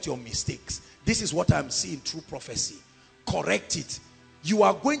 correct your mistakes. This is what I'm seeing through prophecy. Correct it. You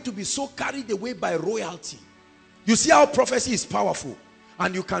are going to be so carried away by royalty. You see how prophecy is powerful.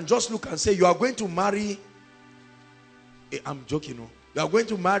 And you can just look and say, you are going to marry, I'm joking, no? You are going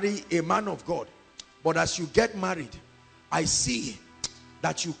to marry a man of God. But as you get married, I see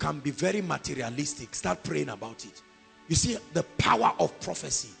that you can be very materialistic. Start praying about it. You see the power of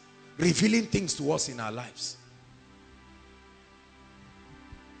prophecy revealing things to us in our lives.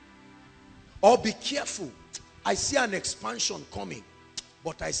 Or be careful. I see an expansion coming,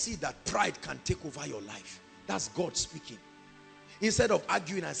 but I see that pride can take over your life. That's God speaking. Instead of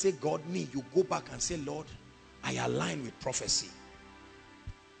arguing and say, God, me, you go back and say, Lord, I align with prophecy.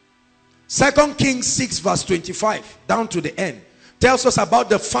 2 Kings 6 verse 25 down to the end tells us about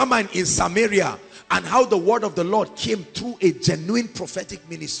the famine in Samaria and how the word of the Lord came through a genuine prophetic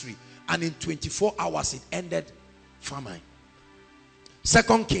ministry, and in 24 hours it ended famine.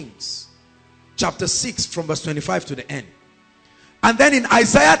 2 Kings chapter 6 from verse 25 to the end. And then in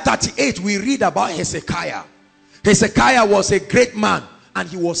Isaiah 38 we read about Hezekiah. Hezekiah was a great man and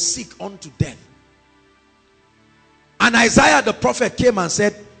he was sick unto death. And Isaiah the prophet came and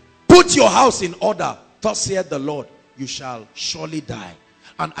said, put your house in order, thus saith the Lord, you shall surely die.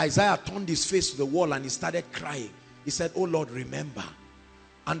 And Isaiah turned his face to the wall and he started crying. He said, oh Lord, remember.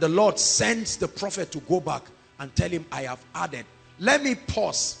 And the Lord sends the prophet to go back and tell him, I have added. Let me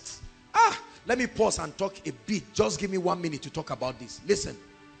pause. Let me pause and talk a bit. Just give me 1 minute to talk about this. Listen.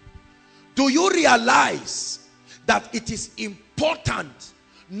 Do you realize that it is important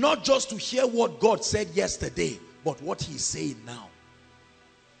not just to hear what God said yesterday, but what he's saying now?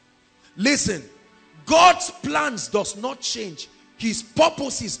 Listen. God's plans does not change. His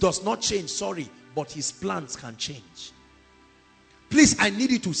purposes does not change, sorry, but his plans can change. Please, I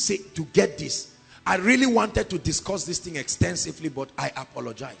need you to get this. I really wanted to discuss this thing extensively, but I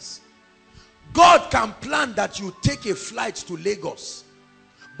apologize. God can plan that you take a flight to Lagos,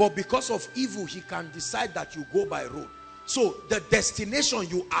 but because of evil, he can decide that you go by road. So the destination,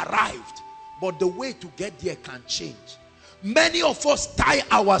 you arrived, but the way to get there can change. Many of us tie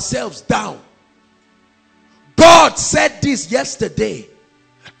ourselves down. God said this yesterday,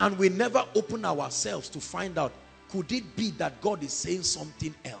 and we never open ourselves to find out, could it be that God is saying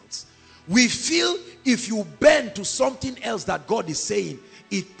something else? We feel if you bend to something else that God is saying,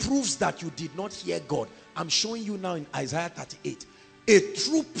 it proves that you did not hear God. I'm showing you now in Isaiah 38. A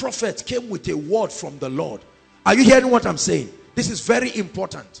true prophet came with a word from the Lord. Are you hearing what I'm saying? This is very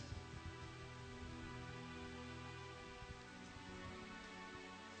important.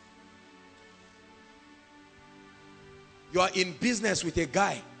 You are in business with a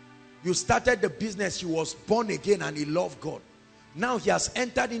guy. You started the business, he was born again and he loved God. Now he has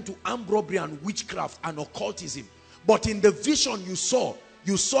entered into armed robbery and witchcraft and occultism. But in the vision you saw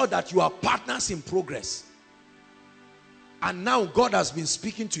that you are partners in progress. And now God has been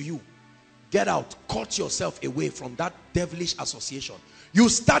speaking to you. Get out, cut yourself away from that devilish association. You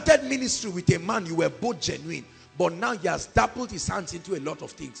started ministry with a man, you were both genuine. But now he has dabbled his hands into a lot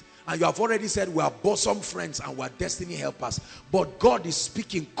of things. And you have already said we are bosom friends and we are destiny helpers. But God is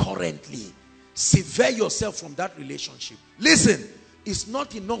speaking currently. Sever yourself from that relationship. Listen, it's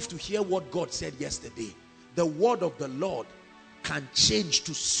not enough to hear what God said yesterday. The word of the Lord can change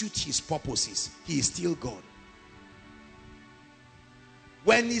to suit his purposes. He is still God.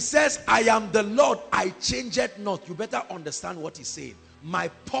 When he says, I am the Lord, I change it not, you better understand what he's saying. My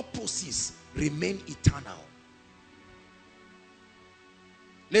purposes remain eternal.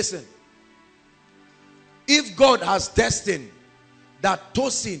 Listen, if God has destined that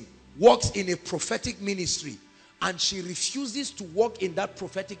Tosin works in a prophetic ministry and she refuses to work in that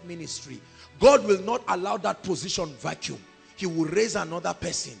prophetic ministry, God will not allow that position vacuum. He will raise another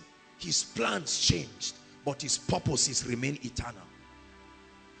person. His plans changed, but his purposes remain eternal.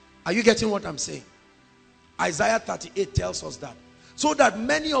 Are you getting what I'm saying? Isaiah 38 tells us that. So that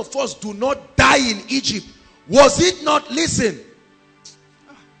many of us do not die in Egypt. Was it not, listen,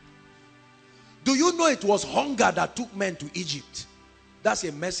 do you know it was hunger that took men to Egypt? That's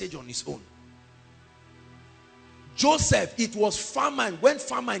a message on its own. Joseph, it was famine. When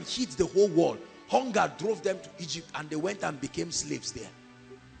famine hit the whole world, hunger drove them to Egypt and they went and became slaves there.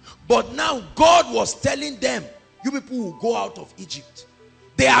 But now God was telling them, you people will go out of Egypt.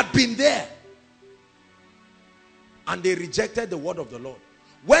 They had been there. And they rejected the word of the Lord.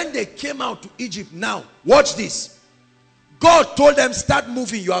 When they came out to Egypt now, watch this. God told them, start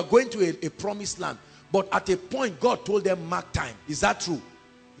moving. You are going to a promised land. But at a point, God told them, mark time. Is that true?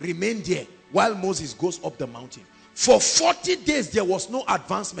 Remain there while Moses goes up the mountain. For 40 days, there was no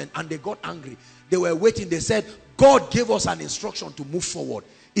advancement and they got angry. They were waiting. They said, God gave us an instruction to move forward.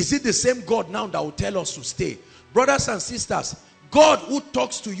 Is it the same God now that will tell us to stay? Brothers and sisters, God who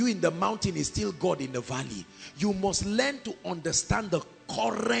talks to you in the mountain is still God in the valley. You must learn to understand the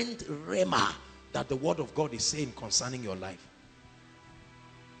current rhema that the word of God is saying concerning your life.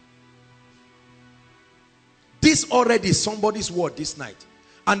 This already is somebody's word this night.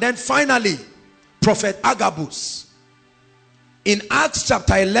 And then finally, Prophet Agabus. In Acts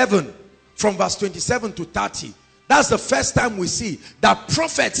chapter 11, from verse 27 to 30, that's the first time we see that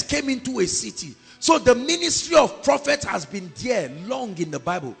prophets came into a city. So the ministry of prophets has been there long in the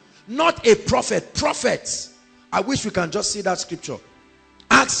Bible. Not a prophet, prophets. I wish we can just see that scripture.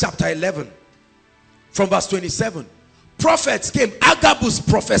 Acts chapter 11, from verse 27. Prophets came. Agabus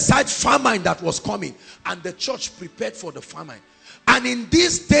prophesied famine that was coming. And the church prepared for the famine. And in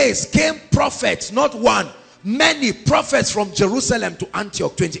these days came prophets, not one, many prophets from Jerusalem to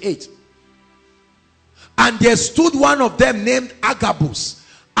Antioch. 28. And there stood one of them named Agabus.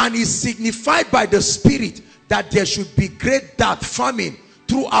 And he signified by the Spirit that there should be great dearth, famine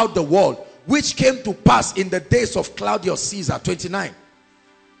throughout the world, which came to pass in the days of Claudius Caesar. 29.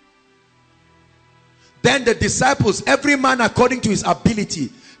 Then the disciples, every man according to his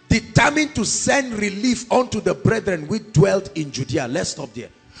ability, determined to send relief unto the brethren which dwelt in Judea. Let's stop there.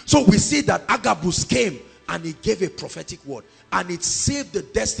 So we see that Agabus came and he gave a prophetic word. And it saved the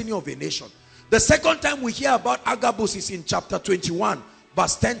destiny of a nation. The second time we hear about Agabus is in chapter 21.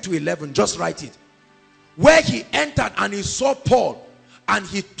 Verse 10 to 11, just write it. Where he entered and he saw Paul, and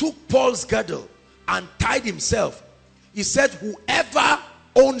he took Paul's girdle and tied himself. He said, whoever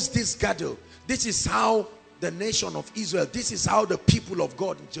owns this girdle, this is how the nation of Israel, this is how the people of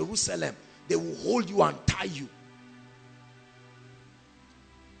God in Jerusalem, they will hold you and tie you.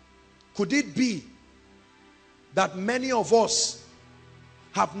 Could it be that many of us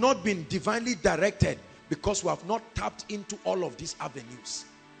have not been divinely directed because we have not tapped into all of these avenues?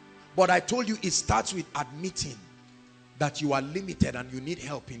 But I told you, it starts with admitting that you are limited and you need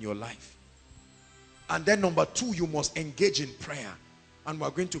help in your life. And then number two, you must engage in prayer. And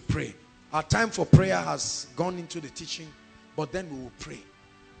we're going to pray. Our time for prayer has gone into the teaching, but then we will pray.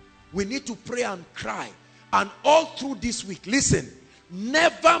 We need to pray and cry. And all through this week, listen,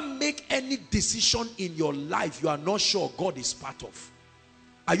 never make any decision in your life you are not sure God is part of.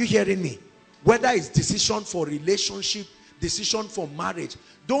 Are you hearing me? Whether it's decision for relationship, decision for marriage,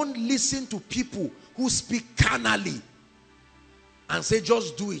 don't listen to people who speak carnally and say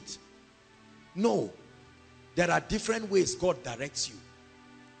just do it. No, there are different ways God directs you.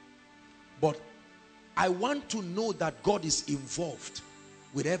 But I want to know that God is involved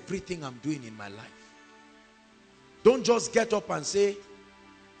with everything I'm doing in my life. Don't just get up and say,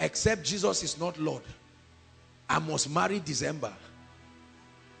 except Jesus is not Lord, I must marry December.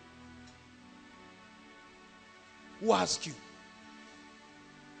 Who asked you?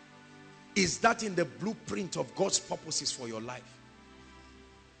 Is that in the blueprint of God's purposes for your life?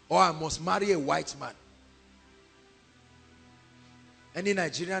 Or I must marry a white man? Any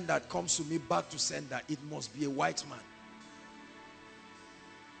Nigerian that comes to me back to sender, it must be a white man.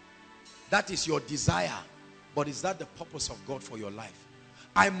 That is your desire. But is that the purpose of God for your life?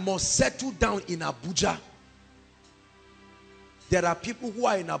 I must settle down in Abuja. There are people who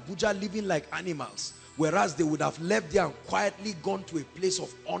are in Abuja living like animals, whereas they would have left there and quietly gone to a place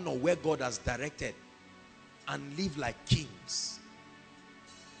of honor where God has directed and live like kings.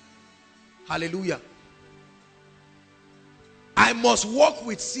 Hallelujah. I must work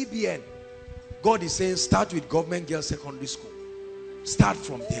with CBN. God is saying start with Government Girls Secondary School. Start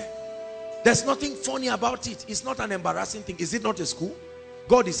from there. There's nothing funny about it. It's not an embarrassing thing. Is it not a school?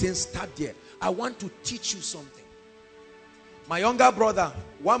 God is saying start there. I want to teach you something. My younger brother,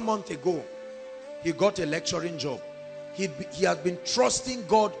 1 month ago, he got a lecturing job. He had been trusting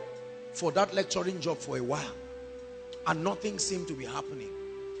God for that lecturing job for a while. And nothing seemed to be happening.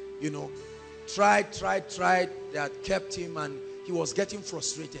 You know, tried. They had kept him and he was getting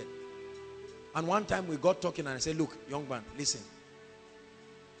frustrated. And one time we got talking and I said, look, young man, listen.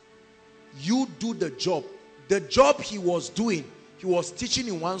 You do the job. The job he was doing, he was teaching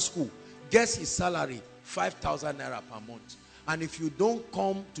in one school. Guess his salary, 5,000 naira per month. And if you don't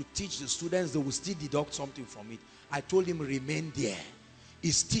come to teach the students, they will still deduct something from it. I told him, remain there.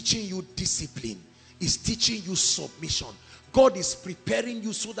 He's teaching you discipline. He's teaching you submission. God is preparing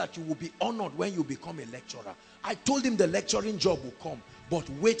you so that you will be honored when you become a lecturer. I told him the lecturing job will come, but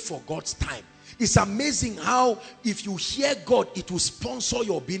wait for God's time. It's amazing how if you hear God, it will sponsor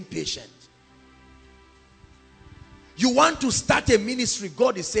your being patient. You want to start a ministry,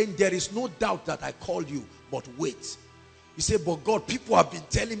 God is saying there is no doubt that I called you, but wait. You say, but God, people have been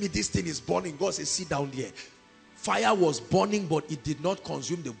telling me this thing is burning. God says, sit down there. Fire was burning, but it did not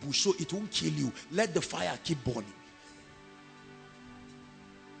consume the bush, so it won't kill you. Let the fire keep burning.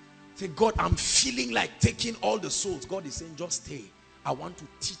 Say, God, I'm feeling like taking all the souls. God is saying, just stay. I want to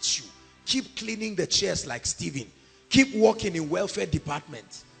teach you. Keep cleaning the chairs like Stephen. Keep working in welfare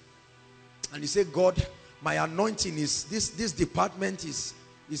department. And you say, God, my anointing is, this department is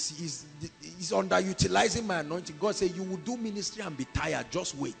underutilizing my anointing. God said, you will do ministry and be tired.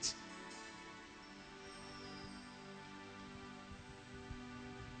 Just wait.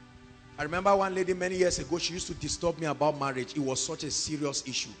 I remember one lady many years ago, she used to disturb me about marriage. It was such a serious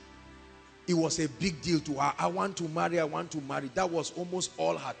issue. It was a big deal to her. I want to marry, I want to marry. That was almost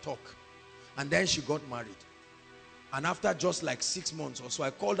all her talk. And then she got married. And after just like 6 months or so, I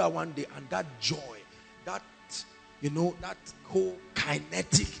called her one day, and that joy, that, you know, that whole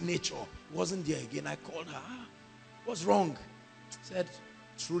kinetic nature wasn't there again. I called her. What's wrong? I said,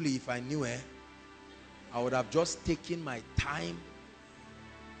 truly, if I knew her, I would have just taken my time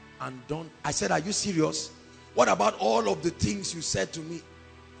and done. I said, are you serious? What about all of the things you said to me?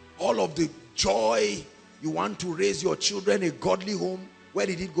 All of the joy, you want to raise your children a godly home. Where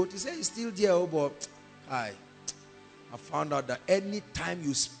did it go? He said, it's still there, oh, but I found out that any time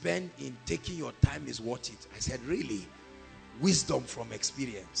you spend in taking your time is worth it. I said, really? Wisdom from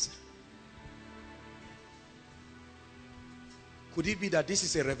experience. Could it be that this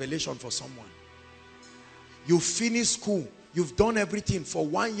is a revelation for someone? You finished school. You've done everything. For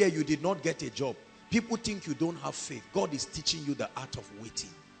 1 year, you did not get a job. People think you don't have faith. God is teaching you the art of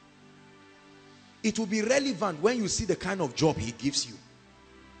waiting. It will be relevant when you see the kind of job he gives you.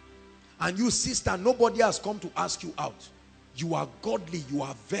 And you, sister, nobody has come to ask you out. You are godly, you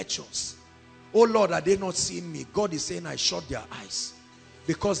are virtuous. Oh Lord, are they not seeing me? God is saying, I shut their eyes.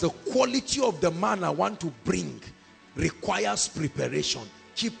 Because the quality of the man I want to bring requires preparation.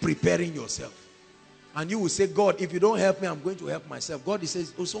 Keep preparing yourself. And you will say, God, if you don't help me, I'm going to help myself. God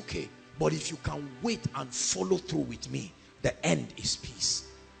says, it's okay. But if you can wait and follow through with me, the end is peace.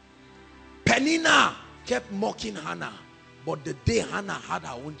 Peninnah kept mocking Hannah. But the day Hannah had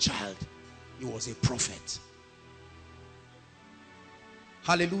her own child, he was a prophet.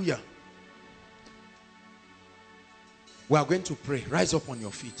 Hallelujah. We are going to pray. Rise up on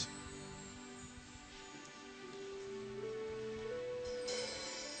your feet.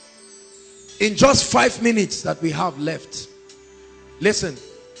 In just 5 minutes that we have left, listen,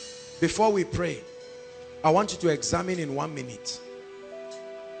 before we pray, I want you to examine in 1 minute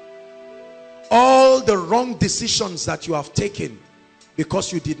all the wrong decisions that you have taken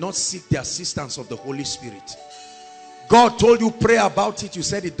because you did not seek the assistance of the Holy Spirit. God told you pray about it, you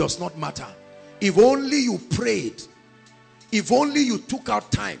said it does not matter. If only you prayed, if only you took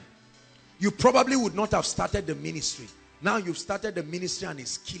out time, you probably would not have started the ministry. Now you've started the ministry and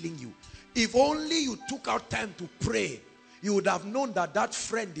it's killing you. If only you took out time to pray, you would have known that that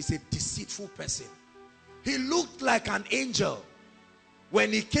friend is a deceitful person. He looked like an angel.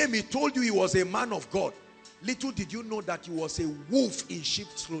 When he came, he told you he was a man of God. Little did you know that he was a wolf in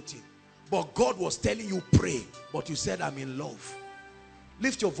sheep's clothing. But God was telling you pray, but you said I'm in love.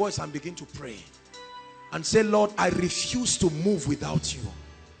 Lift your voice and begin to pray. And say, Lord, I refuse to move without you.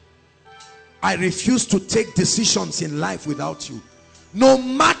 I refuse to take decisions in life without you. No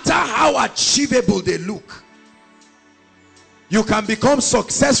matter how achievable they look. You can become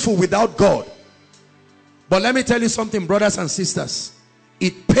successful without God. But let me tell you something, brothers and sisters.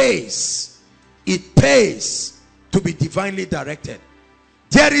 It pays to be divinely directed.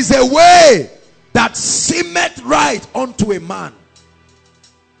 There is a way that seemeth right unto a man.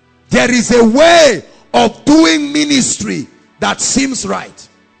 There is a way of doing ministry that seems right.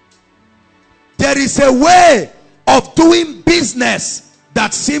 There is a way of doing business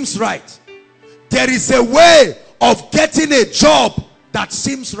that seems right. There is a way of getting a job that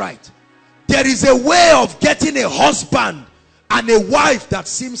seems right. There is a way of getting a husband and a wife that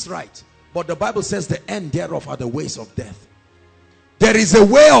seems right. But the Bible says the end thereof are the ways of death. There is a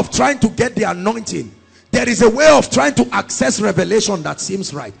way of trying to get the anointing. There is a way of trying to access revelation that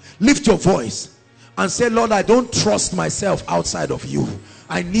seems right. Lift your voice and say, Lord, I don't trust myself outside of you.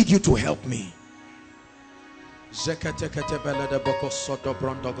 I need you to help me.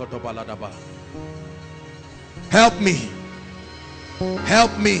 Help me.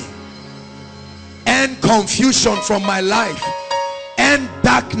 Help me. End confusion from my life. End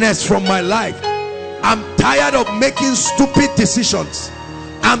darkness from my life. I'm tired of making stupid decisions.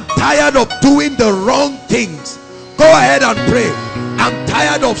 I'm tired of doing the wrong things. Go ahead and pray. I'm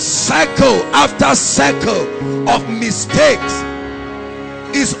tired of circle after circle of mistakes.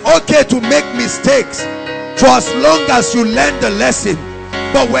 It's okay to make mistakes for as long as you learn the lesson.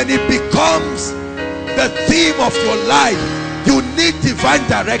 But when it becomes the theme of your life, you need divine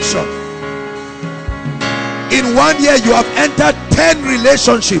direction. In 1 year, you have entered 10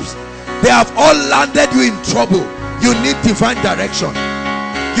 relationships. They have all landed you in trouble. You need divine direction.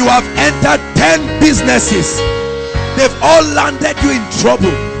 You have entered 10 businesses. They've all landed you in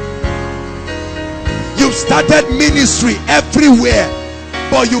trouble. You've started ministry everywhere,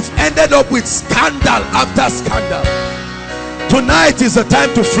 but you've ended up with scandal after scandal. Tonight is the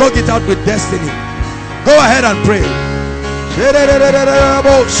time to flog it out with destiny. Go ahead and pray.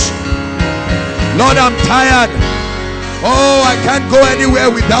 Lord, I'm tired. Oh, I can't go anywhere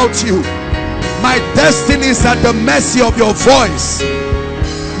without you. My destiny is at the mercy of your voice.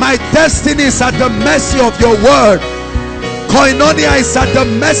 My destiny is at the mercy of your word. Koinonia is at the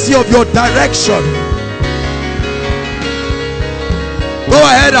mercy of your direction. Go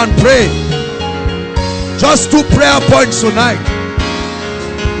ahead and pray. Just 2 prayer points tonight.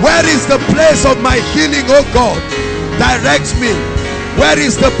 Where is the place of my healing, oh God? Direct me. Where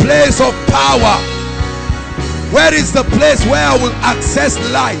is the place of power? Where is the place where I will access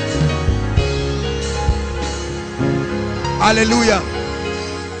life? Hallelujah.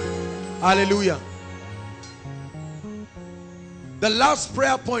 Hallelujah. The last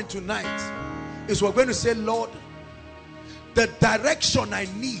prayer point tonight is we're going to say, Lord, the direction I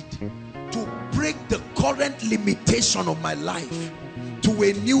need to break the current limitation of my life to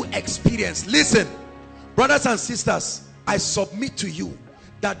a new experience. Listen, brothers and sisters, I submit to you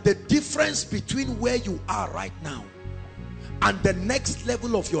that the difference between where you are right now and the next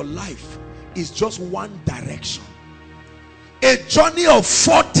level of your life is just one direction. A journey of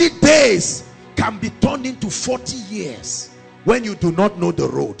 40 days can be turned into 40 years when you do not know the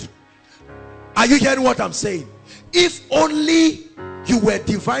road. Are you hearing what I'm saying? If only you were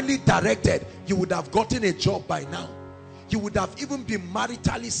divinely directed, you would have gotten a job by now. You would have even been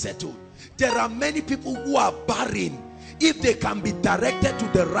maritally settled. There are many people who are barren. If they can be directed to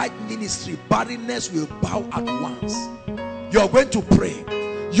the right ministry, barrenness will bow at once. You're going to pray.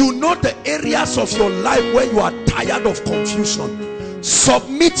 You know the areas of your life where you are tired of confusion.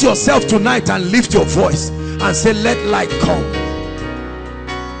 Submit yourself tonight and lift your voice and say, let light come.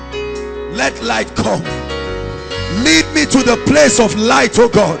 Let light come. Lead me to the place of light, oh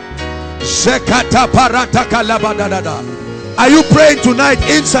God. Are you praying tonight,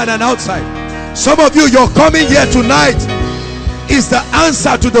 inside and outside? Some of you, you're coming here tonight is the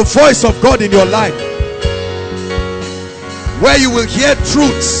answer to the voice of God in your life, where you will hear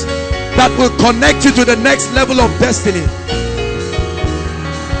truths that will connect you to the next level of destiny.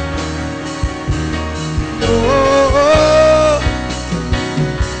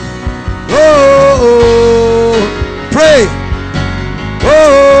 Pray.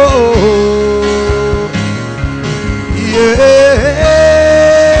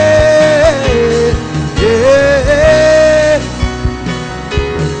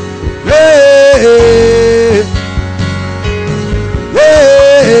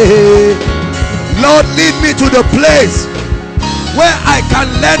 Lord, lead me to the place where I can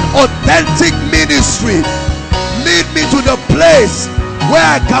learn authentic ministry. Lead me to the place where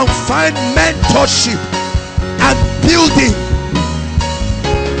I can find mentorship and building.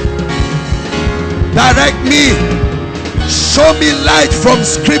 Direct me. Show me light from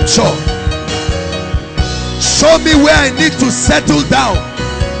scripture. Show me where I need to settle down.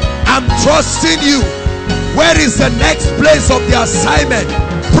 I'm trusting you. Where is the next place of the assignment?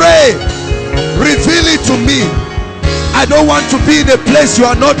 Pray. Reveal it to me. I don't want to be in a place you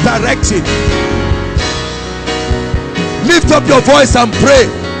are not directing. Lift up your voice and pray.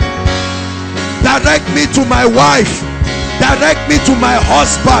 Direct me to my wife. Direct me to my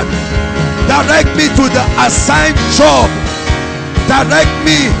husband. Direct me to the assigned job. Direct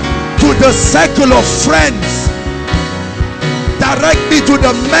me to the circle of friends. Direct me to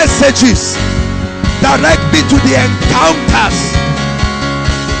the messages. Direct me to the encounters.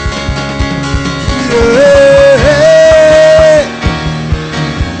 Yeah.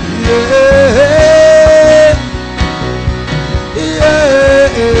 Yeah.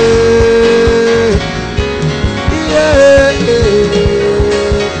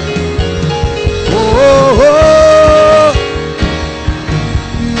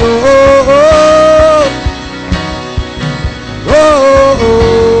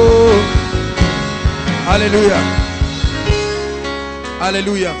 Hallelujah.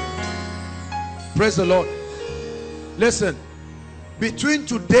 Hallelujah. Praise the Lord. Listen, between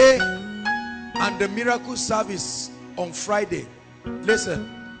today and the miracle service on Friday, listen,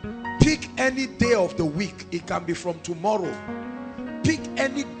 pick any day of the week. It can be from tomorrow. Pick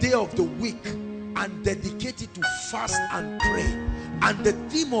any day of the week and dedicate it to fast and pray. And the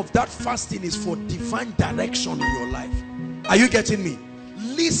theme of that fasting is for divine direction in your life. Are you getting me?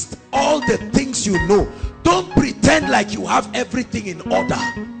 List all the things you know. Don't pretend like you have everything in order.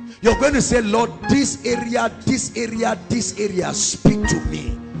 You're going to say, Lord, this area, this area, this area, speak to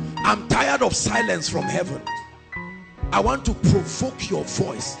me. I'm tired of silence from heaven. I want to provoke your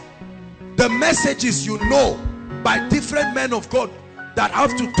voice. The messages you know by different men of God that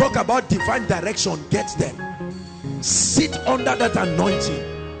have to talk about divine direction, get them. Sit under that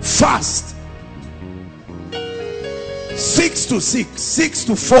anointing. Fast. 6 to 6, 6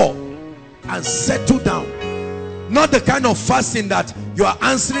 to 4, and settle down. Not the kind of fasting that you are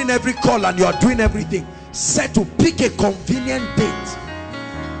answering every call and you are doing everything. Settle. Pick a convenient date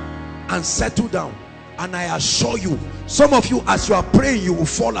and settle down. And I assure you, some of you, as you are praying, you will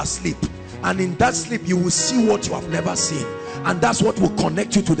fall asleep, and in that sleep you will see what you have never seen, and that's what will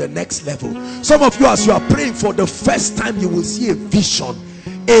connect you to the next level. Some of you, as you are praying for the first time, you will see a vision,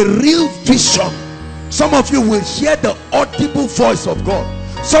 a real vision. Some of you will hear the audible voice of God.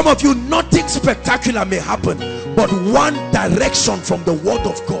 Some of you, nothing spectacular may happen, but one direction from the word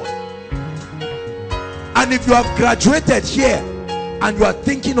of God. And if you have graduated here and you are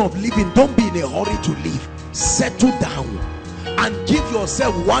thinking of leaving, don't be in a hurry to leave. Settle down and give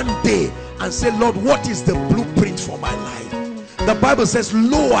yourself one day and say, Lord, what is the blueprint for my life? The Bible says,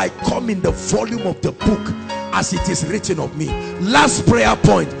 lo, I come in the volume of the book as it is written of me. Last prayer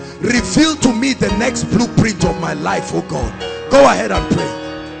point. Reveal to me the next blueprint of my life, oh God. Go ahead and pray.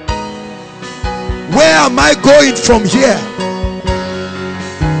 Where am I going from here?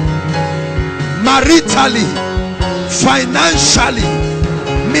 Maritally, financially,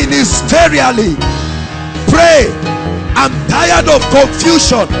 ministerially. Pray. I'm tired of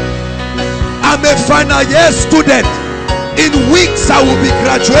confusion. I'm a final year student. In weeks I will be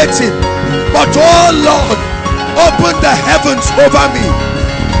graduating. But oh Lord, open the heavens over me.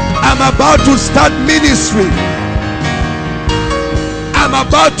 I'm about to start ministry. I'm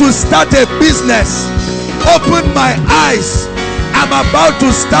about to start a business. Open my eyes. I'm about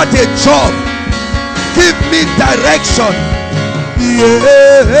to start a job. Give me direction. Yeah.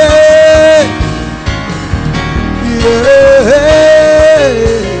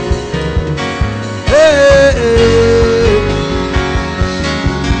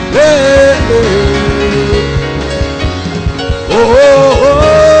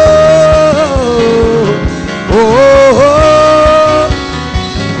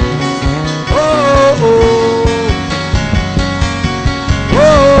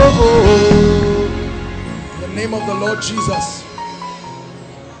 In the name of the Lord Jesus,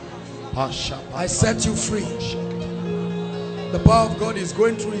 I set you free. The power of God is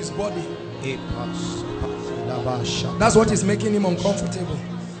going through his body. That's what is making him uncomfortable.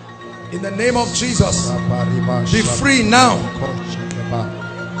 In the name of Jesus, be free now.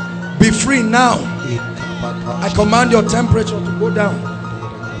 Be free now. I command your temperature to go down.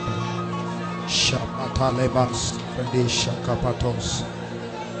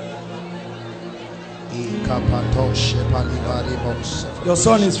 Your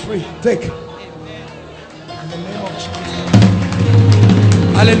son is free. Take. In the name of Jesus.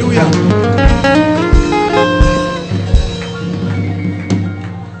 Hallelujah.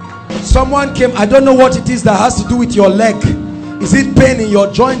 Someone came. I don't know what it is that has to do with your leg. Is it pain in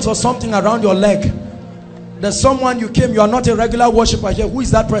your joints or something around your leg? There's someone you came. You are not a regular worshiper here. Who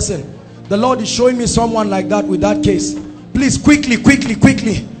is that person? The Lord is showing me someone like that with that case. Please, quickly.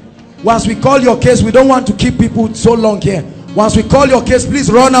 Once we call your case, we don't want to keep people so long here. Once we call your case,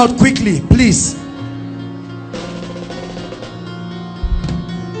 please run out quickly, please.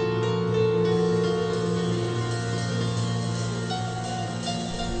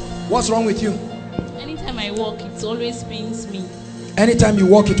 What's wrong with you? Anytime I walk, it always pains me. Anytime you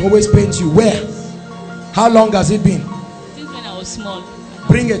walk, it always pains you. Where? How long has it been? Since when I was small.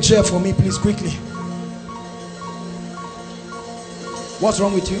 Bring a chair for me, please, quickly. What's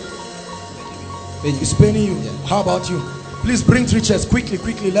wrong with you? It's paining you. Yeah. How about you? Please bring 3 chairs quickly.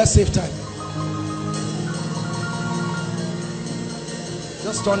 Let's save time.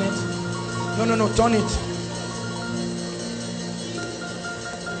 Just turn it. No, turn it.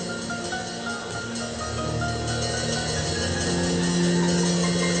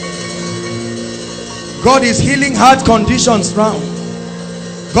 God is healing heart conditions now.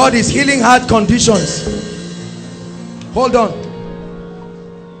 God is healing heart conditions. Hold on.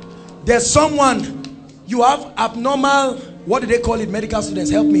 There's someone, you have abnormal, what do they call it, medical students,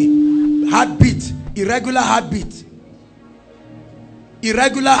 help me, heartbeat, irregular heartbeat.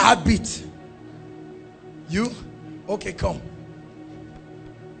 Irregular heartbeat. You? Okay, come.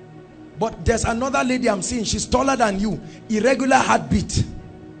 But there's another lady I'm seeing, she's taller than you. Irregular heartbeat.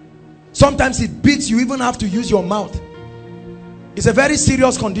 Sometimes it beats, you even have to use your mouth. It's a very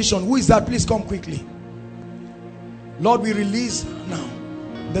serious condition. Who is that? Please come quickly. Lord, we release now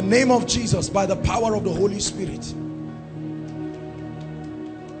the name of Jesus by the power of the Holy Spirit.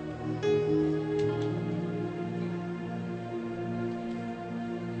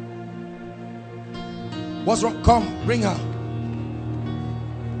 What's wrong? Come, bring her.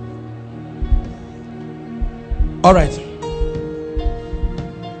 All right.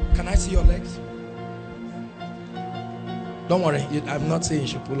 Can I see your legs? Don't worry, I'm not saying you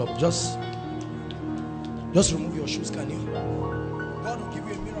should pull up. Just remove your shoes, can you? God will give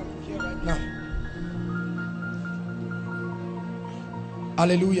you a miracle here right now.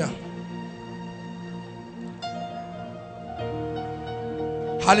 Hallelujah.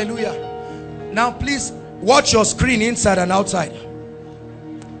 Hallelujah. Now please watch your screen inside and outside.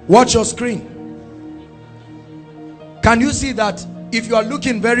 Watch your screen. Can you see that? If you are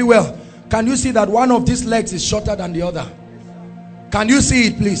looking very well, can you see that one of these legs is shorter than the other? Can you see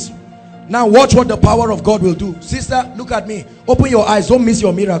it, please? Now watch what the power of God will do. Sister, look at me. Open your eyes. Don't miss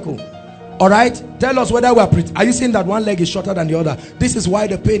your miracle. All right? Tell us whether we are you seeing that one leg is shorter than the other? This is why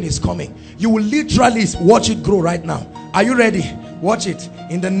the pain is coming. You will literally watch it grow right now. Are you ready? Watch it.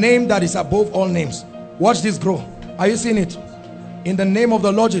 In the name that is above all names. Watch this grow. Are you seeing it? In the name of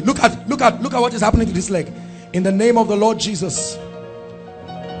the Lord Jesus. Look at what is happening to this leg. In the name of the Lord Jesus.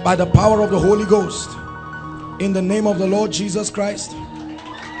 By the power of the Holy Ghost. In the name of the Lord Jesus Christ.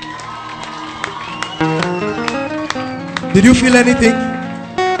 Did you feel anything?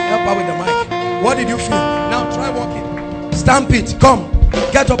 Help her with the mic. What did you feel? Now try walking. Stamp it. Come.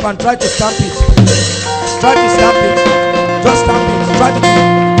 Get up and try to stamp it. Try to stamp it. Just stamp it. Try to.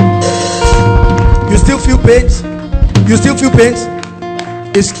 You still feel pains? You still feel pains?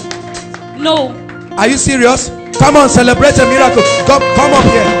 No. Are you serious? Come on, celebrate a miracle. Come up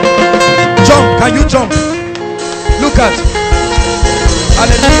here. Jump. Can you jump? Look at.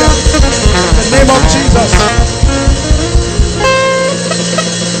 Hallelujah. In the name of Jesus.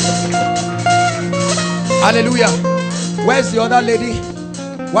 Hallelujah. Where's the other lady?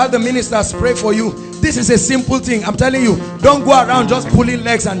 While the ministers pray for you, this is a simple thing. I'm telling you, don't go around just pulling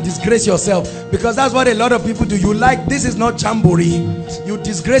legs and disgrace yourself, because that's what a lot of people do. You like, this is not jamboree. You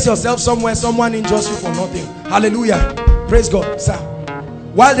disgrace yourself somewhere, someone injures you for nothing. Hallelujah. Praise God, sir.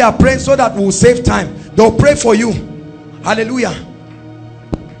 While they are praying, so that we will save time, they'll pray for you. Hallelujah.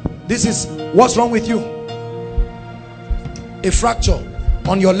 This is what's wrong with you. A fracture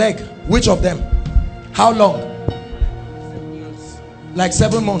on your leg. Which of them? How long? 7 months. Like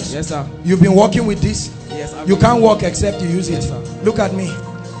 7 months? Yes, sir. You've been working with this? Yes, you can't walk except you use it. Yes, sir. Look at me,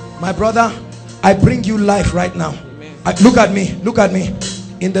 my brother. I bring you life right now. Look at me. Look at me.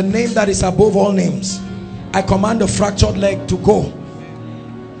 In the name that is above all names, I command the fractured leg to go.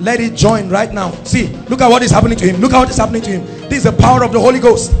 Let it join right now. See, look at what is happening to him. Look at what is happening to him. This is the power of the Holy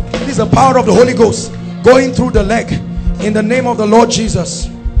Ghost. This is the power of the Holy Ghost going through the leg in the name of the Lord Jesus.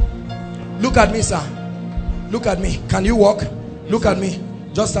 Look at me, sir. Look at me. Can you walk? Look at me.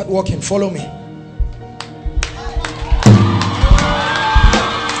 Just start walking. Follow me.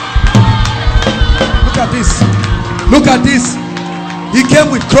 Look at this. Look at this. He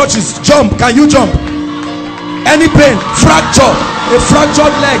came with crutches. Jump. Can you jump? Any pain? Fracture. A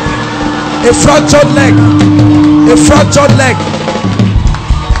fractured leg. A fractured leg. A fractured leg.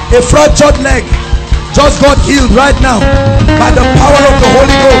 A fractured leg just got healed right now by the power of the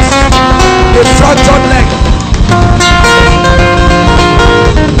Holy Ghost. A fractured leg.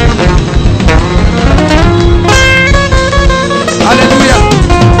 Hallelujah.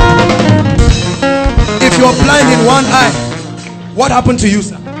 If you're blind in one eye, what happened to you,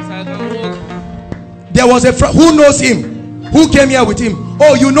 sir? There was a who knows him? Who came here with him?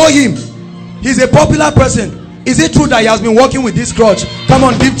 Oh, you know him. He's a popular person. Is it true that he has been working with this crutch? Come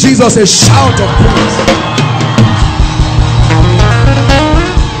on, give Jesus a shout of praise.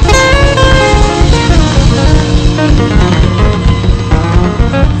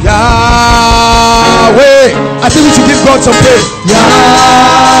 Yahweh. I think we should give God some praise.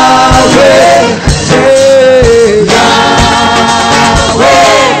 Yahweh. Hey. Yahweh.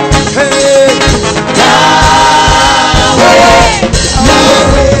 Hey. Yahweh.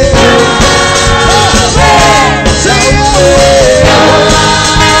 Yahweh.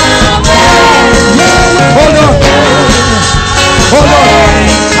 Hold on. Hold on.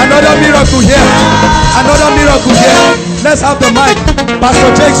 Another miracle here. Another miracle here. Let's have the mic.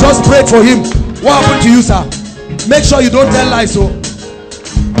 Pastor Jake just prayed for him. What happened to you, sir? Make sure you don't tell lies. So,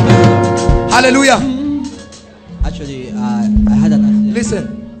 hallelujah. Actually, I had an accident.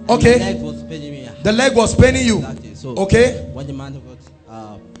 Listen. Okay. The leg was paining me. The leg was paining you. Exactly. So, okay. when the man got,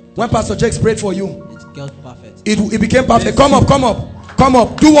 when Pastor Jake prayed for you, it got perfect. It became perfect. Come up, come up, come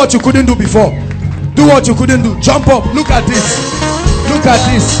up. Do what you couldn't do before. Do what you couldn't do. Jump up. Look at this. Look at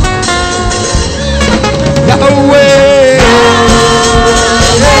this. Yahweh.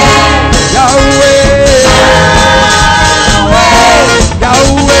 Yahweh.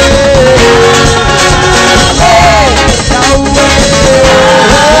 Yahweh.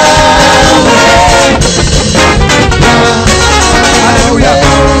 Hallelujah.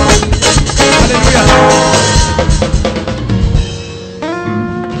 Hallelujah.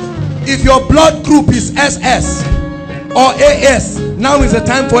 If your blood group is SS or AS, now is the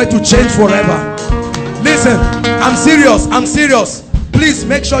time for it to change forever. Listen, I'm serious. I'm serious. Please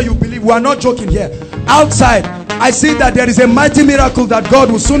make sure you believe. We are not joking here. Outside, I see that there is a mighty miracle that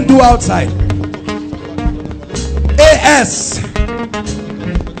God will soon do outside. AS.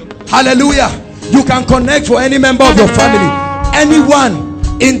 Hallelujah. You can connect for any member of your family, anyone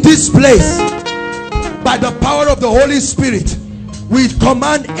in this place. By the power of the Holy Spirit, we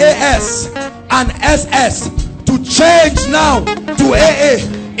command AS and SS to change now to AA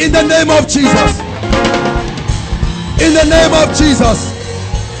in the name of Jesus. In the name of Jesus.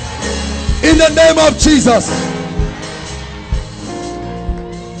 In the name of Jesus.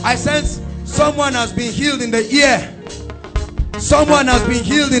 I sense someone has been healed in the ear. Someone has been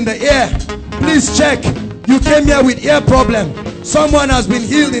healed in the ear. Please check. You came here with ear problem. Someone has been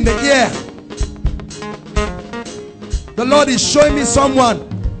healed in the ear. The Lord is showing me someone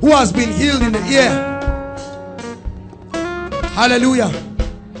who has been healed in the ear. Hallelujah.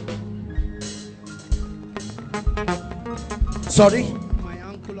 Sorry? My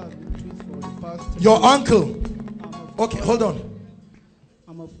uncle has been treated for the past. Your uncle? Okay, hold on.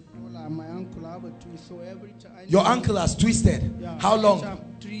 I'm a footballer. My uncle, I have a tooth twist. So every time Your ankle has twisted. yeah, How long?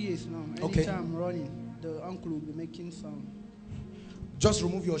 Anytime, 3 years now. Okay. Anytime I'm running, the ankle will be making sound. Just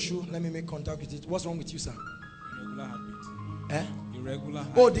remove your shoe. Let me make contact with it. What's wrong with you, sir? Irregular heartbeat. Eh? Irregular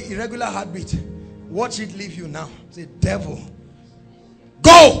heartbeat. Oh, the irregular heartbeat. Watch it leave you now. Say, devil,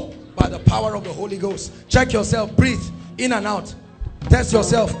 go by the power of the Holy Ghost. Check yourself. Breathe in and out. Test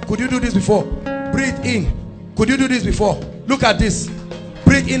yourself. Could you do this before? Breathe in. Could you do this before? Look at this.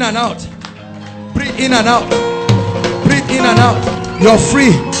 Breathe in and out. Breathe in and out. Breathe in and out. You're free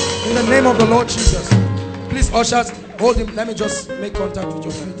in the name of the Lord Jesus. Please, ushers, hold him. Let me just make contact with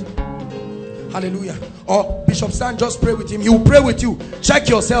your feet. Hallelujah. Or Bishop Stan, just pray with him. He will pray with you. Check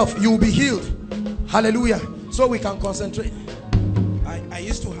yourself. You will be healed. Hallelujah. So we can concentrate.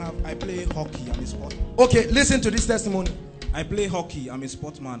 I play hockey. I'm a sportsman. Okay, listen to this testimony. I play hockey. I'm a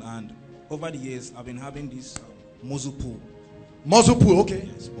sportsman, and over the years, I've been having this muscle pull. Muscle pull, okay.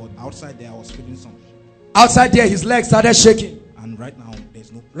 Yes, but outside there, I was feeling some. Outside there, his legs started shaking. And right now,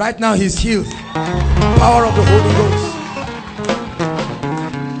 there's no. Right now, he's healed. Power of the Holy Ghost.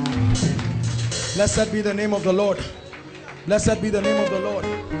 Blessed be the name of the Lord. Blessed be the name of the Lord.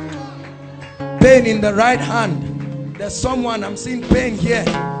 Pain in the right hand. There's someone, I'm seeing pain here.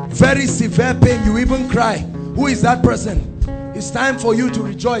 Very severe pain. You even cry. Who is that person? It's time for you to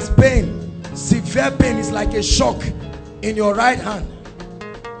rejoice. Pain. Severe pain is like a shock in your right hand.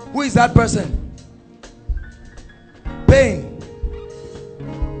 Who is that person? Pain.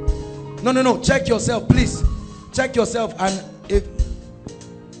 No. Check yourself, please. Check yourself and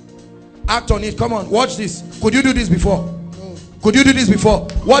act on it. Come on, watch this. Could you do this before? Could you do this before?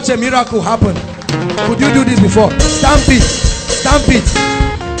 Watch a miracle happen. Could you do this before? Stamp it. Stamp it.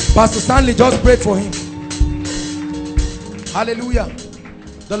 Pastor Stanley just prayed for him. Hallelujah.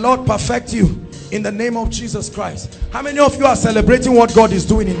 The Lord perfect you in the name of Jesus Christ. How many of you are celebrating what God is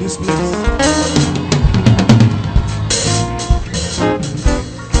doing in this place?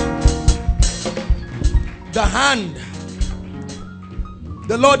 The hand.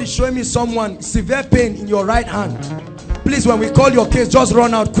 The Lord is showing me someone, severe pain in your right hand. Please, when we call your case, just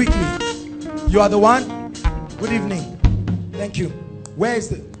run out quickly. You are the one? Good evening. Thank you. Where is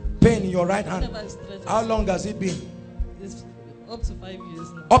the pain in your right hand? How long has it been? It's up to 5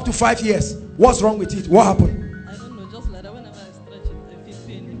 years now. Up to 5 years. What's wrong with it? What happened? I don't know, just like that. Whenever I stretch it, I feel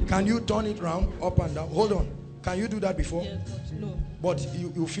pain in the Can you turn it round, up and down? Hold on. Can you do that before? Yes, but no. But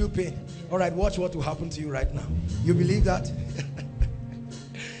you feel pain. All right, watch what will happen to you right now. You believe that?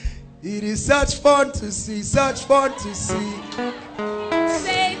 It is such fun to see, such fun to see.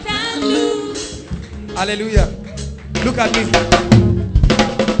 Satan lose. Hallelujah. Look at me.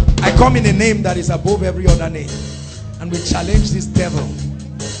 I come in a name that is above every other name. And we challenge this devil.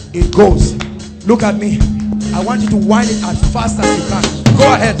 It goes. Look at me. I want you to wind it as fast as you can.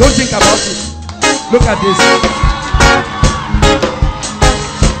 Go ahead. Don't think about it. Look at this.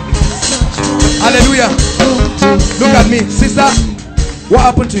 Hallelujah. Look at me. Sister, what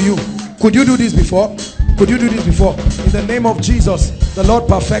happened to you? Could you do this before? Could you do this before? In the name of Jesus, the Lord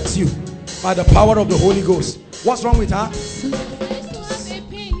perfects you by the power of the Holy Ghost. What's wrong with her? I used to have a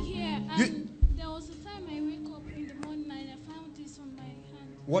pain here, and there was a time I wake up in the morning and I found this on my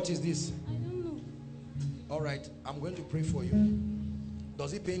hand. What is this? I don't know. All right, I'm going to pray for you.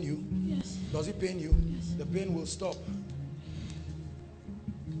 Does it pain you? Yes. Does it pain you? Yes. The pain will stop.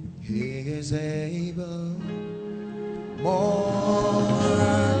 He is able more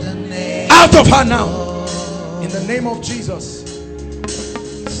than able. Out of her now. In the name of Jesus.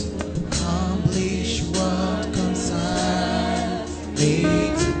 Accomplish what concerns me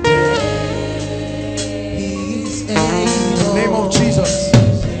today. He's able. In the name of Jesus.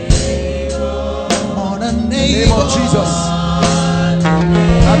 More than In the name able. of Jesus.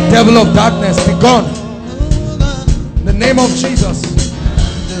 That devil of darkness be gone. In the name of Jesus.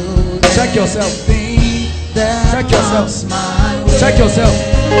 Check yourself. Check yourself. Check yourself.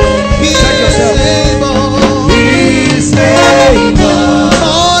 Check yourself. He's able.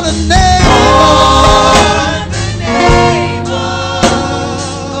 More than able.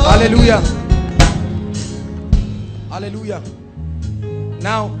 Hallelujah. Hallelujah.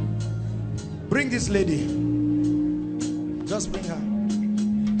 Now, bring this lady. Just bring her.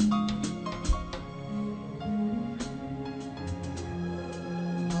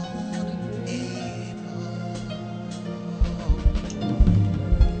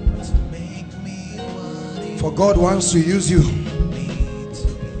 For God wants to use you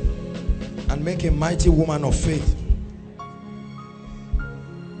and make a mighty woman of faith.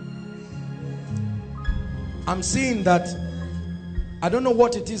 I'm seeing that, I don't know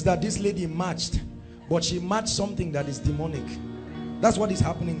what it is that this lady matched, but she matched something that is demonic. That's what is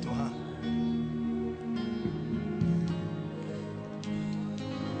happening to her.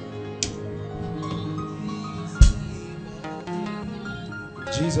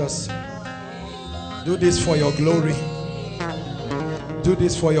 Jesus, do this for your glory. Do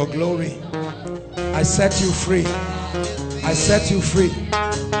this for your glory. I set you free. I set you free.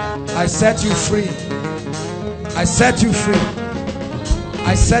 I set you free. I set you free.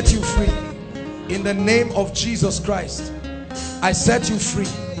 I set you free. In the name of Jesus Christ, I set you free.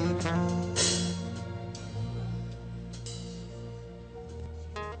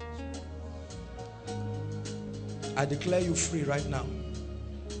 I declare you free right now.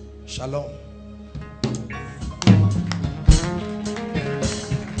 Shalom.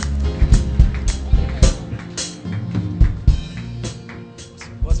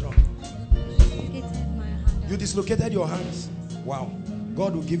 What's wrong? You dislocated your hands. Wow.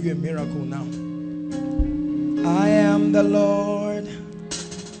 God will give you a miracle now. I am the Lord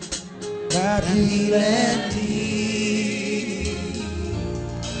that healeth thee.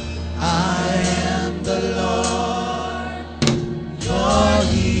 I am the Lord, your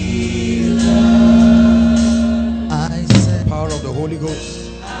healer. I send power of the Holy Ghost.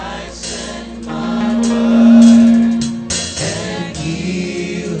 I send my word and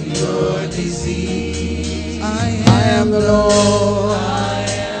heal your disease. I am the Lord. I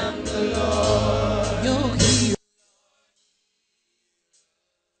am the Lord, your healer.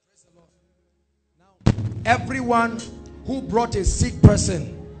 Now, everyone who brought a sick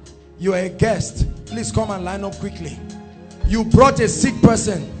person, you are a guest. Please come and line up quickly. You brought a sick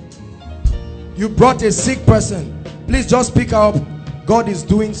person. You brought a sick person. Please just pick up. God is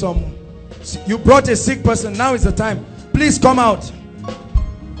doing some. You brought a sick person. Now is the time. Please come out.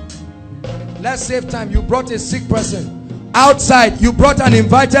 Let's save time. You brought a sick person. Outside, you brought an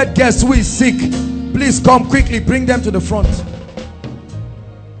invited guest who is sick. Please come quickly. Bring them to the front.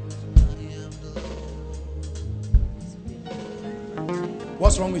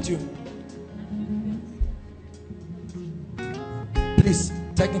 What's wrong with you? Please,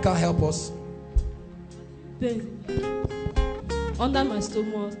 technical, help us. Pain. Under my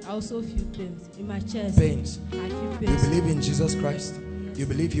stomach, I also feel pains. In my chest, Pains. I feel You pains. believe in Jesus Christ? You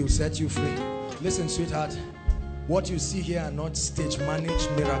believe he will set you free? Listen, sweetheart. What you see here are not stage managed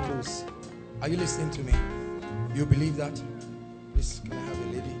miracles. Are you listening to me? You believe that? Please, can I have a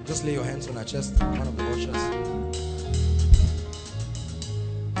lady? Just lay your hands on her chest. One of the ushers.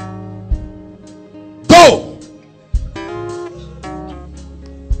 Go!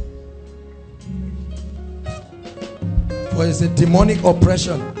 For it's a demonic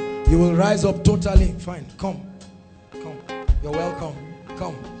oppression. You will rise up totally. Fine. Come. Come. You're welcome.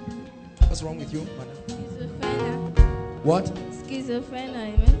 Come. What's wrong with you, madam? Schizophrenia. What?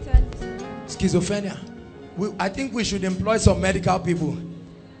 Schizophrenia. Mental disorder. Schizophrenia. I think we should employ some medical people.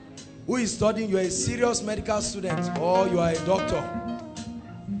 Who is studying? You are a serious medical student or you are a doctor.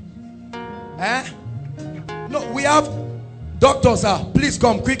 Eh? No, we have doctors, sir. Please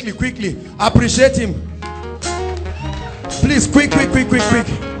come quickly, quickly. Appreciate him. Please, quick.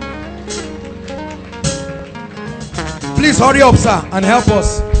 Please hurry up, sir, and help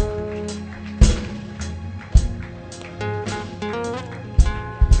us.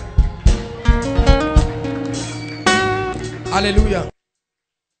 Hallelujah.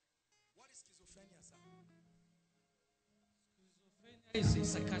 What is schizophrenia, sir? Schizophrenia is a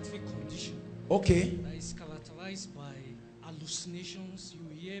psychiatric condition. Okay. That is characterized by hallucinations.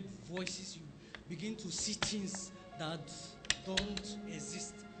 You hear voices. You begin to see things that don't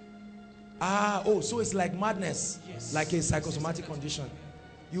exist. So it's like madness. Yes. Like a psychosomatic condition.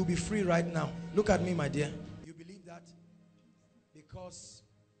 You'll be free right now. Look at me, my dear. You believe that? Because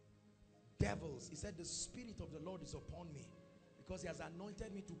devils, he said, the Spirit of the Lord is upon me. Because he has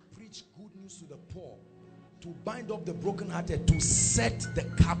anointed me to preach good news to the poor, to bind up the brokenhearted, to set the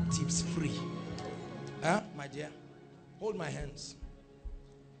captives free. My dear, hold my hands.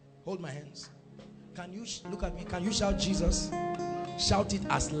 Hold my hands. Can you look at me? Can you shout Jesus? Shout it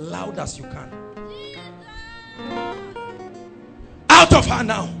as loud as you can. Out of her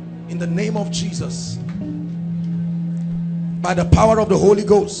now, in the name of Jesus. By the power of the Holy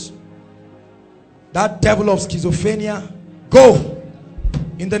Ghost, that devil of schizophrenia, go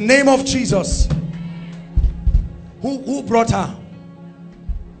in the name of Jesus. Who brought her?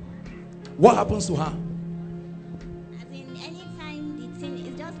 What happens to her? As in, anytime the thing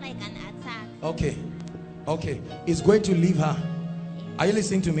is just like an attack. Okay, it's going to leave her. Are you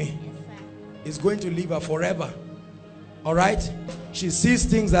listening to me? Yes, sir. It's going to leave her forever. All right, she sees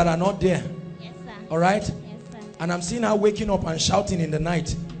things that are not there. Yes, sir. All right, Yes, sir. and I'm seeing her waking up and shouting in the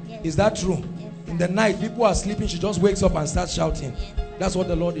night. Yes. Is that true? Yes, sir. In the night, people are sleeping, she just wakes up and starts shouting. Yes, sir. That's what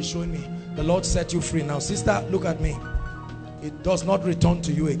the Lord is showing me. The Lord set you free. Now, sister, look at me. it does not return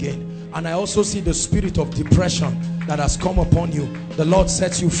to you again. And I also see the spirit of depression that has come upon you. The Lord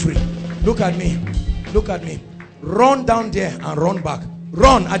sets you free. Look at me. Look at me. Run down there and run back.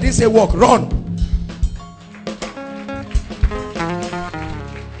 Run. I didn't say walk. Run.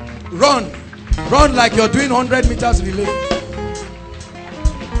 Run. Run like you're doing 100 meters relay.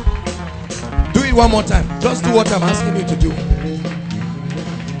 Do it one more time. Just do what I'm asking you to do.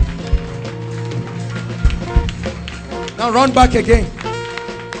 Now run back again.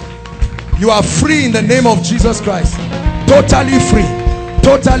 You are free in the name of Jesus Christ. Totally free.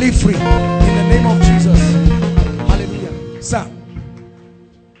 Totally free. In the name of Jesus. Hallelujah. Sir,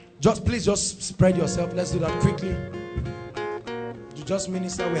 please just spread yourself. Let's do that quickly. You just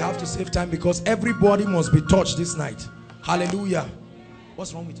minister. We have to save time because everybody must be touched this night. Hallelujah.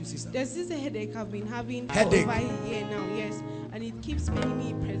 What's wrong with you, sister? There's this headache I've been having headache. for over a year now, yes. And it keeps making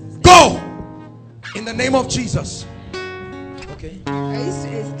me persistent. Go! In the name of Jesus. Okay. I used to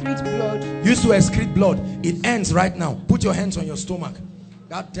excrete blood. Used to excrete blood. It ends right now. Put your hands on your stomach.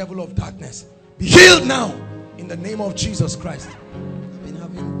 That devil of darkness, be healed now in the name of Jesus Christ. I've been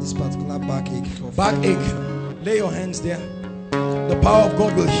having this particular backache. Backache. Lay your hands there. The power of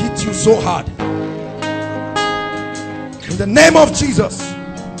God will hit you so hard. In the name of Jesus,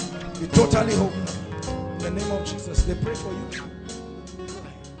 be totally whole. In the name of Jesus, they pray for you.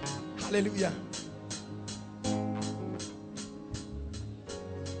 Hallelujah.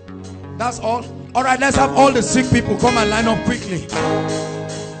 That's all. All right, let's have all the sick people come and line up quickly.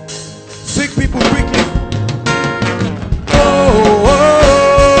 Sick people quickly. Oh, oh,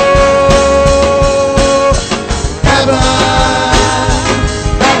 heaven,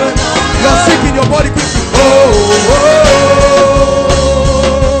 heaven. You're sick in your body quickly. Oh,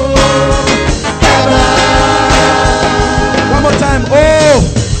 heaven. One more time. Oh,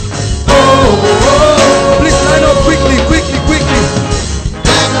 please line up quickly, quickly, quickly.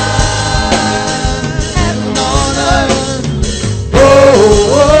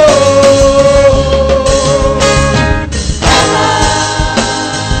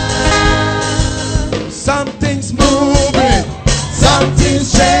 Something's moving,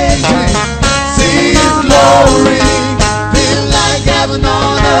 something's changing. See His glory, feel like heaven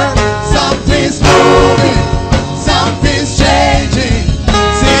on earth. Something's moving, something's changing.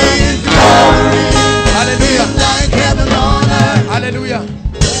 See His glory, hallelujah, feel like heaven on earth. Hallelujah.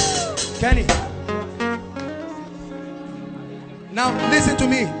 Kenny. Now listen to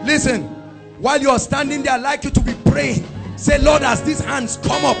me. Listen. While you are standing there, I'd like you to be praying. Say, Lord, as these hands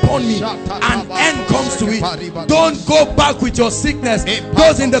come upon me, an end comes to it. Don't go back with your sickness.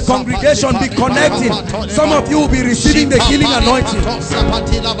 Those in the congregation, be connecting. Some of you will be receiving the healing anointing.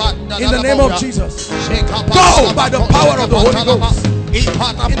 In the name of Jesus. Go by the power of the Holy Ghost.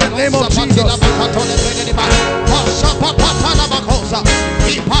 In the name of Jesus.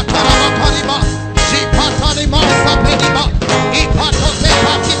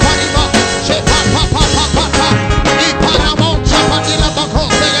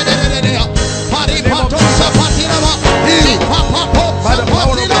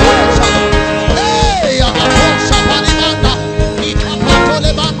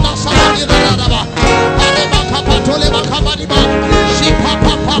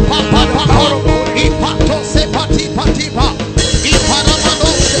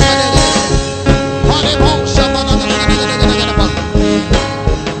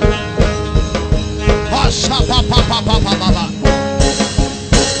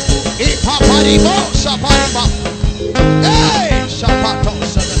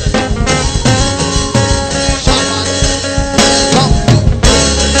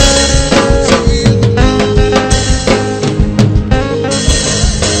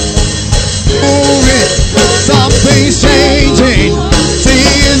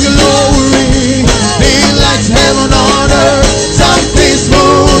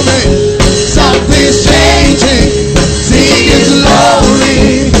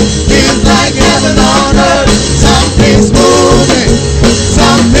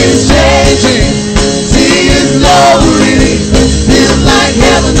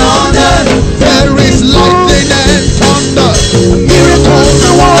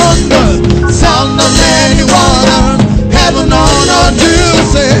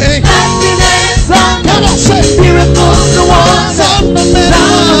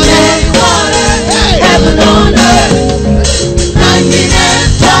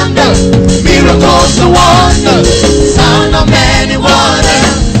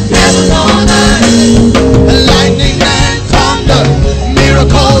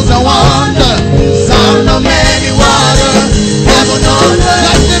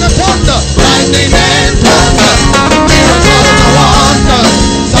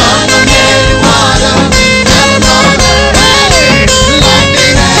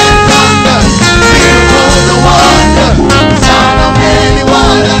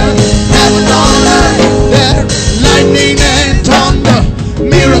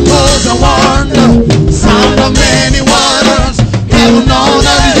 of many waters, heaven on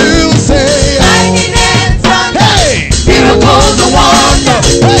earth, you say. Lightning and thunder, Hey! miracles and wonders.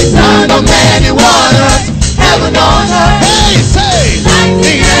 Hey! Sound of many waters, heaven on earth. Hey, say!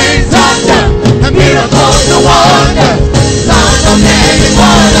 Lightning and thunder, and miracles and wonders. Sound of many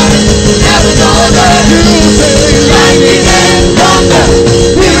waters, heaven on earth. You say. Lightning and thunder,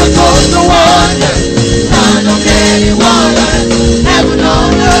 miracles and wonders. Sound of many waters, heaven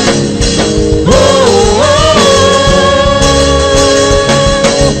on earth. Oh, oh, oh.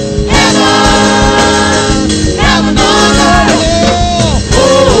 Heaven, heaven on earth.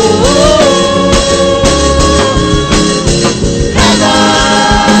 Oh, oh,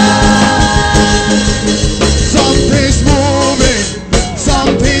 Something's moving,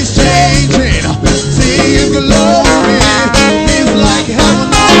 something's changing. See His glory, it's like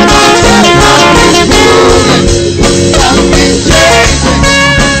heaven on earth. Something's moving, something's changing.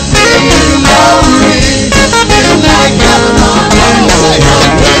 See His glory, it's like heaven on earth.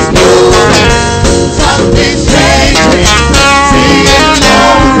 Something's moving, something's changing. See His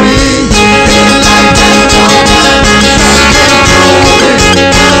glory, it's like heaven on earth.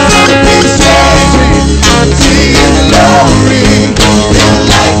 Something's changing. See His glory, it's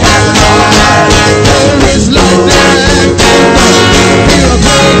like heaven on earth. There is lightning and thunder,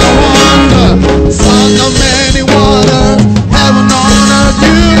 miracle and wonder, sound of many waters, heaven on earth,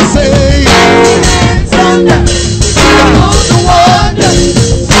 you say. lightning and thunder, miracles and wonders.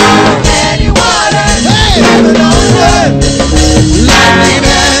 Sound of many waters, heaven on earth. Lightning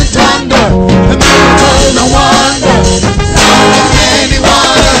and thunder, the miracles and wonder, sound of many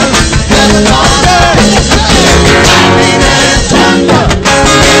waters, heaven on earth. Lightning and thunder,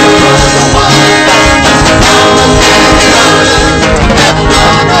 miracles and wonder, sound of many waters, heaven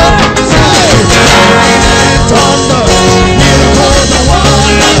on earth. Say, lightning and thunder, miracles and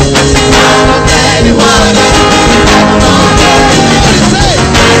wonder, sound of many waters, heaven on earth. Say,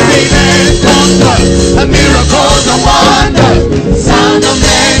 lightning and thunder, the miracles and wonder, sound of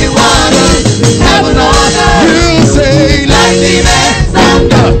many waters, heaven on earth. You say, lightning and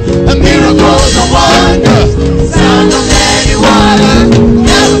thunder, the miracles and wonder, sound of many waters,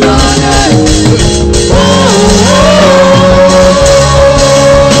 heaven on earth. Oh, oh, oh,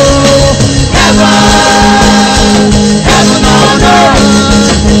 heaven, heaven on earth.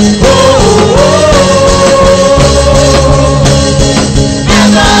 Oh, oh,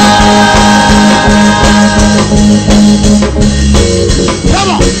 heaven. Come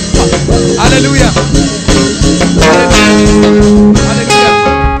on. Hallelujah.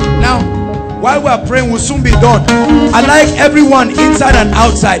 Hallelujah. Now, while we are praying, we'll soon be done. I like everyone inside and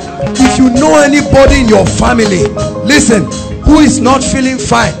outside. If you know anybody in your family, listen, who is not feeling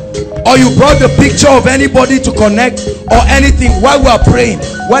fine, or you brought the picture of anybody to connect or anything while we are praying,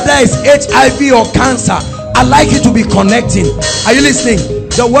 whether it's HIV or cancer, I like you to be connecting. Are you listening?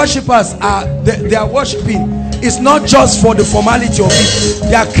 The worshippers are they are worshiping. It's not just for the formality of it.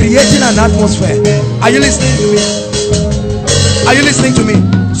 They are creating an atmosphere. Are you listening to me? Are you listening to me?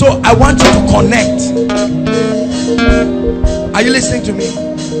 So I want you to connect. Are you listening to me?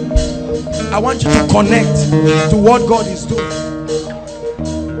 I want you to connect to what God is doing.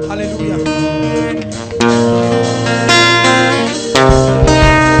 Hallelujah.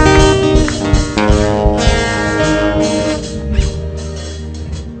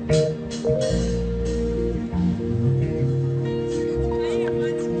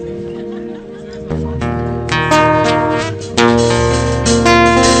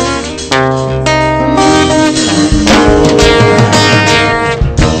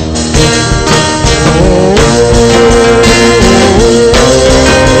 Oh,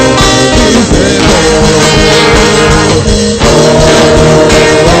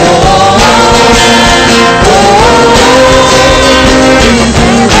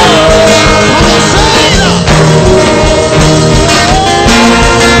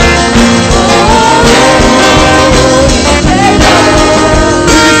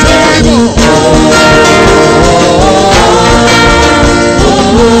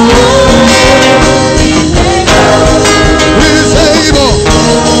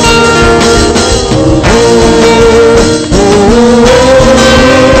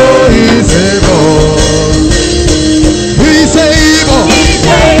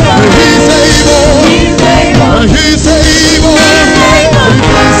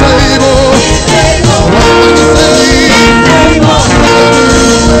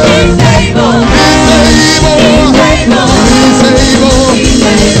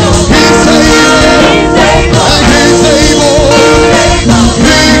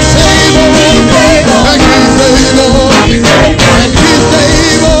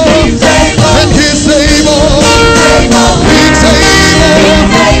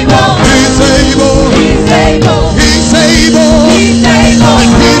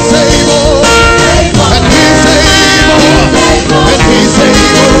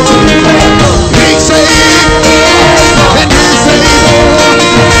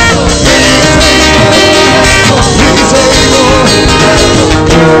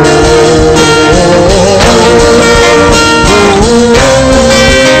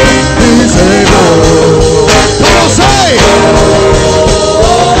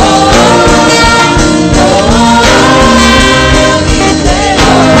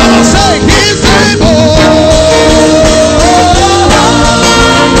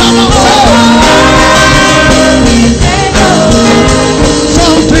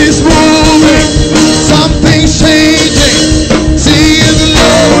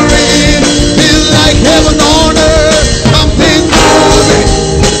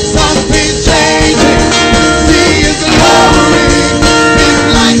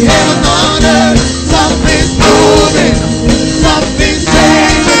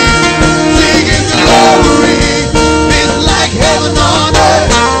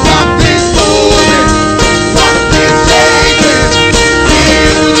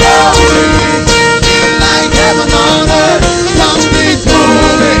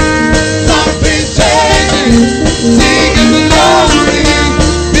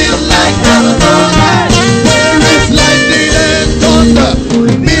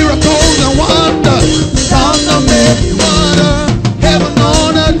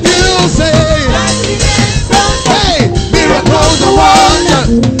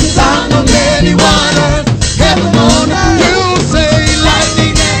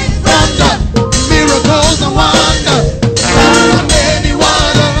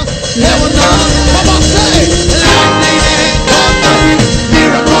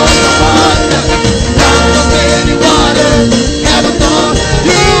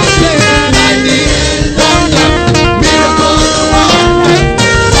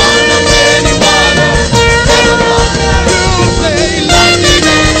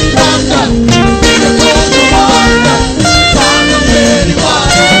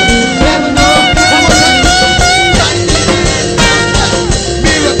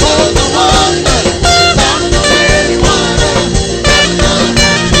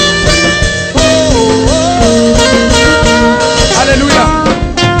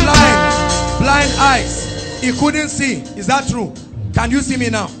 see. Is that true? Can you see me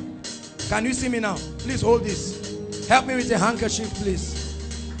now? Can you see me now? Please hold this. Help me with a handkerchief, please.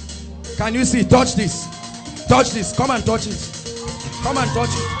 Can you see? Touch this. Touch this. Come and touch it. Come and touch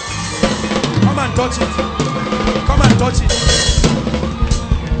it. Come and touch it. Come and touch it.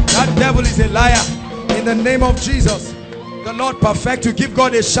 That devil is a liar. In the name of Jesus, the Lord perfect you. Give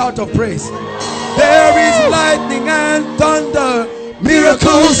God a shout of praise. There is lightning and thunder,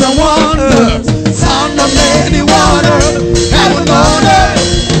 miracles and wonders, sound of many waters, heaven on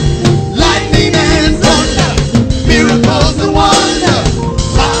earth. Lightning and thunder, miracles and wonders,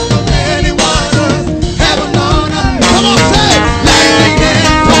 sound of many waters, heaven on earth. Come on, say lightning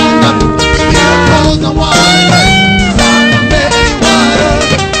and thunder, miracles and wonders, sound of many waters,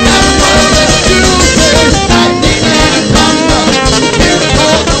 heaven on earth. You say lightning and thunder,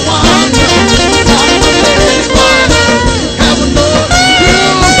 miracles and wonders, sound of many waters, heaven on earth. You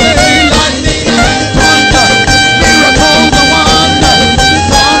say lightning and thunder, miracles and wonders,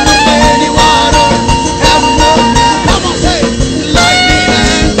 sound of many waters, heaven on earth. Come on, say lightning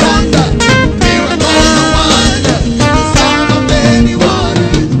and thunder, miracles and wonders, sound of many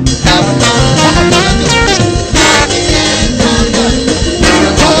waters, heaven on earth. Lightning and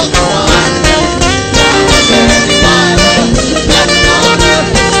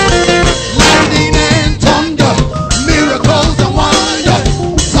thunder, miracles and wonders,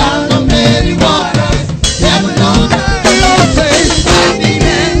 sound of many waters, heaven on earth.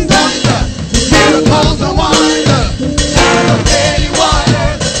 Lightning and thunder, miracles and wonders,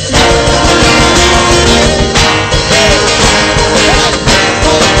 sound of many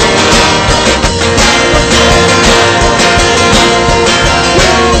waters, heaven on earth. You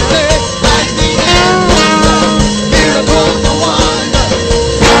say lightning and thunder, miracles and wonders,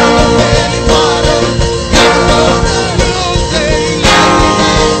 sound of many waters, heaven on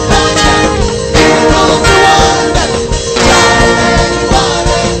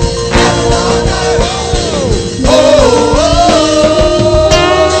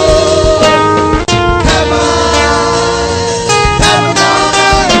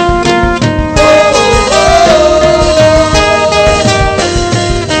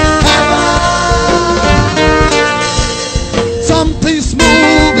something's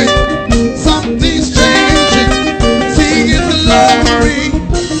moving, something's changing, singing glory,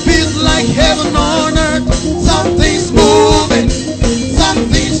 feels like heaven on earth. Something's moving,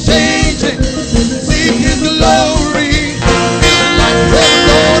 something's changing,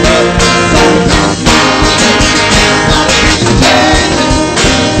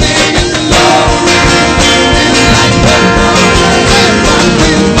 singing glory, feels like heaven on earth. Something's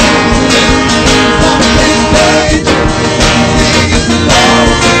moving, something's changing, singing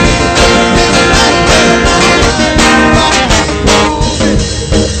glory, feels like heaven on earth. Something's moving,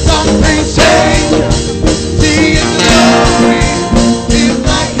 something's changing.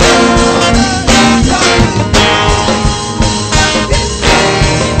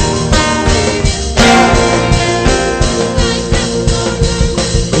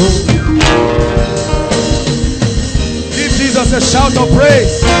 Give Jesus a shout of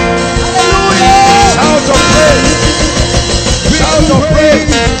praise. Hallelujah! Shout of praise. Shout of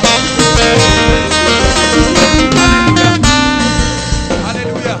praise.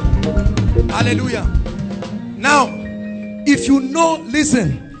 Hallelujah. Hallelujah. Now, if you know, listen,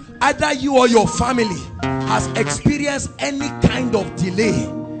 either you or your family has experienced any kind of delay,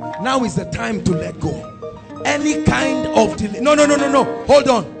 now is the time to let go. Any kind of delay. No. Hold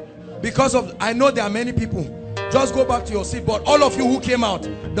on. Because of, I know there are many people. Just go back to your seat. But all of you who came out,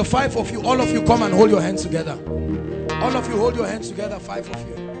 the 5 of you, all of you come and hold your hands together. All of you hold your hands together, 5 of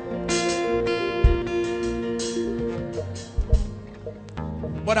you.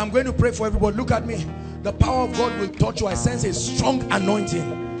 But I'm going to pray for everybody. Look at me. The power of God will touch you. I sense a strong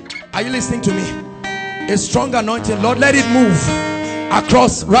anointing. Are you listening to me? A strong anointing. Lord, let it move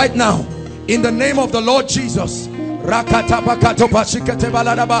across right now. In the name of the Lord Jesus.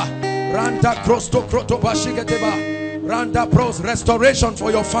 Restoration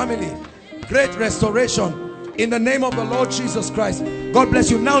for your family. Great restoration. In the name of the Lord Jesus Christ. God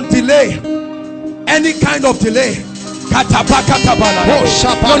bless you. Now delay. Any kind of delay. No.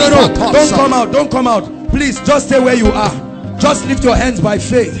 Don't come out. Don't come out. Please just stay where you are. Just lift your hands by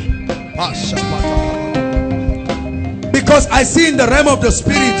faith. Because I see in the realm of the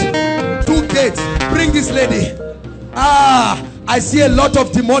spirit 2 gates. Bring this lady. I see a lot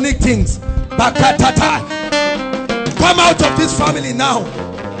of demonic things. Come out of this family now.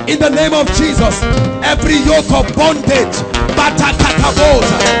 In the name of Jesus. Every yoke of bondage.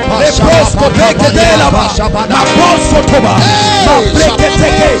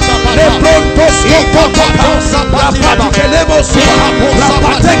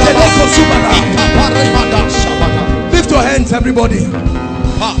 Lift your hands, everybody.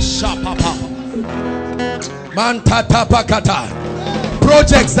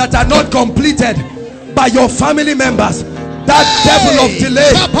 Projects that are not completed by your family members, that devil of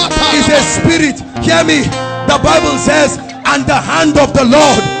delay is a spirit. Hear me. The Bible says, and the hand of the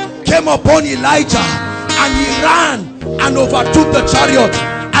Lord came upon Elijah, and he ran and overtook the chariot.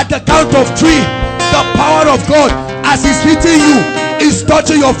 At the count of 3, the power of God, as he's hitting you, is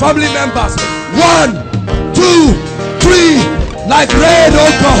touching your family members. 1, 2, 3. Like rain,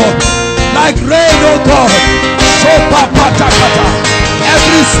 oh God. Like rain, oh God.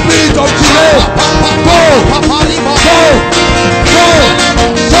 Every spirit of delay, go, go, go,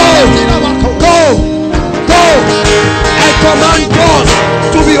 go, go, go. I command doors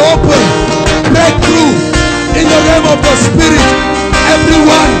to be open. Breakthrough in the realm of the spirit.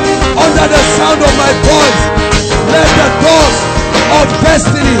 Everyone under the sound of my voice, let the doors of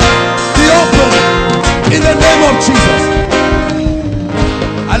destiny be open in the name of Jesus.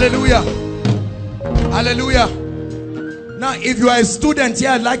 Hallelujah. Hallelujah. Now, if you are a student here,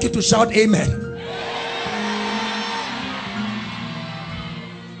 I'd like you to shout amen.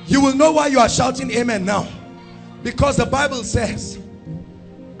 You will know why you are shouting amen now. Because the Bible says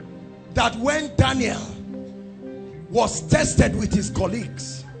that when Daniel was tested with his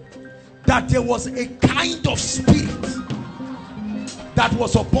colleagues, that there was a kind of spirit that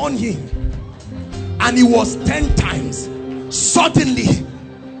was upon him, and he was 10 times. Suddenly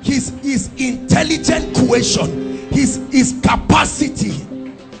his intelligent cohesion, his capacity.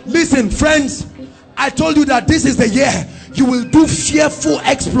 Listen, friends, I told you that this is the year you will do fearful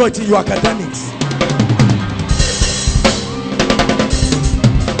exploits in your academics.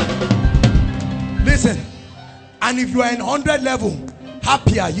 Listen, and if you are in 100 level,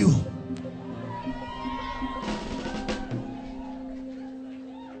 happy are you.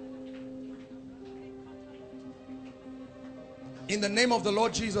 In the name of the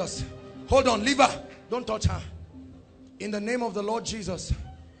Lord Jesus. Hold on, leave her. Don't touch her. In the name of the Lord Jesus.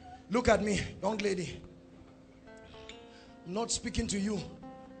 Look at me, young lady. I'm not speaking to you.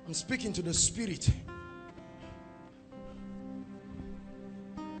 I'm speaking to the spirit.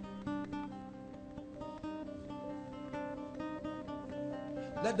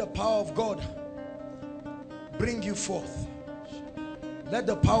 Let the power of God bring you forth. Let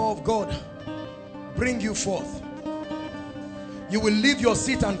the power of God bring you forth. You will leave your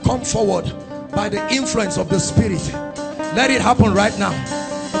seat and come forward by the influence of the Spirit. Let it happen right now.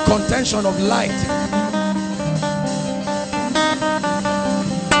 The contention of light.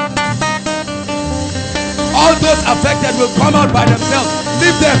 All those affected will come out by themselves.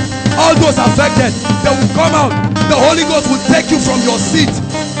 Leave them. All those affected, they will come out. The Holy Ghost will take you from your seat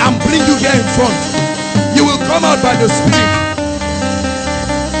and bring you here in front. You will come out by the Spirit.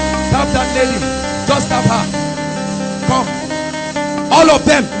 Tap that lady. Just tap her. Come. All of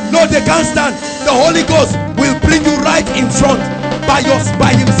them. No, they can't stand. The Holy Ghost will bring you right in front by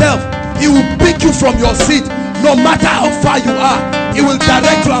himself. He will pick you from your seat. No matter how far you are, he will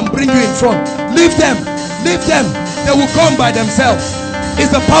direct you and bring you in front. Leave them. Leave them. They will come by themselves. It's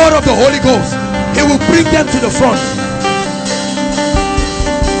the power of the Holy Ghost. He will bring them to the front.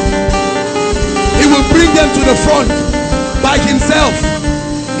 He will bring them to the front by himself.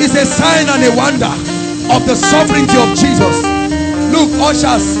 It's a sign and a wonder of the sovereignty of Jesus. Look,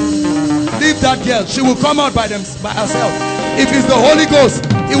 ushers, leave that girl. She will come out by herself. If it's the Holy Ghost,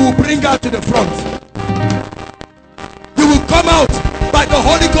 he will bring her to the front. You will come out by the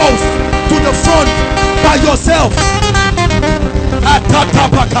Holy Ghost to the front by yourself.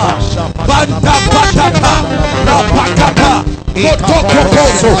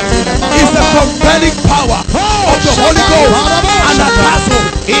 Is the compelling power of the Holy Ghost and the castle,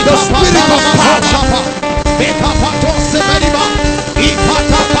 the spirit of power.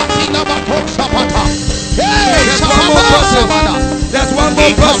 There's one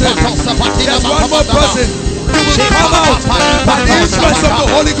more person. There's one more person. You will come out by the influence of the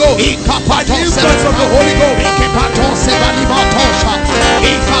Holy Ghost. By the influence of the Holy Ghost.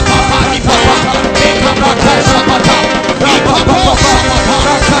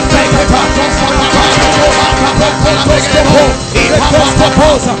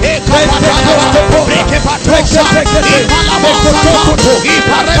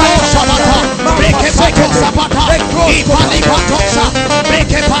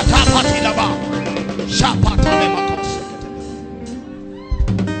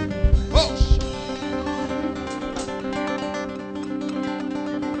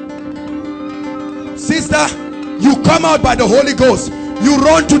 Sister, you come out by the Holy Ghost. You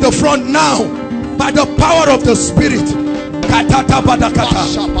run to the front now by the power of the Spirit. Katata badakata.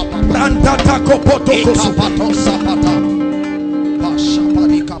 Randata kopoto kosupato sapata.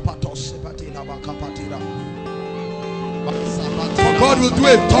 Pashapani kapato sepatina bakapatira. For God will do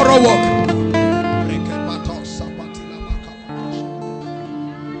a thorough work.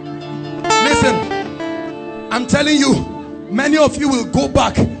 Listen, I'm telling you, many of you will go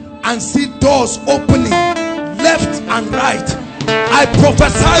back and see doors opening left and right. I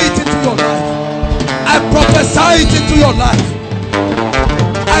prophesy it into your life. I prophesy it into your life.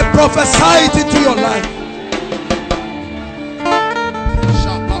 I prophesy it into your life.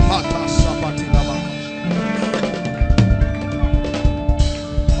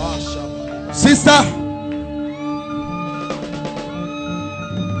 Sister,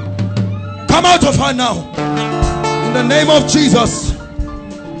 come out of her now. In the name of Jesus.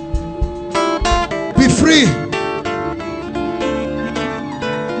 Be free.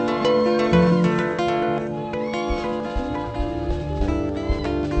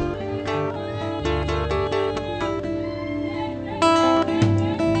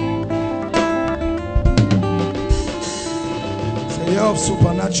 It's a year of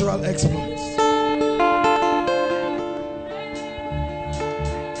supernatural exploits.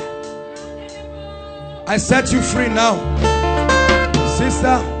 I set you free now.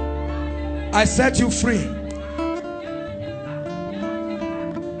 Sister, I set you free.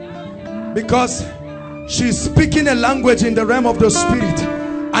 Because she's speaking a language in the realm of the Spirit.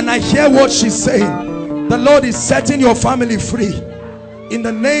 And I hear what she's saying. The Lord is setting your family free. In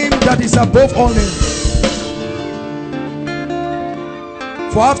the name that is above all names.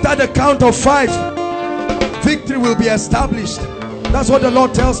 For after the count of 5, victory will be established. That's what the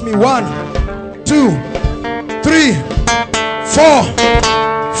Lord tells me. 1, 2, 3, 4,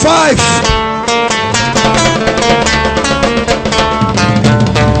 5.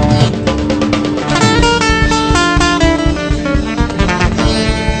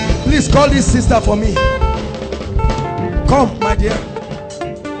 Please call this sister for me. Come, my dear.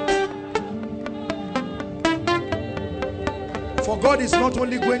 For God is not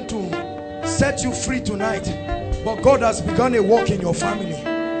only going to set you free tonight, but God has begun a work in your family.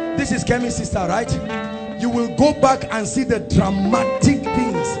 This is Kemi's sister, right? You will go back and see the dramatic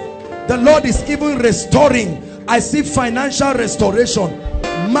things. The Lord is even restoring. I see financial restoration,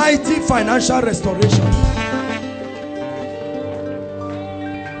 mighty financial restoration.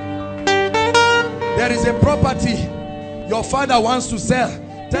 There is a property your father wants to sell.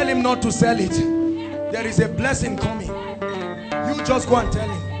 Tell him not to sell it. There is a blessing coming. You just go and tell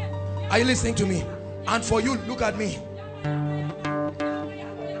him. Are you listening to me? And for you, look at me.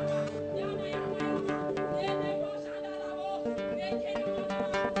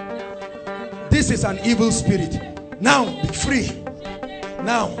 This is an evil spirit. Now be free.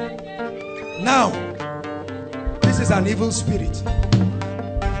 Now this is an evil spirit.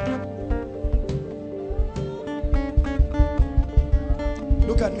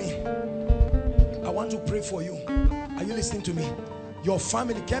 Look at me. I want to pray for you. Are you listening to me? Your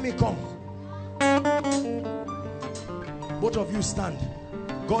family. Kemi, come. Both of you stand.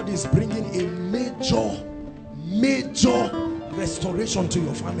 God is bringing a major restoration to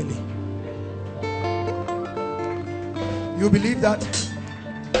your family. You believe that?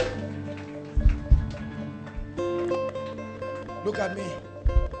 Look at me.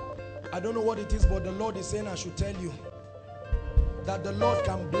 I don't know what it is, but the Lord is saying I should tell you that the Lord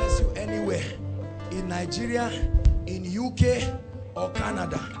can bless you anywhere. In Nigeria, in UK, or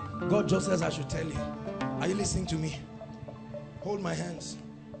Canada. God just says I should tell you. Are you listening to me? Hold my hands.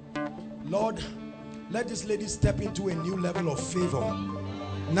 Lord, let this lady step into a new level of favor.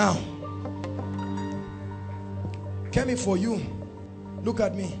 Now. Kemi, for you, look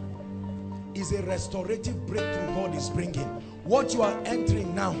at me, is a restorative breakthrough God is bringing. What you are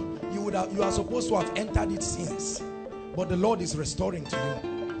entering now, you are supposed to have entered it since, but the Lord is restoring to you.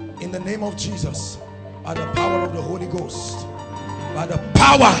 In the name of Jesus, by the power of the Holy Ghost, by the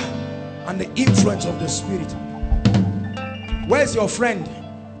power and the influence of the Spirit. Where's your friend?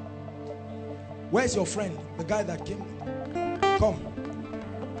 Where's your friend? The guy that came. Come.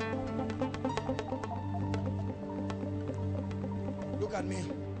 Look at me.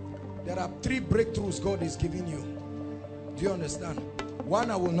 There are 3 breakthroughs God is giving you. Do you understand? One,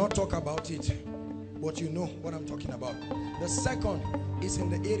 I will not talk about it, but you know what I'm talking about. The second is in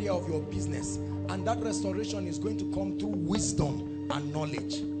the area of your business, and that restoration is going to come through wisdom and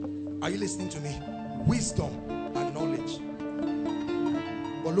knowledge. Are you listening to me? Wisdom and knowledge.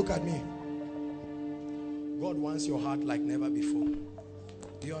 But look at me. God wants your heart like never before.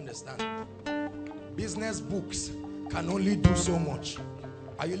 Do you understand? Business books can only do so much.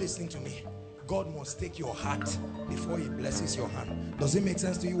 Are you listening to me? God must take your heart before he blesses your hand. Does it make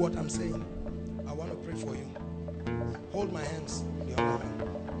sense to you what I'm saying? I want to pray for you. Hold my hands.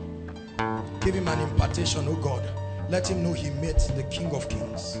 Give him an impartation, oh God. Let him know he met the King of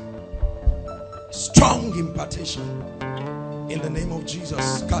Kings. Strong impartation. In the name of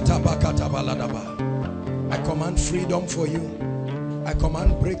Jesus. I command freedom for you. I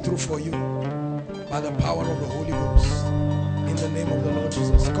command breakthrough for you. By the power of the Holy Ghost. In the name of the Lord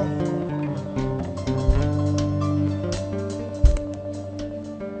Jesus. Come.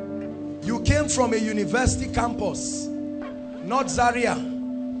 You came from a university campus. Not Zaria.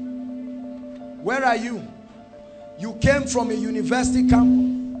 Where are you? You came from a university campus.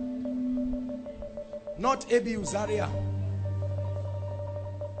 Not ABU, Zaria.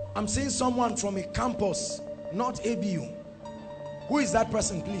 I'm seeing someone from a campus, not ABU. Who is that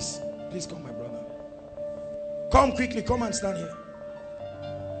person, please? Please come, my brother. Come quickly, come and stand here.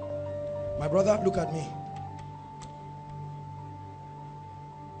 My brother, look at me.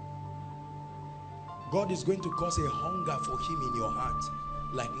 God is going to cause a hunger for him in your heart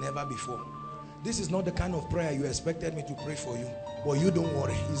like never before. This is not the kind of prayer you expected me to pray for you, but you don't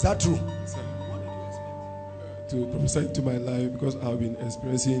worry. Is that true? Sir, what did you expect? To prophesy to my life, because I've been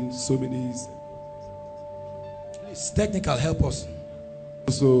experiencing so many. Please, technical, help us.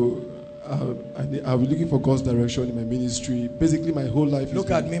 So I've been looking for God's direction in my ministry. Basically, my whole life. Look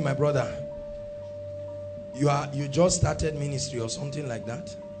at me, my brother. You just started ministry or something like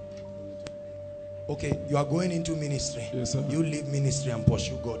that. Okay, you are going into ministry. Yes, sir. You leave ministry and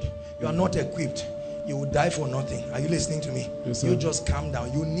pursue God. You are not equipped. You will die for nothing. Are you listening to me? Yes, sir. You just calm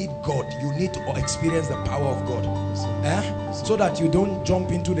down. You need God. You need to experience the power of God. Yes, Yes, so that you don't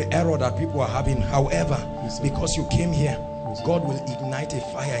jump into the error that people are having. However, because you came here, God will ignite a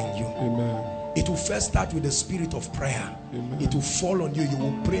fire in you. Amen. It will first start with the spirit of prayer. Amen. It will fall on you. You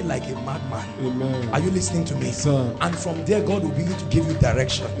will pray like a madman. Amen. Are you listening to me? Yes, sir. And from there, God will begin to give you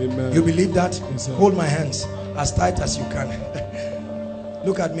direction. Amen. You believe that? Yes, sir. Hold my hands as tight as you can.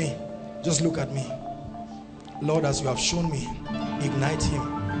 Look at me. Just look at me. Lord, as you have shown me, ignite him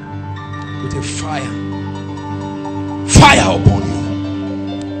with a fire. Fire upon you.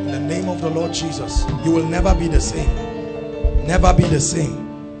 In the name of the Lord Jesus, you will never be the same. Never be the same.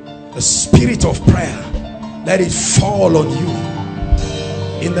 The spirit of prayer, let it fall on you.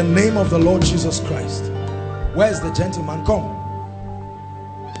 In the name of the Lord Jesus Christ. Where is the gentleman? Come.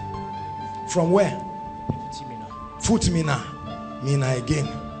 From where? Footmina. Mina again.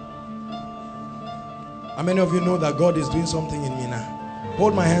 How many of you know that God is doing something in Mina?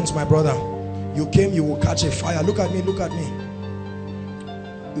 Hold my hands, my brother. You came, you will catch a fire. Look at me, look at me.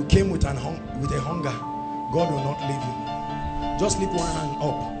 You came with a hunger. God will not leave you. Just lift one hand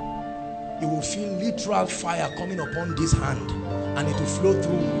up. You will feel literal fire coming upon this hand, and it will flow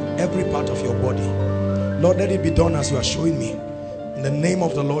through every part of your body. Lord, let it be done as you are showing me. In the name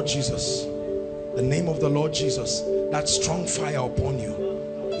of the Lord Jesus. The name of the Lord Jesus. That strong fire upon you.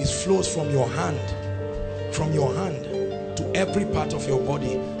 It flows from your hand. From your hand to every part of your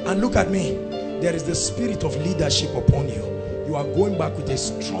body. And look at me. There is the spirit of leadership upon you. You are going back with a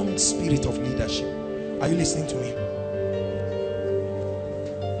strong spirit of leadership. Are you listening to me?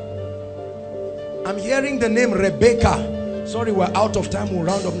 I'm hearing the name Rebecca. Sorry, we're out of time. We'll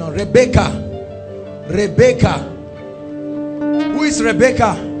round up now. Rebecca. Rebecca. Who is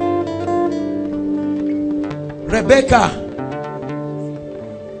Rebecca? Rebecca.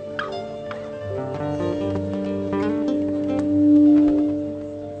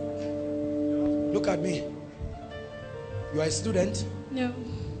 Look at me. You are a student? No.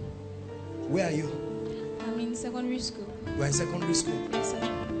 Where are you? I'm in secondary school. You are in secondary school? Yes,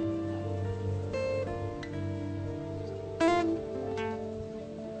 sir.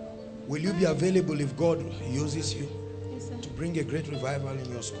 Will you be available if God uses you? Yes, sir. To bring a great revival in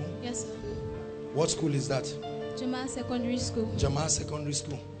your school? Yes, sir. What school is that? Jamal Secondary School. Jamal Secondary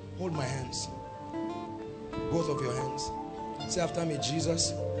School. Hold my hands. Both of your hands. Say after me,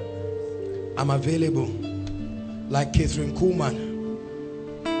 Jesus, I'm available. Like Catherine Kuhlman,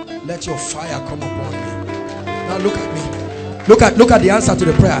 let your fire come upon me. Now look at me. Look at the answer to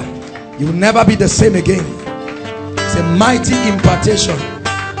the prayer. You will never be the same again. It's a mighty impartation.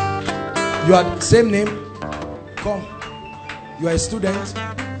 You are the same name. Come. You are a student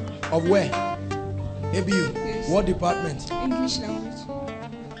of where? ABU. Yes. What department? English language.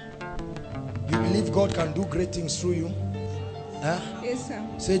 You believe God can do great things through you? Huh? Yes, sir.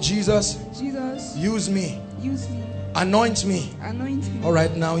 Say, Jesus, Jesus, use me. use me. Anoint me. Anoint me. All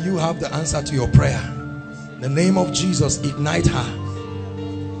right, now you have the answer to your prayer. In the name of Jesus, ignite her.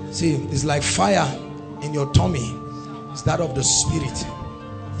 See, it's like fire in your tummy. It's that of the spirit.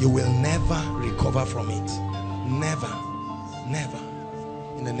 You will never recover from it. Never. Never.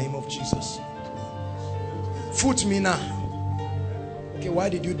 In the name of Jesus. Foot me now. Okay, why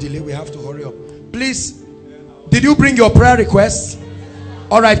did you delay? We have to hurry up. Please, did you bring your prayer requests?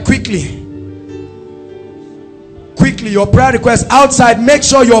 All right, quickly. Quickly, your prayer request outside. Make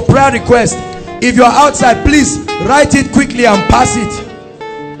sure your prayer request, if you're outside, please write it quickly and pass it.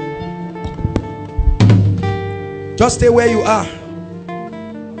 Just stay where you are.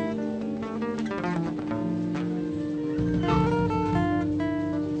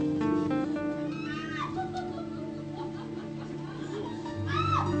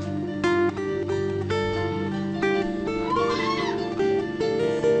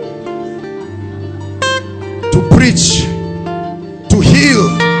 To preach, to heal,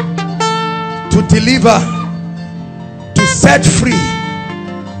 to deliver, to set free,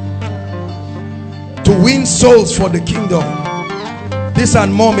 to win souls for the kingdom. This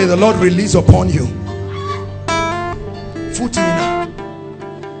and more may the Lord release upon you. Foot me now.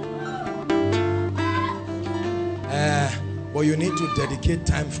 But you need to dedicate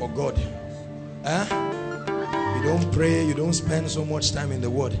time for God. You don't pray, you don't spend so much time in the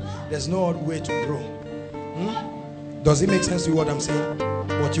word. There's no other way to grow. Does it make sense to you what I'm saying?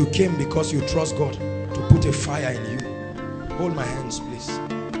 But you came because you trust God to put a fire in you. Hold my hands, please.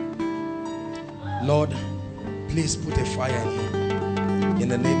 Lord, please put a fire in him. In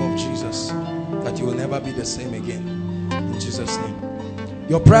the name of Jesus, that you will never be the same again. In Jesus' name.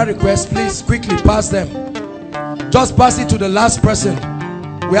 Your prayer requests, please quickly pass them. Just pass it to the last person.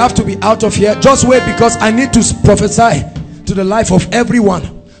 We have to be out of here. Just wait, because I need to prophesy to the life of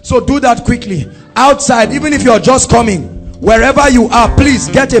everyone. So do that quickly. Outside, even if you're just coming, wherever you are, please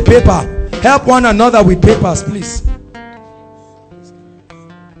get a paper. Help one another with papers, please.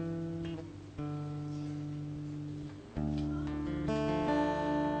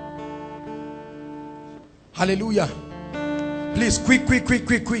 Hallelujah. Please, quick.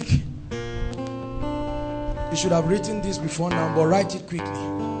 You should have written this before now, but write it quickly,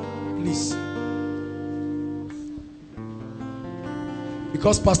 please.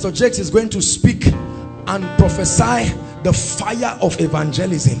 Because Pastor Jakes is going to speak and prophesy the fire of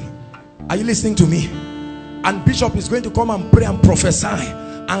evangelism. Are you listening to me? And Bishop is going to come and pray and prophesy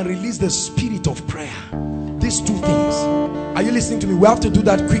and release the spirit of prayer. These two things. Are you listening to me? We have to do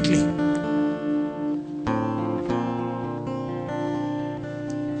that quickly.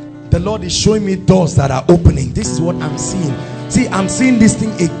 The Lord is showing me doors that are opening. This is what I'm seeing. See, I'm seeing this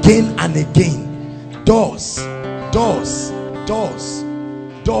thing again and again. Doors.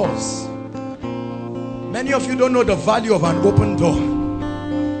 Many of you don't know the value of an open door.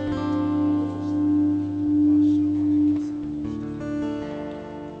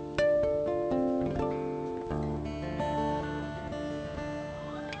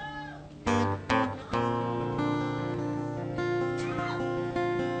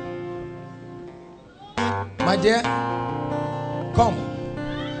 My dear, come.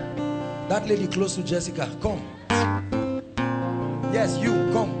 That lady close to Jessica, come. Yes, you,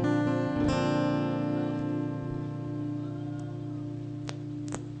 come.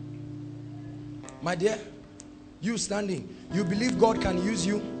 My dear, you standing, you believe God can use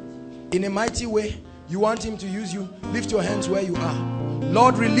you in a mighty way. You want him to use you. Lift your hands where you are.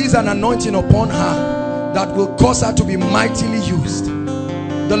 Lord, release an anointing upon her that will cause her to be mightily used.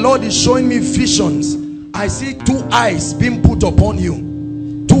 The Lord is showing me visions. I see 2 eyes being put upon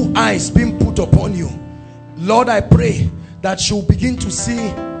you. 2 eyes being put upon you. Lord, I pray that she'll begin to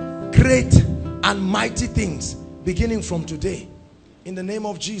see great and mighty things beginning from today. In the name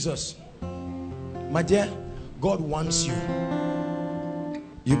of Jesus. My dear, God wants you.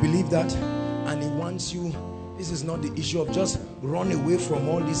 You believe that? And he wants you. This is not the issue of just run away from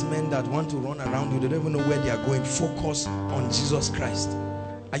all these men that want to run around you. They don't even know where they are going. Focus on Jesus Christ.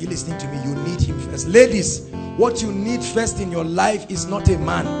 Are you listening to me? You need him first. Ladies, what you need first in your life is not a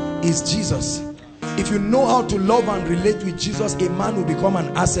man, it's Jesus. If you know how to love and relate with Jesus, a man will become an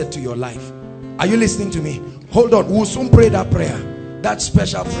asset to your life. Are you listening to me? Hold on, we'll soon pray that prayer, that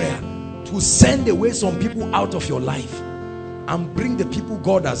special prayer, to send away some people out of your life and bring the people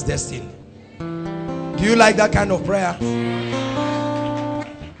God has destined. Do you like that kind of prayer?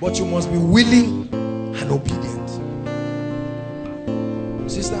 But you must be willing and obedient.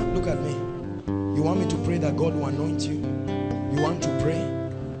 Sister, look at me. You want me to pray that God will anoint you? You want to pray?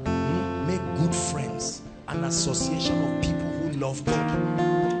 Make good friends, an association of people who love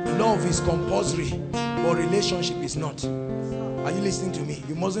God. Love is compulsory, but relationship is not. Are you listening to me?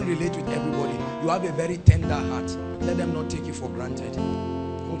 You mustn't relate with everybody. You have a very tender heart. Let them not take you for granted.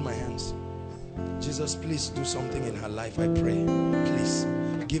 Hold my hands. Jesus, please do something in her life, I pray. Please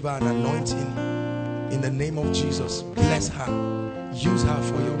give her an anointing in the name of Jesus. Bless her. Use her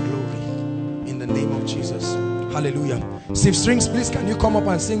for your glory in the name of Jesus. Hallelujah. Steve Strings, please can you come up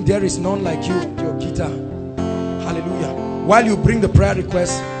and sing There Is None Like You, your guitar. Hallelujah. While you bring the prayer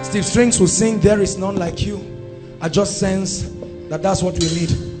request, Steve Strings will sing There Is None Like You. I just sense that that's what we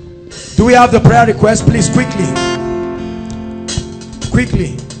need. Do we have the prayer request? Please, quickly.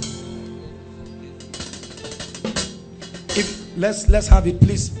 Quickly. If let's have it,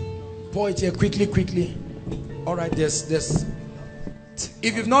 please. Pour it here quickly. All right, there's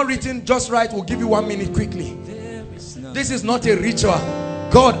if you've not written, just write. We'll give you 1 minute quickly. This is not a ritual.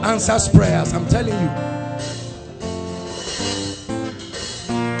 God answers prayers, I'm telling you.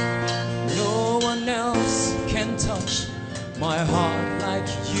 No one else can touch my heart like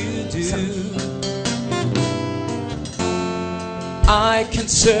you do. I can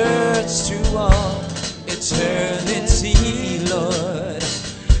search through all eternity, Lord,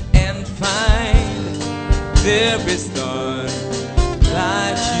 and find there is none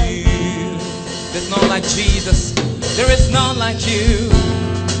like you. There's none like Jesus. There is none like you.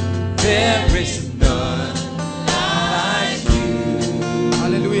 There is none like you.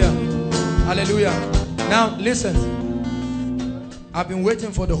 Hallelujah. Hallelujah. Now listen. I've been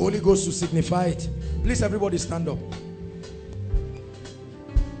waiting for the Holy Ghost to signify it. Please everybody stand up.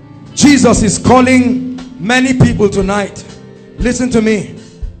 Jesus is calling many people tonight. Listen to me.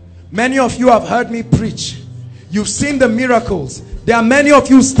 Many of you have heard me preach. You've seen the miracles. There are many of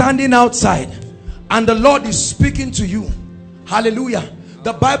you standing outside and the Lord is speaking to you. Hallelujah.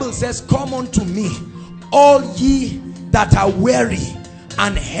 The Bible says, come unto me, all ye that are weary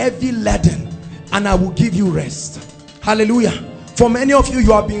and heavy laden, and I will give you rest. Hallelujah. For many of you,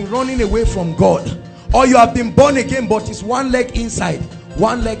 you have been running away from God, or you have been born again, but it's one leg inside,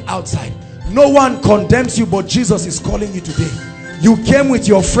 one leg outside. No one condemns you, but Jesus is calling you today. You came with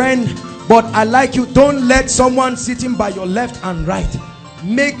your friend, but I like you. Don't let someone sitting by your left and right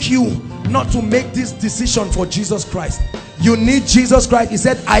make you not to make this decision for Jesus Christ. You need Jesus Christ. He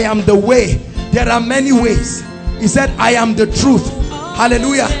said, I am the way. There are many ways. He said, I am the truth.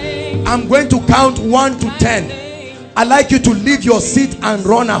 Hallelujah. I'm going to count 1 to 10. I'd like you to leave your seat and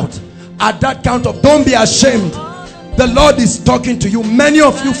run out. At that count of, don't be ashamed. The Lord is talking to you. Many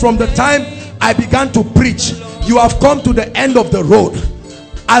of you, from the time I began to preach, you have come to the end of the road.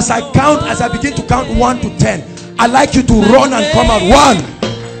 As I begin to count 1 to 10, I'd like you to run and come out. 1,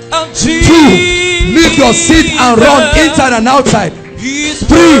 2, leave your seat and run inside and outside. 3,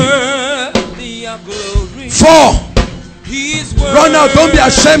 4, run out. Don't be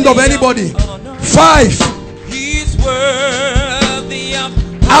ashamed of anybody. 5,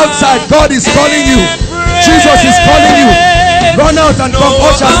 outside. God is calling you. Jesus is calling you. Run out and come.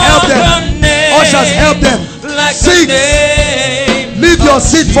 Ushers, help them. Ushers, help them. 6, leave your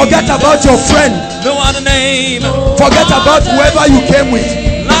seat. Forget about your friend. Forget about whoever you came with.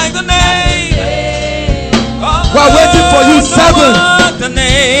 We're waiting for you. 7,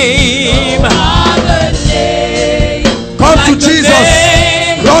 come to Jesus.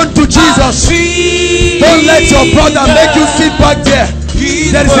 Run to Jesus. Don't let your brother make you sit back there.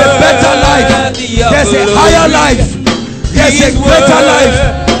 There is a better life. There's a higher life. There's a greater life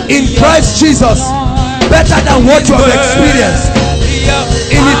in Christ Jesus. Better than what you have experienced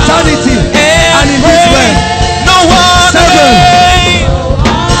in eternity and in this world. 7.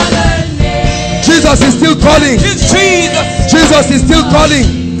 Jesus is still calling. Jesus is still calling.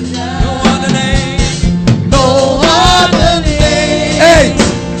 8.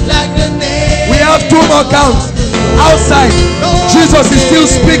 We have 2 more counts. Outside, Jesus is still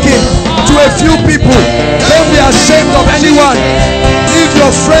speaking to a few people. Don't be ashamed of anyone. Leave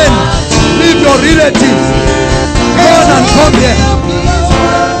your friend, leave your relatives. Go on and come here.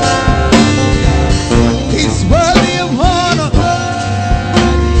 He's worthy of honor.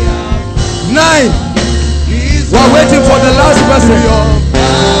 9. We're waiting for the last person.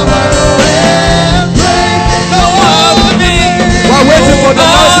 We're waiting for the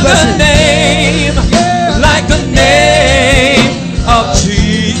last person. Like the name of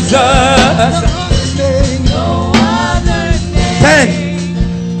Jesus. 10.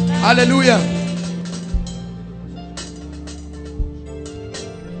 Hallelujah.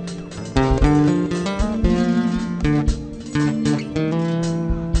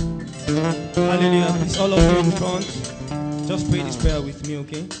 Hallelujah. Please, all of you in front, just pray this prayer with me,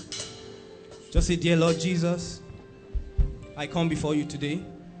 okay? Just say, dear Lord Jesus, I come before you today,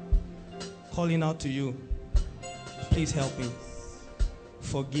 calling out to you. Please help me.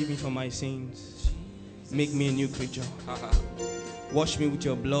 Forgive me for my sins. Make me a new creature. Wash me with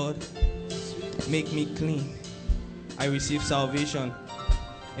your blood. Make me clean. I receive salvation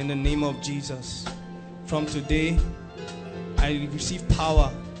in the name of Jesus. From today, I receive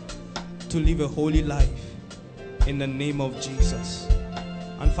power to live a holy life in the name of Jesus.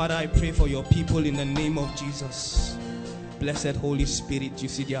 And Father, I pray for your people in the name of Jesus. Blessed Holy Spirit, you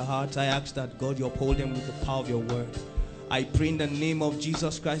see their hearts. I ask that God, you uphold them with the power of your word. I pray in the name of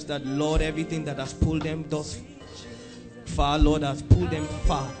Jesus Christ that, Lord, everything that has pulled them thus far, Lord, has pulled them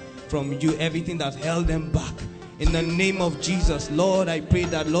far from you. Everything that's held them back, in the name of Jesus, Lord, I pray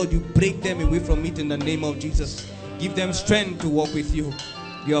that, Lord, you break them away from it in the name of Jesus. Give them strength to walk with you.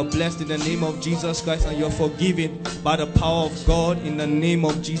 You are blessed in the name of Jesus Christ, and you are forgiven by the power of God in the name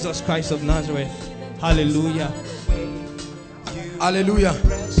of Jesus Christ of Nazareth. Hallelujah. Hallelujah.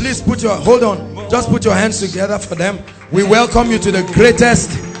 Please hold on. Just put your hands together for them. We welcome you to the greatest,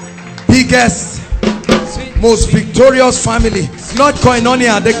 biggest, most victorious family. Not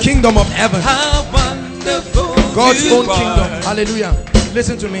koinonia, the kingdom of heaven. God's own kingdom. Hallelujah.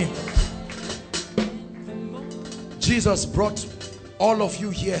 Listen to me. Jesus brought all of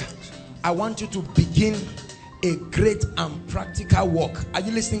you here. I want you to begin a great and practical work. Are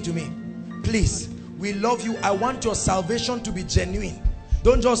you listening to me? Please, we love you. I want your salvation to be genuine.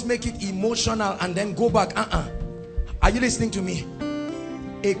 Don't just make it emotional and then go back. Are you listening to me?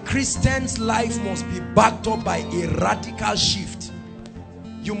 A Christian's life must be backed up by a radical shift.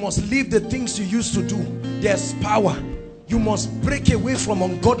 You must leave the things you used to do. There's power. You must break away from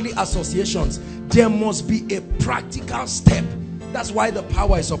ungodly associations. There must be a practical step. That's why the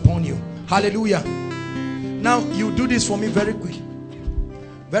power is upon you. Hallelujah. Now you do this for me very quickly.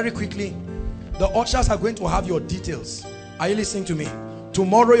 The ushers are going to have your details. Are you listening to me?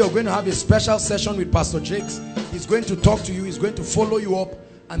 Tomorrow you're going to have a special session with Pastor Jakes. He's going to talk to you. He's going to follow you up,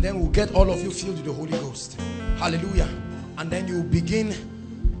 and then we'll get all of you filled with the Holy Ghost. Hallelujah. And then you begin.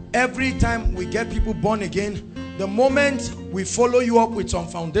 Every time we get people born again, the moment we follow you up with some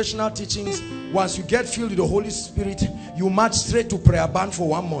foundational teachings, once you get filled with the Holy Spirit, you march straight to prayer band for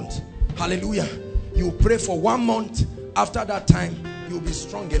 1 month. Hallelujah. You pray for 1 month. After that time, you'll be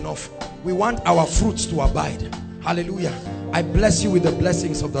strong enough. We want our fruits to abide. Hallelujah. I bless you with the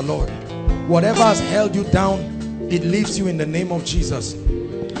blessings of the Lord. Whatever has held you down, it leaves you in the name of Jesus.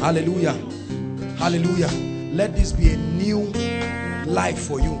 Hallelujah. Hallelujah. Let this be a new life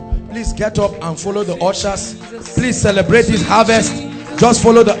for you. Please get up and follow the ushers. Please celebrate this harvest. Just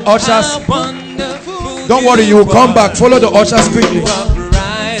follow the ushers. Don't worry, you will come back. Follow the ushers quickly.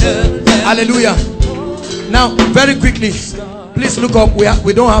 Hallelujah. Now, very quickly, please look up.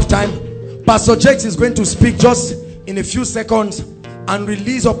 We don't have time. Pastor Jakes is going to speak just in a few seconds and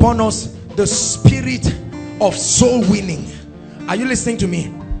release upon us the spirit of soul winning. Are you listening to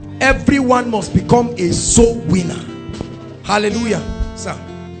me? Everyone must become a soul winner. Hallelujah. Sir.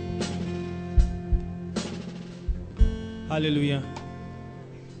 Hallelujah.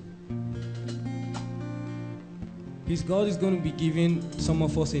 Peace. God is going to be giving some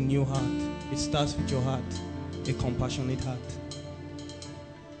of us a new heart. It starts with your heart, a compassionate heart.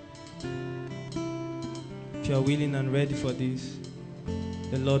 If you are willing and ready for this,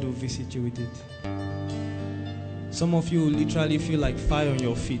 the Lord will visit you with it. Some of you literally feel like fire on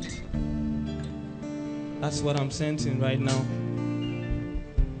your feet. That's what I'm sensing right now.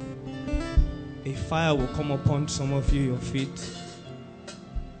 A fire will come upon some of you, your feet.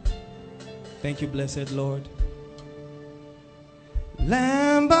 Thank you, blessed Lord.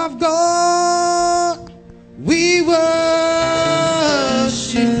 Lamb of God, we worship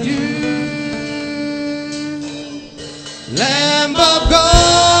you. Lamb of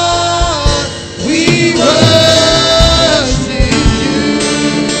God, we worship you.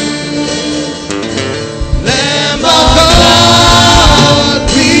 Lamb of God,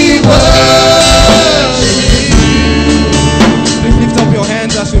 we worship you. Please lift up your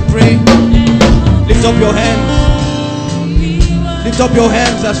hands as we pray. Lift up your hands. Lift up your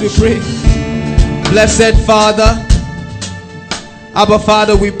hands as we pray. Blessed Father, Abba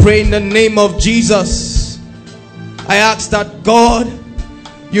Father, we pray in the name of Jesus. I ask that God,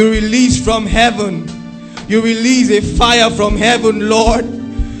 you release from heaven. You release a fire from heaven, Lord.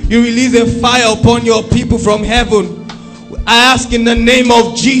 You release a fire upon your people from heaven. I ask in the name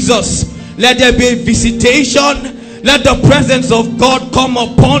of Jesus, let there be a visitation. Let the presence of God come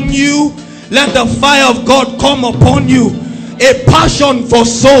upon you. Let the fire of God come upon you. A passion for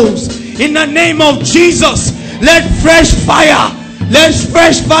souls. In the name of Jesus, let fresh fire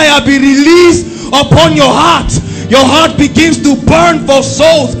be released upon your heart. Your heart begins to burn for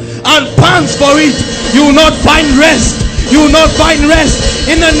souls and pants for it. You will not find rest. You will not find rest.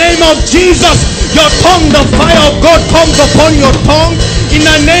 In the name of Jesus, Your tongue, the fire of God comes upon your tongue. In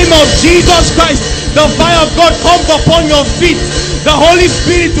the name of Jesus Christ, the fire of God comes upon your feet. The Holy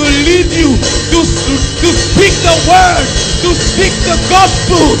Spirit will lead you to speak the word, to speak the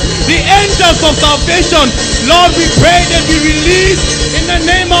gospel. The angels of salvation, Lord, we pray that we release in the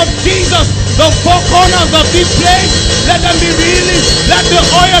name of Jesus. The four corners of this place, let them be released. Let the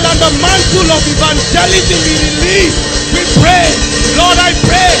oil and the mantle of evangelism be released. We pray, Lord, I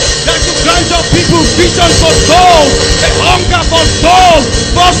pray that you grant your people vision for souls, a hunger for souls,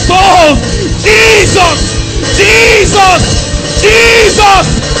 for souls. Jesus, Jesus, Jesus,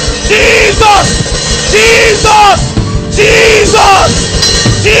 Jesus, Jesus, Jesus,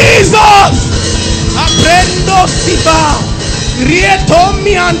 Jesus. Aprendo siva, rieto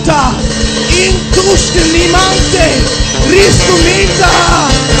mianta, intus limante, risumita,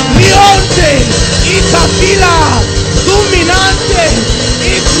 rionte, itafila, dominante,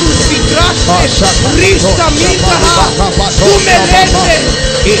 icrucigraste, ristamita, dumelete,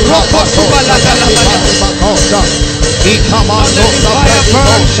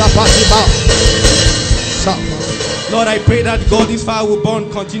 Lord, I pray that God, this fire will burn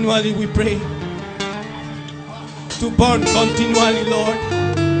continually. We pray to burn continually, Lord.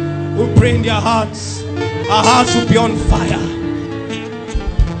 We pray in their hearts. Our hearts will be on fire.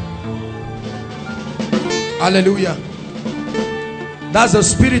 Hallelujah. That's the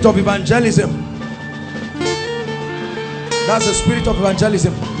spirit of evangelism. That's the spirit of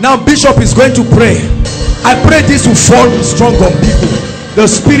evangelism. Now Bishop is going to pray. I pray this will fall strong on people. The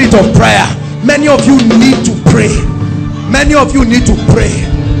spirit of prayer. Many of you need to pray. Many of you need to pray.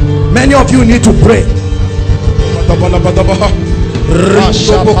 Many of you need to pray. Let the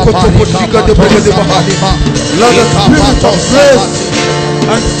spirit of grace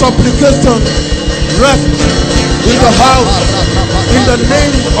and supplication rest in the house in the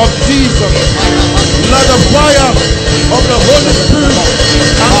name of Jesus. Let the fire of the Holy Spirit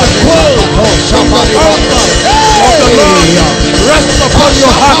and the coal of the altar of the Lord rest upon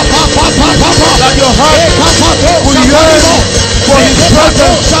your heart. That your heart will yearn for His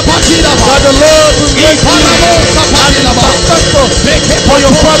presence. That the Lord will make you an intercessor for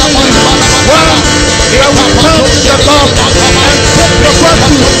your family. One that will come to the Lord and take the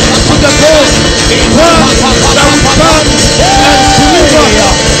gospel to the goal. One that will come and deliver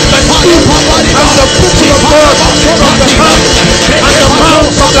the sheep and the people of God from the hand and the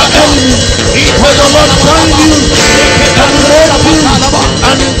mouth of the enemy. May the Lord find you and make you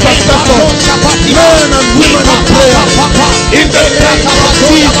an intercessor, men and women of prayer, in the name of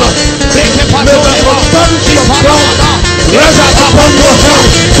Jesus. May the authority of God rest upon your head,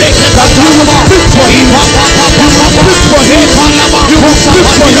 that you will speak for Him, you will speak for Him, you will speak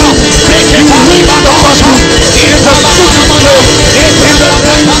for Him, you will win the battle in the secret place, in the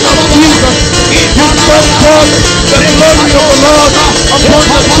name of Jesus. You thank God the glory of the Lord upon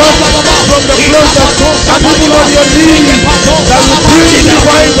the top from the closet and even on your knees, that will bring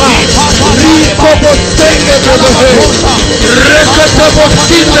revival. Rikobo senge bebehe, reketebo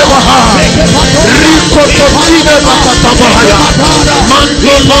sinde baha, rikoto sinde bakatabahaya,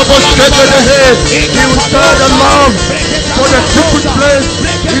 mando lobo skebehe. You will stir the love for the secret place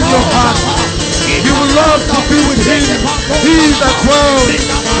in your heart. You will love to be with Him. He that dwells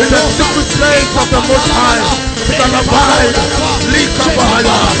in the secret place of the Most High shall abide.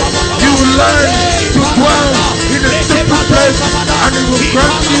 You will learn to dwell in the secret place, and He will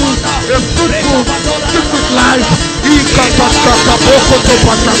grant you a fruitful secret life.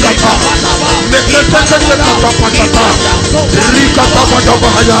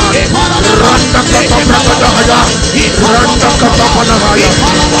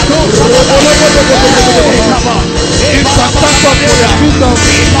 Intercessor for the kingdom.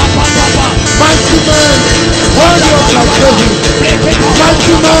 Mighty man, worthy of thanksgiving.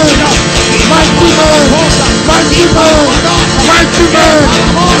 Mighty man, mighty man, mighty man, mighty man,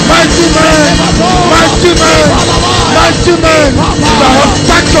 mighty man, mighty man, mighty man. The whole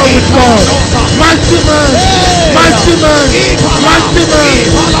stature with God. Mighty man, mighty man, mighty man.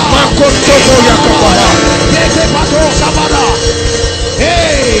 Makotobo Yakabaha.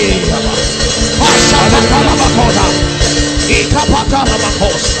 Hey.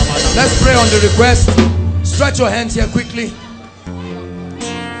 Let's pray on the request. Stretch your hands here quickly.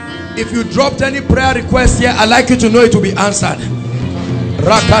 If you dropped any prayer request here, I'd like you to know it will be answered.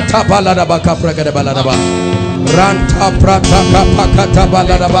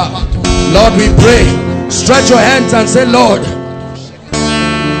 Lord, we pray. Stretch your hands and say, Lord,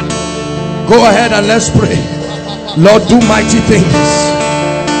 go ahead and let's pray. Lord, do mighty things.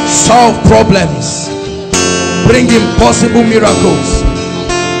 Solve problems. Bring impossible miracles.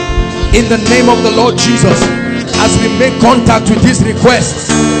 in the name of the Lord Jesus, as we make contact with these requests,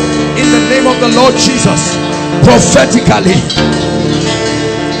 in the name of the Lord Jesus, prophetically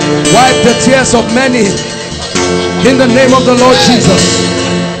wipe the tears of many, in the name of the Lord Jesus,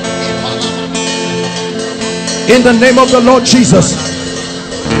 in the name of the Lord Jesus.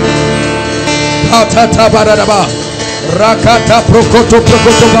 Rakata prokoto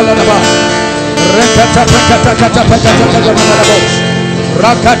prokoto baladaba. Rakata prakata kata pakata kata baladaba.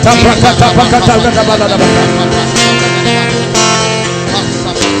 Rakata prakata pakata kata baladaba.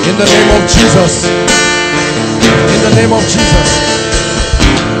 In the name of Jesus. In the name of Jesus.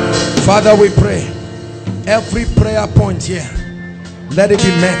 Father, we pray every prayer point here, let it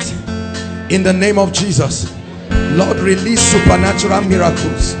be met in the name of Jesus. Lord, release supernatural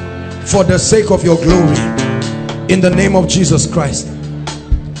miracles for the sake of your glory, in the name of Jesus Christ.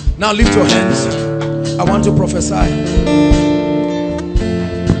 Now lift your hands. I want to prophesy.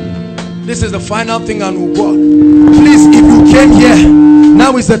 This is the final thing, and we'll go. Please, if you came here,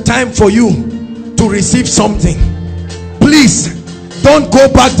 now is the time for you to receive something. Please don't go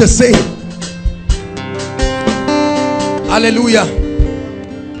back the same. Hallelujah.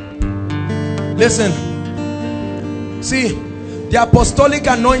 Listen, see, the apostolic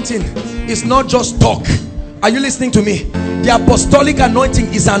anointing is not just talk. Are you listening to me? The apostolic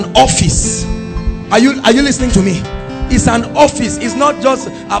anointing is an office. Are you listening to me? It's an office. It's not just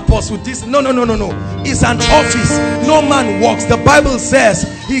apostle this. No. It's an office. No man walks. The Bible says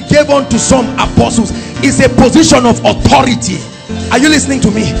he gave unto some apostles. It's a position of authority. Are you listening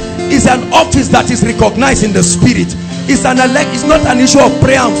to me? It's an office that is recognized in the spirit. It's not an issue of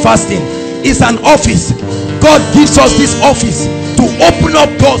prayer and fasting. It's an office. God gives us this office to open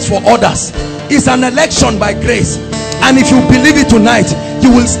up doors for others. It's an election by grace, and if you believe it tonight,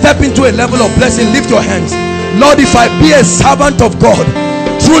 you will step into a level of blessing. Lift your hands. Lord, if I be a servant of God,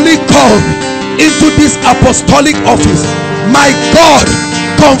 truly called into this apostolic office, my God,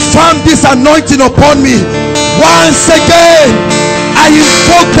 confirm this anointing upon me. Once again, I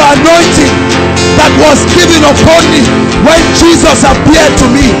invoke the anointing that was given upon me when Jesus appeared to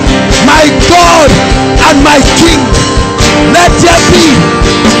me. My God and my King, let there be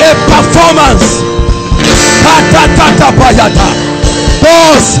a performance.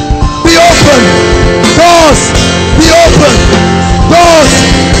 Doors be open. Doors be open. Doors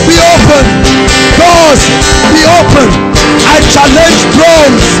be open. Doors be open. I challenge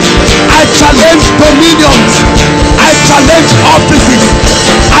thrones. I challenge dominions. I challenge offices.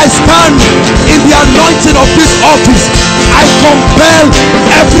 I stand in the anointing of this office. I compel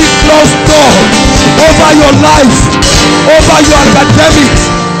every closed door over your life, over your academics,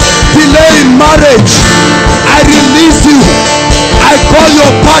 delay in marriage. I release you. I call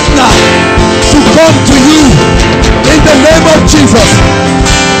your partner to come to you in the name of Jesus.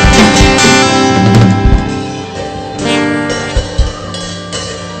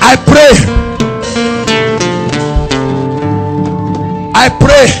 I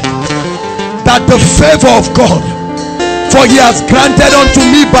pray that the favor of God, for he has granted unto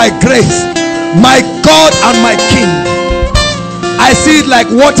me by grace, my God and my King. I see it like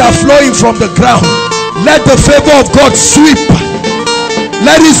water flowing from the ground. Let the favor of God sweep.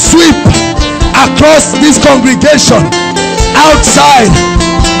 Let it sweep across this congregation. Outside,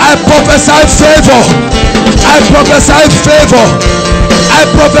 I prophesy favor. I prophesy favor. I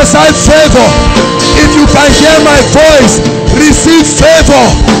prophesy favor. If you can hear my voice, receive favor.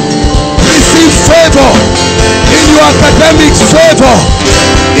 Receive favor. In your academics, favor.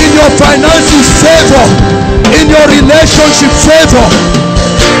 In your finances, favor. In your relationship, favor.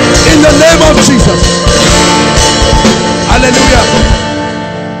 In the name of Jesus. Hallelujah.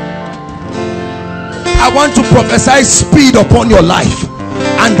 I want to prophesy speed upon your life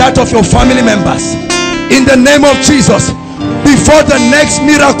and that of your family members. In the name of Jesus, before the next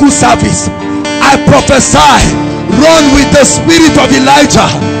miracle service, I prophesy, run with the spirit of Elijah.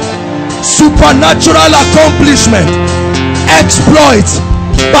 Supernatural accomplishment, exploits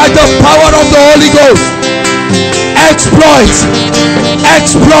by the power of the Holy Ghost. Exploits,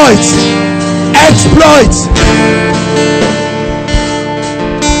 exploits, exploits.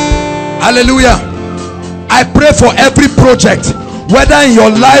 Hallelujah. I pray for every project, whether in your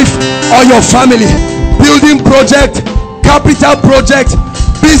life or your family, building project, capital project,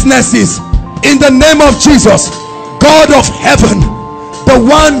 businesses, in the name of Jesus, God of heaven, the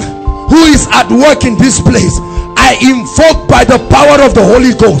one who is at work in this place, I invoke by the power of the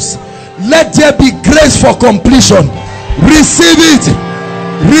Holy Ghost, let there be grace for completion. Receive it.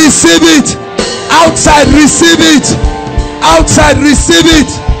 Receive it. Outside, receive it. Outside, receive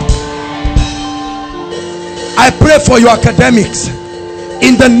it. I pray for your academics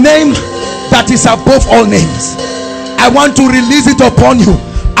in the name that is above all names. I want to release it upon you,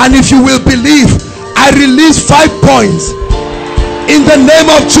 and if you will believe, I release 5 points in the name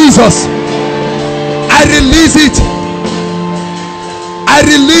of Jesus. I release it. I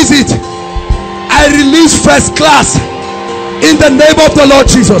release it. I release first class in the name of the Lord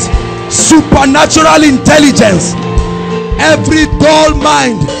Jesus. Supernatural intelligence. Every dull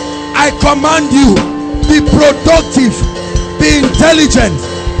mind, I command you, be productive, be intelligent.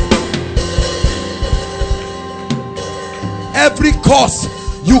 Every cause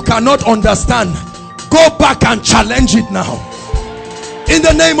you cannot understand, go back and challenge it now in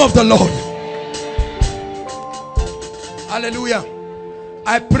the name of the Lord. Hallelujah.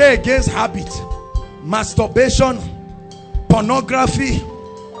 I pray against habit, masturbation, pornography,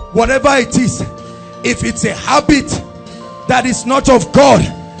 whatever it is. If it's a habit that is not of God,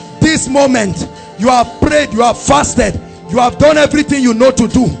 this moment you have prayed, you have fasted, you have done everything you know to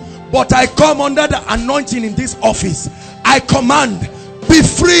do, but I come under the anointing in this office. I command, be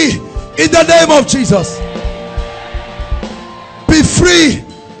free in the name of Jesus. Be free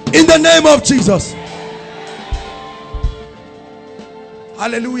in the name of Jesus.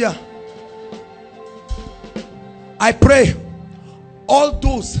 Hallelujah. I pray all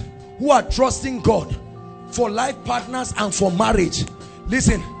those who are trusting God for life partners and for marriage,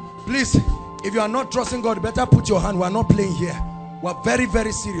 listen, please, if you are not trusting God, better put your hand. We are not playing here. We are very,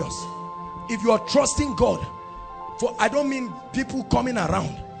 very serious. If you are trusting God for, I don't mean people coming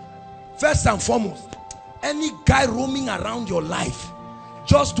around. First and foremost, any guy roaming around your life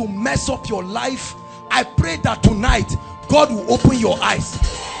just to mess up your life, I pray that tonight God will open your eyes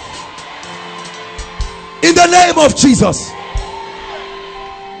in the name of Jesus.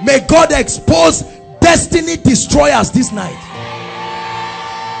 May God expose destiny destroyers this night.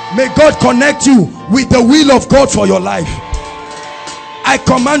 May God connect you with the will of God for your life. I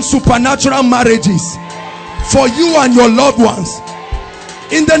command supernatural marriages for you and your loved ones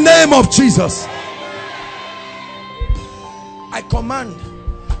in the name of Jesus. I command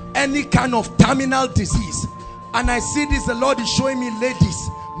any kind of terminal disease, and I see this, the Lord is showing me, ladies,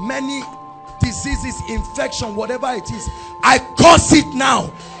 many diseases, infection, whatever it is, I curse it now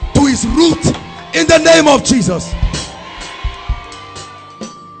to its root in the name of Jesus.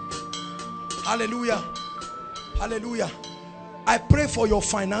 Hallelujah. Hallelujah. I pray for your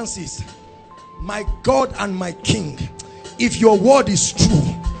finances, my God and my King. If your word is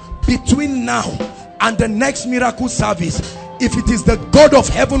true, between now and the next miracle service, if it is the God of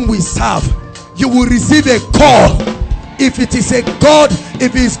heaven we serve, you will receive a call. If it is a God,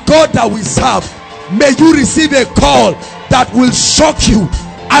 if it is God that we serve, may you receive a call that will shock you.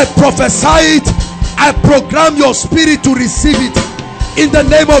 I prophesy it. I program your spirit to receive it in the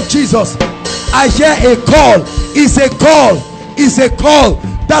name of Jesus. I hear a call. It's a call. It's a call.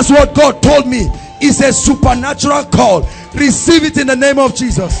 That's what God told me. It's a supernatural call. Receive it in the name of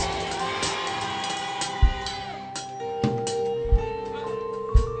Jesus.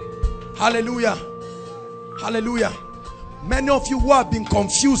 Hallelujah. Hallelujah. Many of you who have been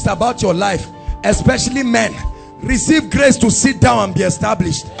confused about your life, especially men, receive grace to sit down and be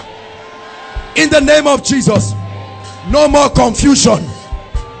established in the name of Jesus. No more confusion.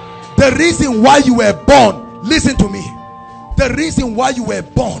 The reason why you were born, listen to me, the reason why you were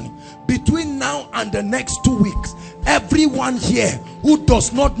born, between now and the next 2 weeks, everyone here who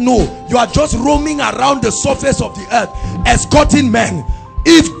does not know, you are just roaming around the surface of the earth escorting men.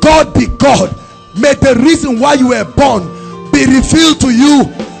 If God be God, may the reason why you were born be revealed to you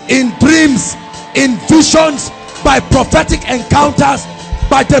in dreams, in visions, by prophetic encounters,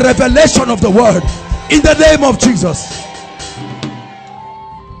 by the revelation of the word, in the name of Jesus.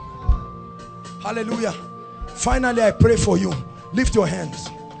 Hallelujah. Finally, I pray for you. Lift your hands.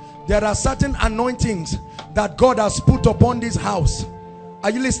 There are certain anointings that God has put upon this house.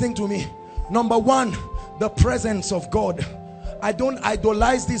 Are you listening to me? Number one, the presence of God. I don't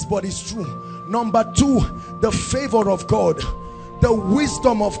idolize this, but it's true. Number two, the favor of God, the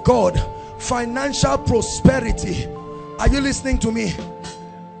wisdom of God, financial prosperity. Are you listening to me?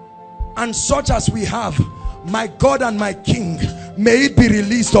 And such as we have, my God and my King, may it be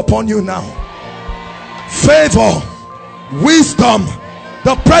released upon you now. Favor, wisdom,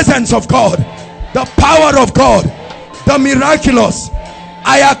 the presence of God, the power of God, the miraculous.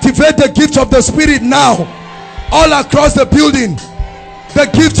 I activate the gift of the Spirit now all across the building. The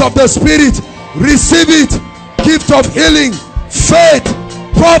gift of the Spirit, receive it. Gift of healing, faith,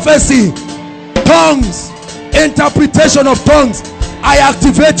 prophecy, tongues, interpretation of tongues. I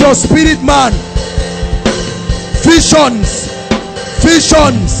activate your spirit, man. Visions,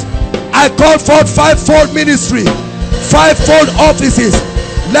 visions. I call forth fivefold ministry, fivefold offices,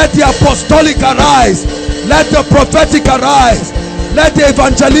 Let the apostolic arise. Let the prophetic arise. Let the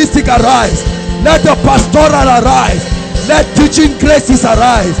evangelistic arise. Let the pastoral arise. Let teaching graces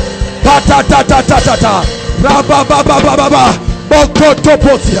arise.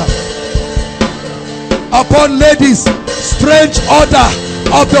 Upon ladies, strange order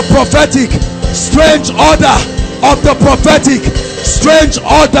of the prophetic. Strange order of the prophetic. Strange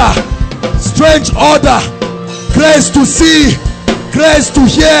order. Strange order. Grace to see. Grace to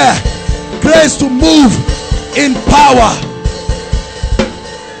hear. Grace to move in power.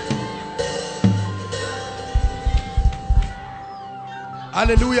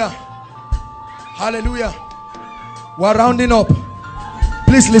 Hallelujah. Hallelujah. We're rounding up.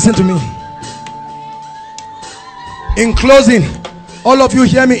 Please listen to me. In closing, all of you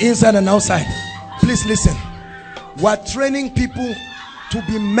hear me inside and outside. Please listen. We're training people to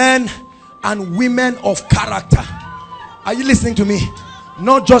be men and women of character. Are you listening to me?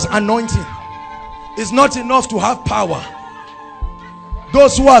 Not just anointing. It's not enough to have power.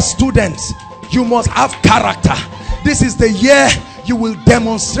 Those who are students, you must have character. This is the year you will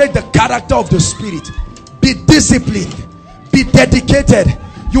demonstrate the character of the Spirit. Be disciplined. Be dedicated.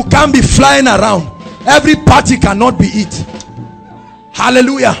 You can't be flying around. Every party cannot be it.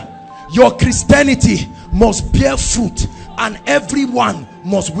 Hallelujah. Your Christianity must bear fruit and everyone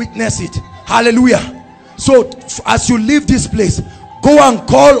must witness it. Hallelujah. So as you leave this place, go and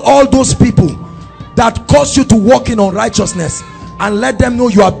call all those people that cause you to walk in unrighteousness and let them know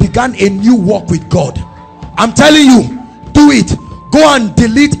you have begun a new walk with God. I'm telling you, do it. Go and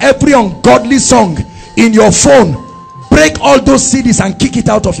delete every ungodly song in your phone. Break all those CDs and kick it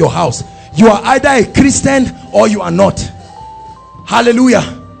out of your house. You are either a Christian or you are not.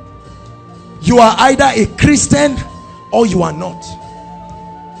 Hallelujah. You are either a Christian or you are not.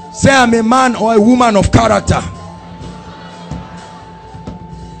 Say, I'm a man or a woman of character.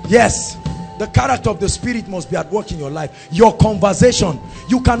 Yes, the character of the Spirit must be at work in your life. Your conversation,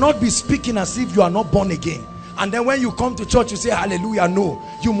 you cannot be speaking as if you are not born again. And then when you come to church, you say hallelujah. No,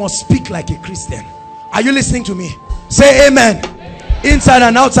 you must speak like a Christian. Are you listening to me? Say amen. Inside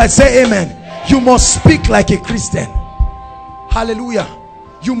and outside, say amen. You must speak like a Christian. Hallelujah.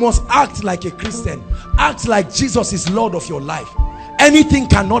 You must act like a Christian. Act like Jesus is Lord of your life. Anything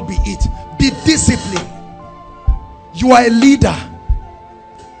cannot be it. Be disciplined. You are a leader.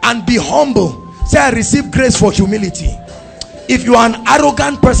 And be humble. Say, I receive grace for humility. If you are an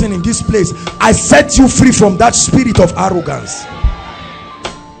arrogant person in this place, I set you free from that spirit of arrogance.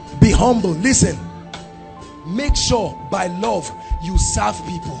 Be humble. Listen. Make sure by love you serve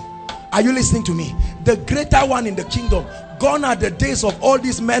people. Are you listening to me? The greater one in the kingdom. Gone are the days of all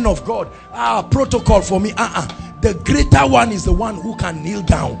these men of God. Protocol for me. The greater one is the one who can kneel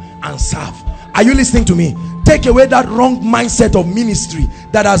down and serve. Are you listening to me? Take away that wrong mindset of ministry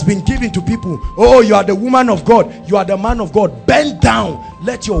that has been given to people. Oh, you are the woman of God. You are the man of God. Bend down.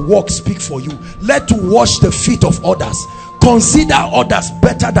 Let your work speak for you. Let to wash the feet of others. Consider others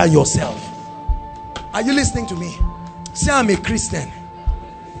better than yourself. Are you listening to me? Say, I'm a Christian.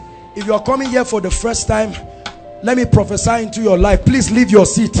 If you are coming here for the first time, let me prophesy into your life. Please leave your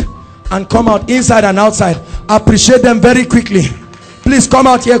seat and come out inside and outside. Appreciate them very quickly. Please come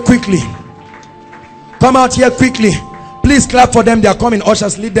out here quickly. Come out here quickly. Please clap for them. They are coming.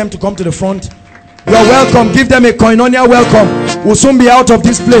 Ushers, lead them to come to the front. You are welcome. Give them a koinonia welcome. We'll soon be out of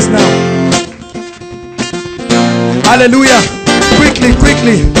this place now. Hallelujah. Quickly,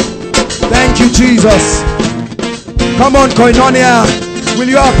 quickly. Thank you, Jesus. Come on, koinonia. Will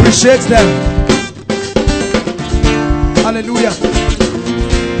you appreciate them? Hallelujah.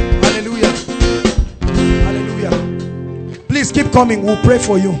 Hallelujah. Hallelujah. Please keep coming. We'll pray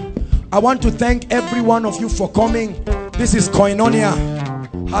for you. I want to thank every one of you for coming. This is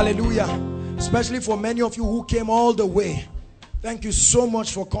koinonia. Hallelujah. Especially for many of you who came all the way. Thank you so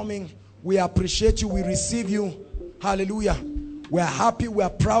much for coming. We appreciate you. We receive you. Hallelujah. We are happy. We are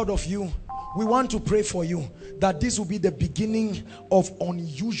proud of you. We want to pray for you that this will be the beginning of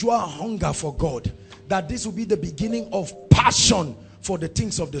unusual hunger for God. That this will be the beginning of passion for the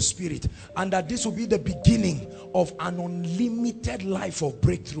things of the Spirit, and that this will be the beginning of an unlimited life of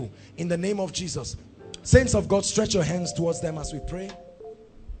breakthrough in the name of Jesus. Saints of God, stretch your hands towards them as we pray.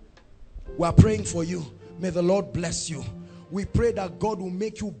 We are praying for you. May the Lord bless you. We pray that God will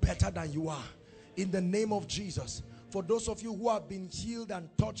make you better than you are in the name of Jesus. For those of you who have been healed and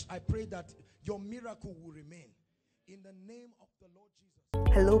touched, I pray that your miracle will remain in the name of the Lord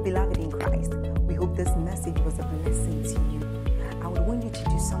Jesus. Hello, beloved in Christ. We hope this message was a blessing to you. I would want you to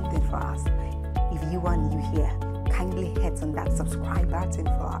do something for us. If you are new here, kindly hit on that subscribe button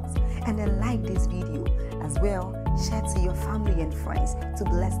for us and then like this video as well. Share to your family and friends to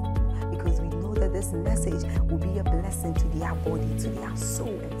bless them, because we know that this message will be a blessing to their body, to their soul,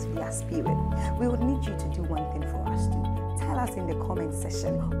 and to their spirit. We would need you to do one thing for us too. Tell us in the comment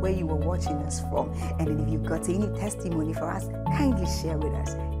section where you were watching us from, and then if you've got any testimony for us, kindly share with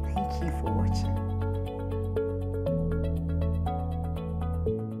us. Thank you for watching.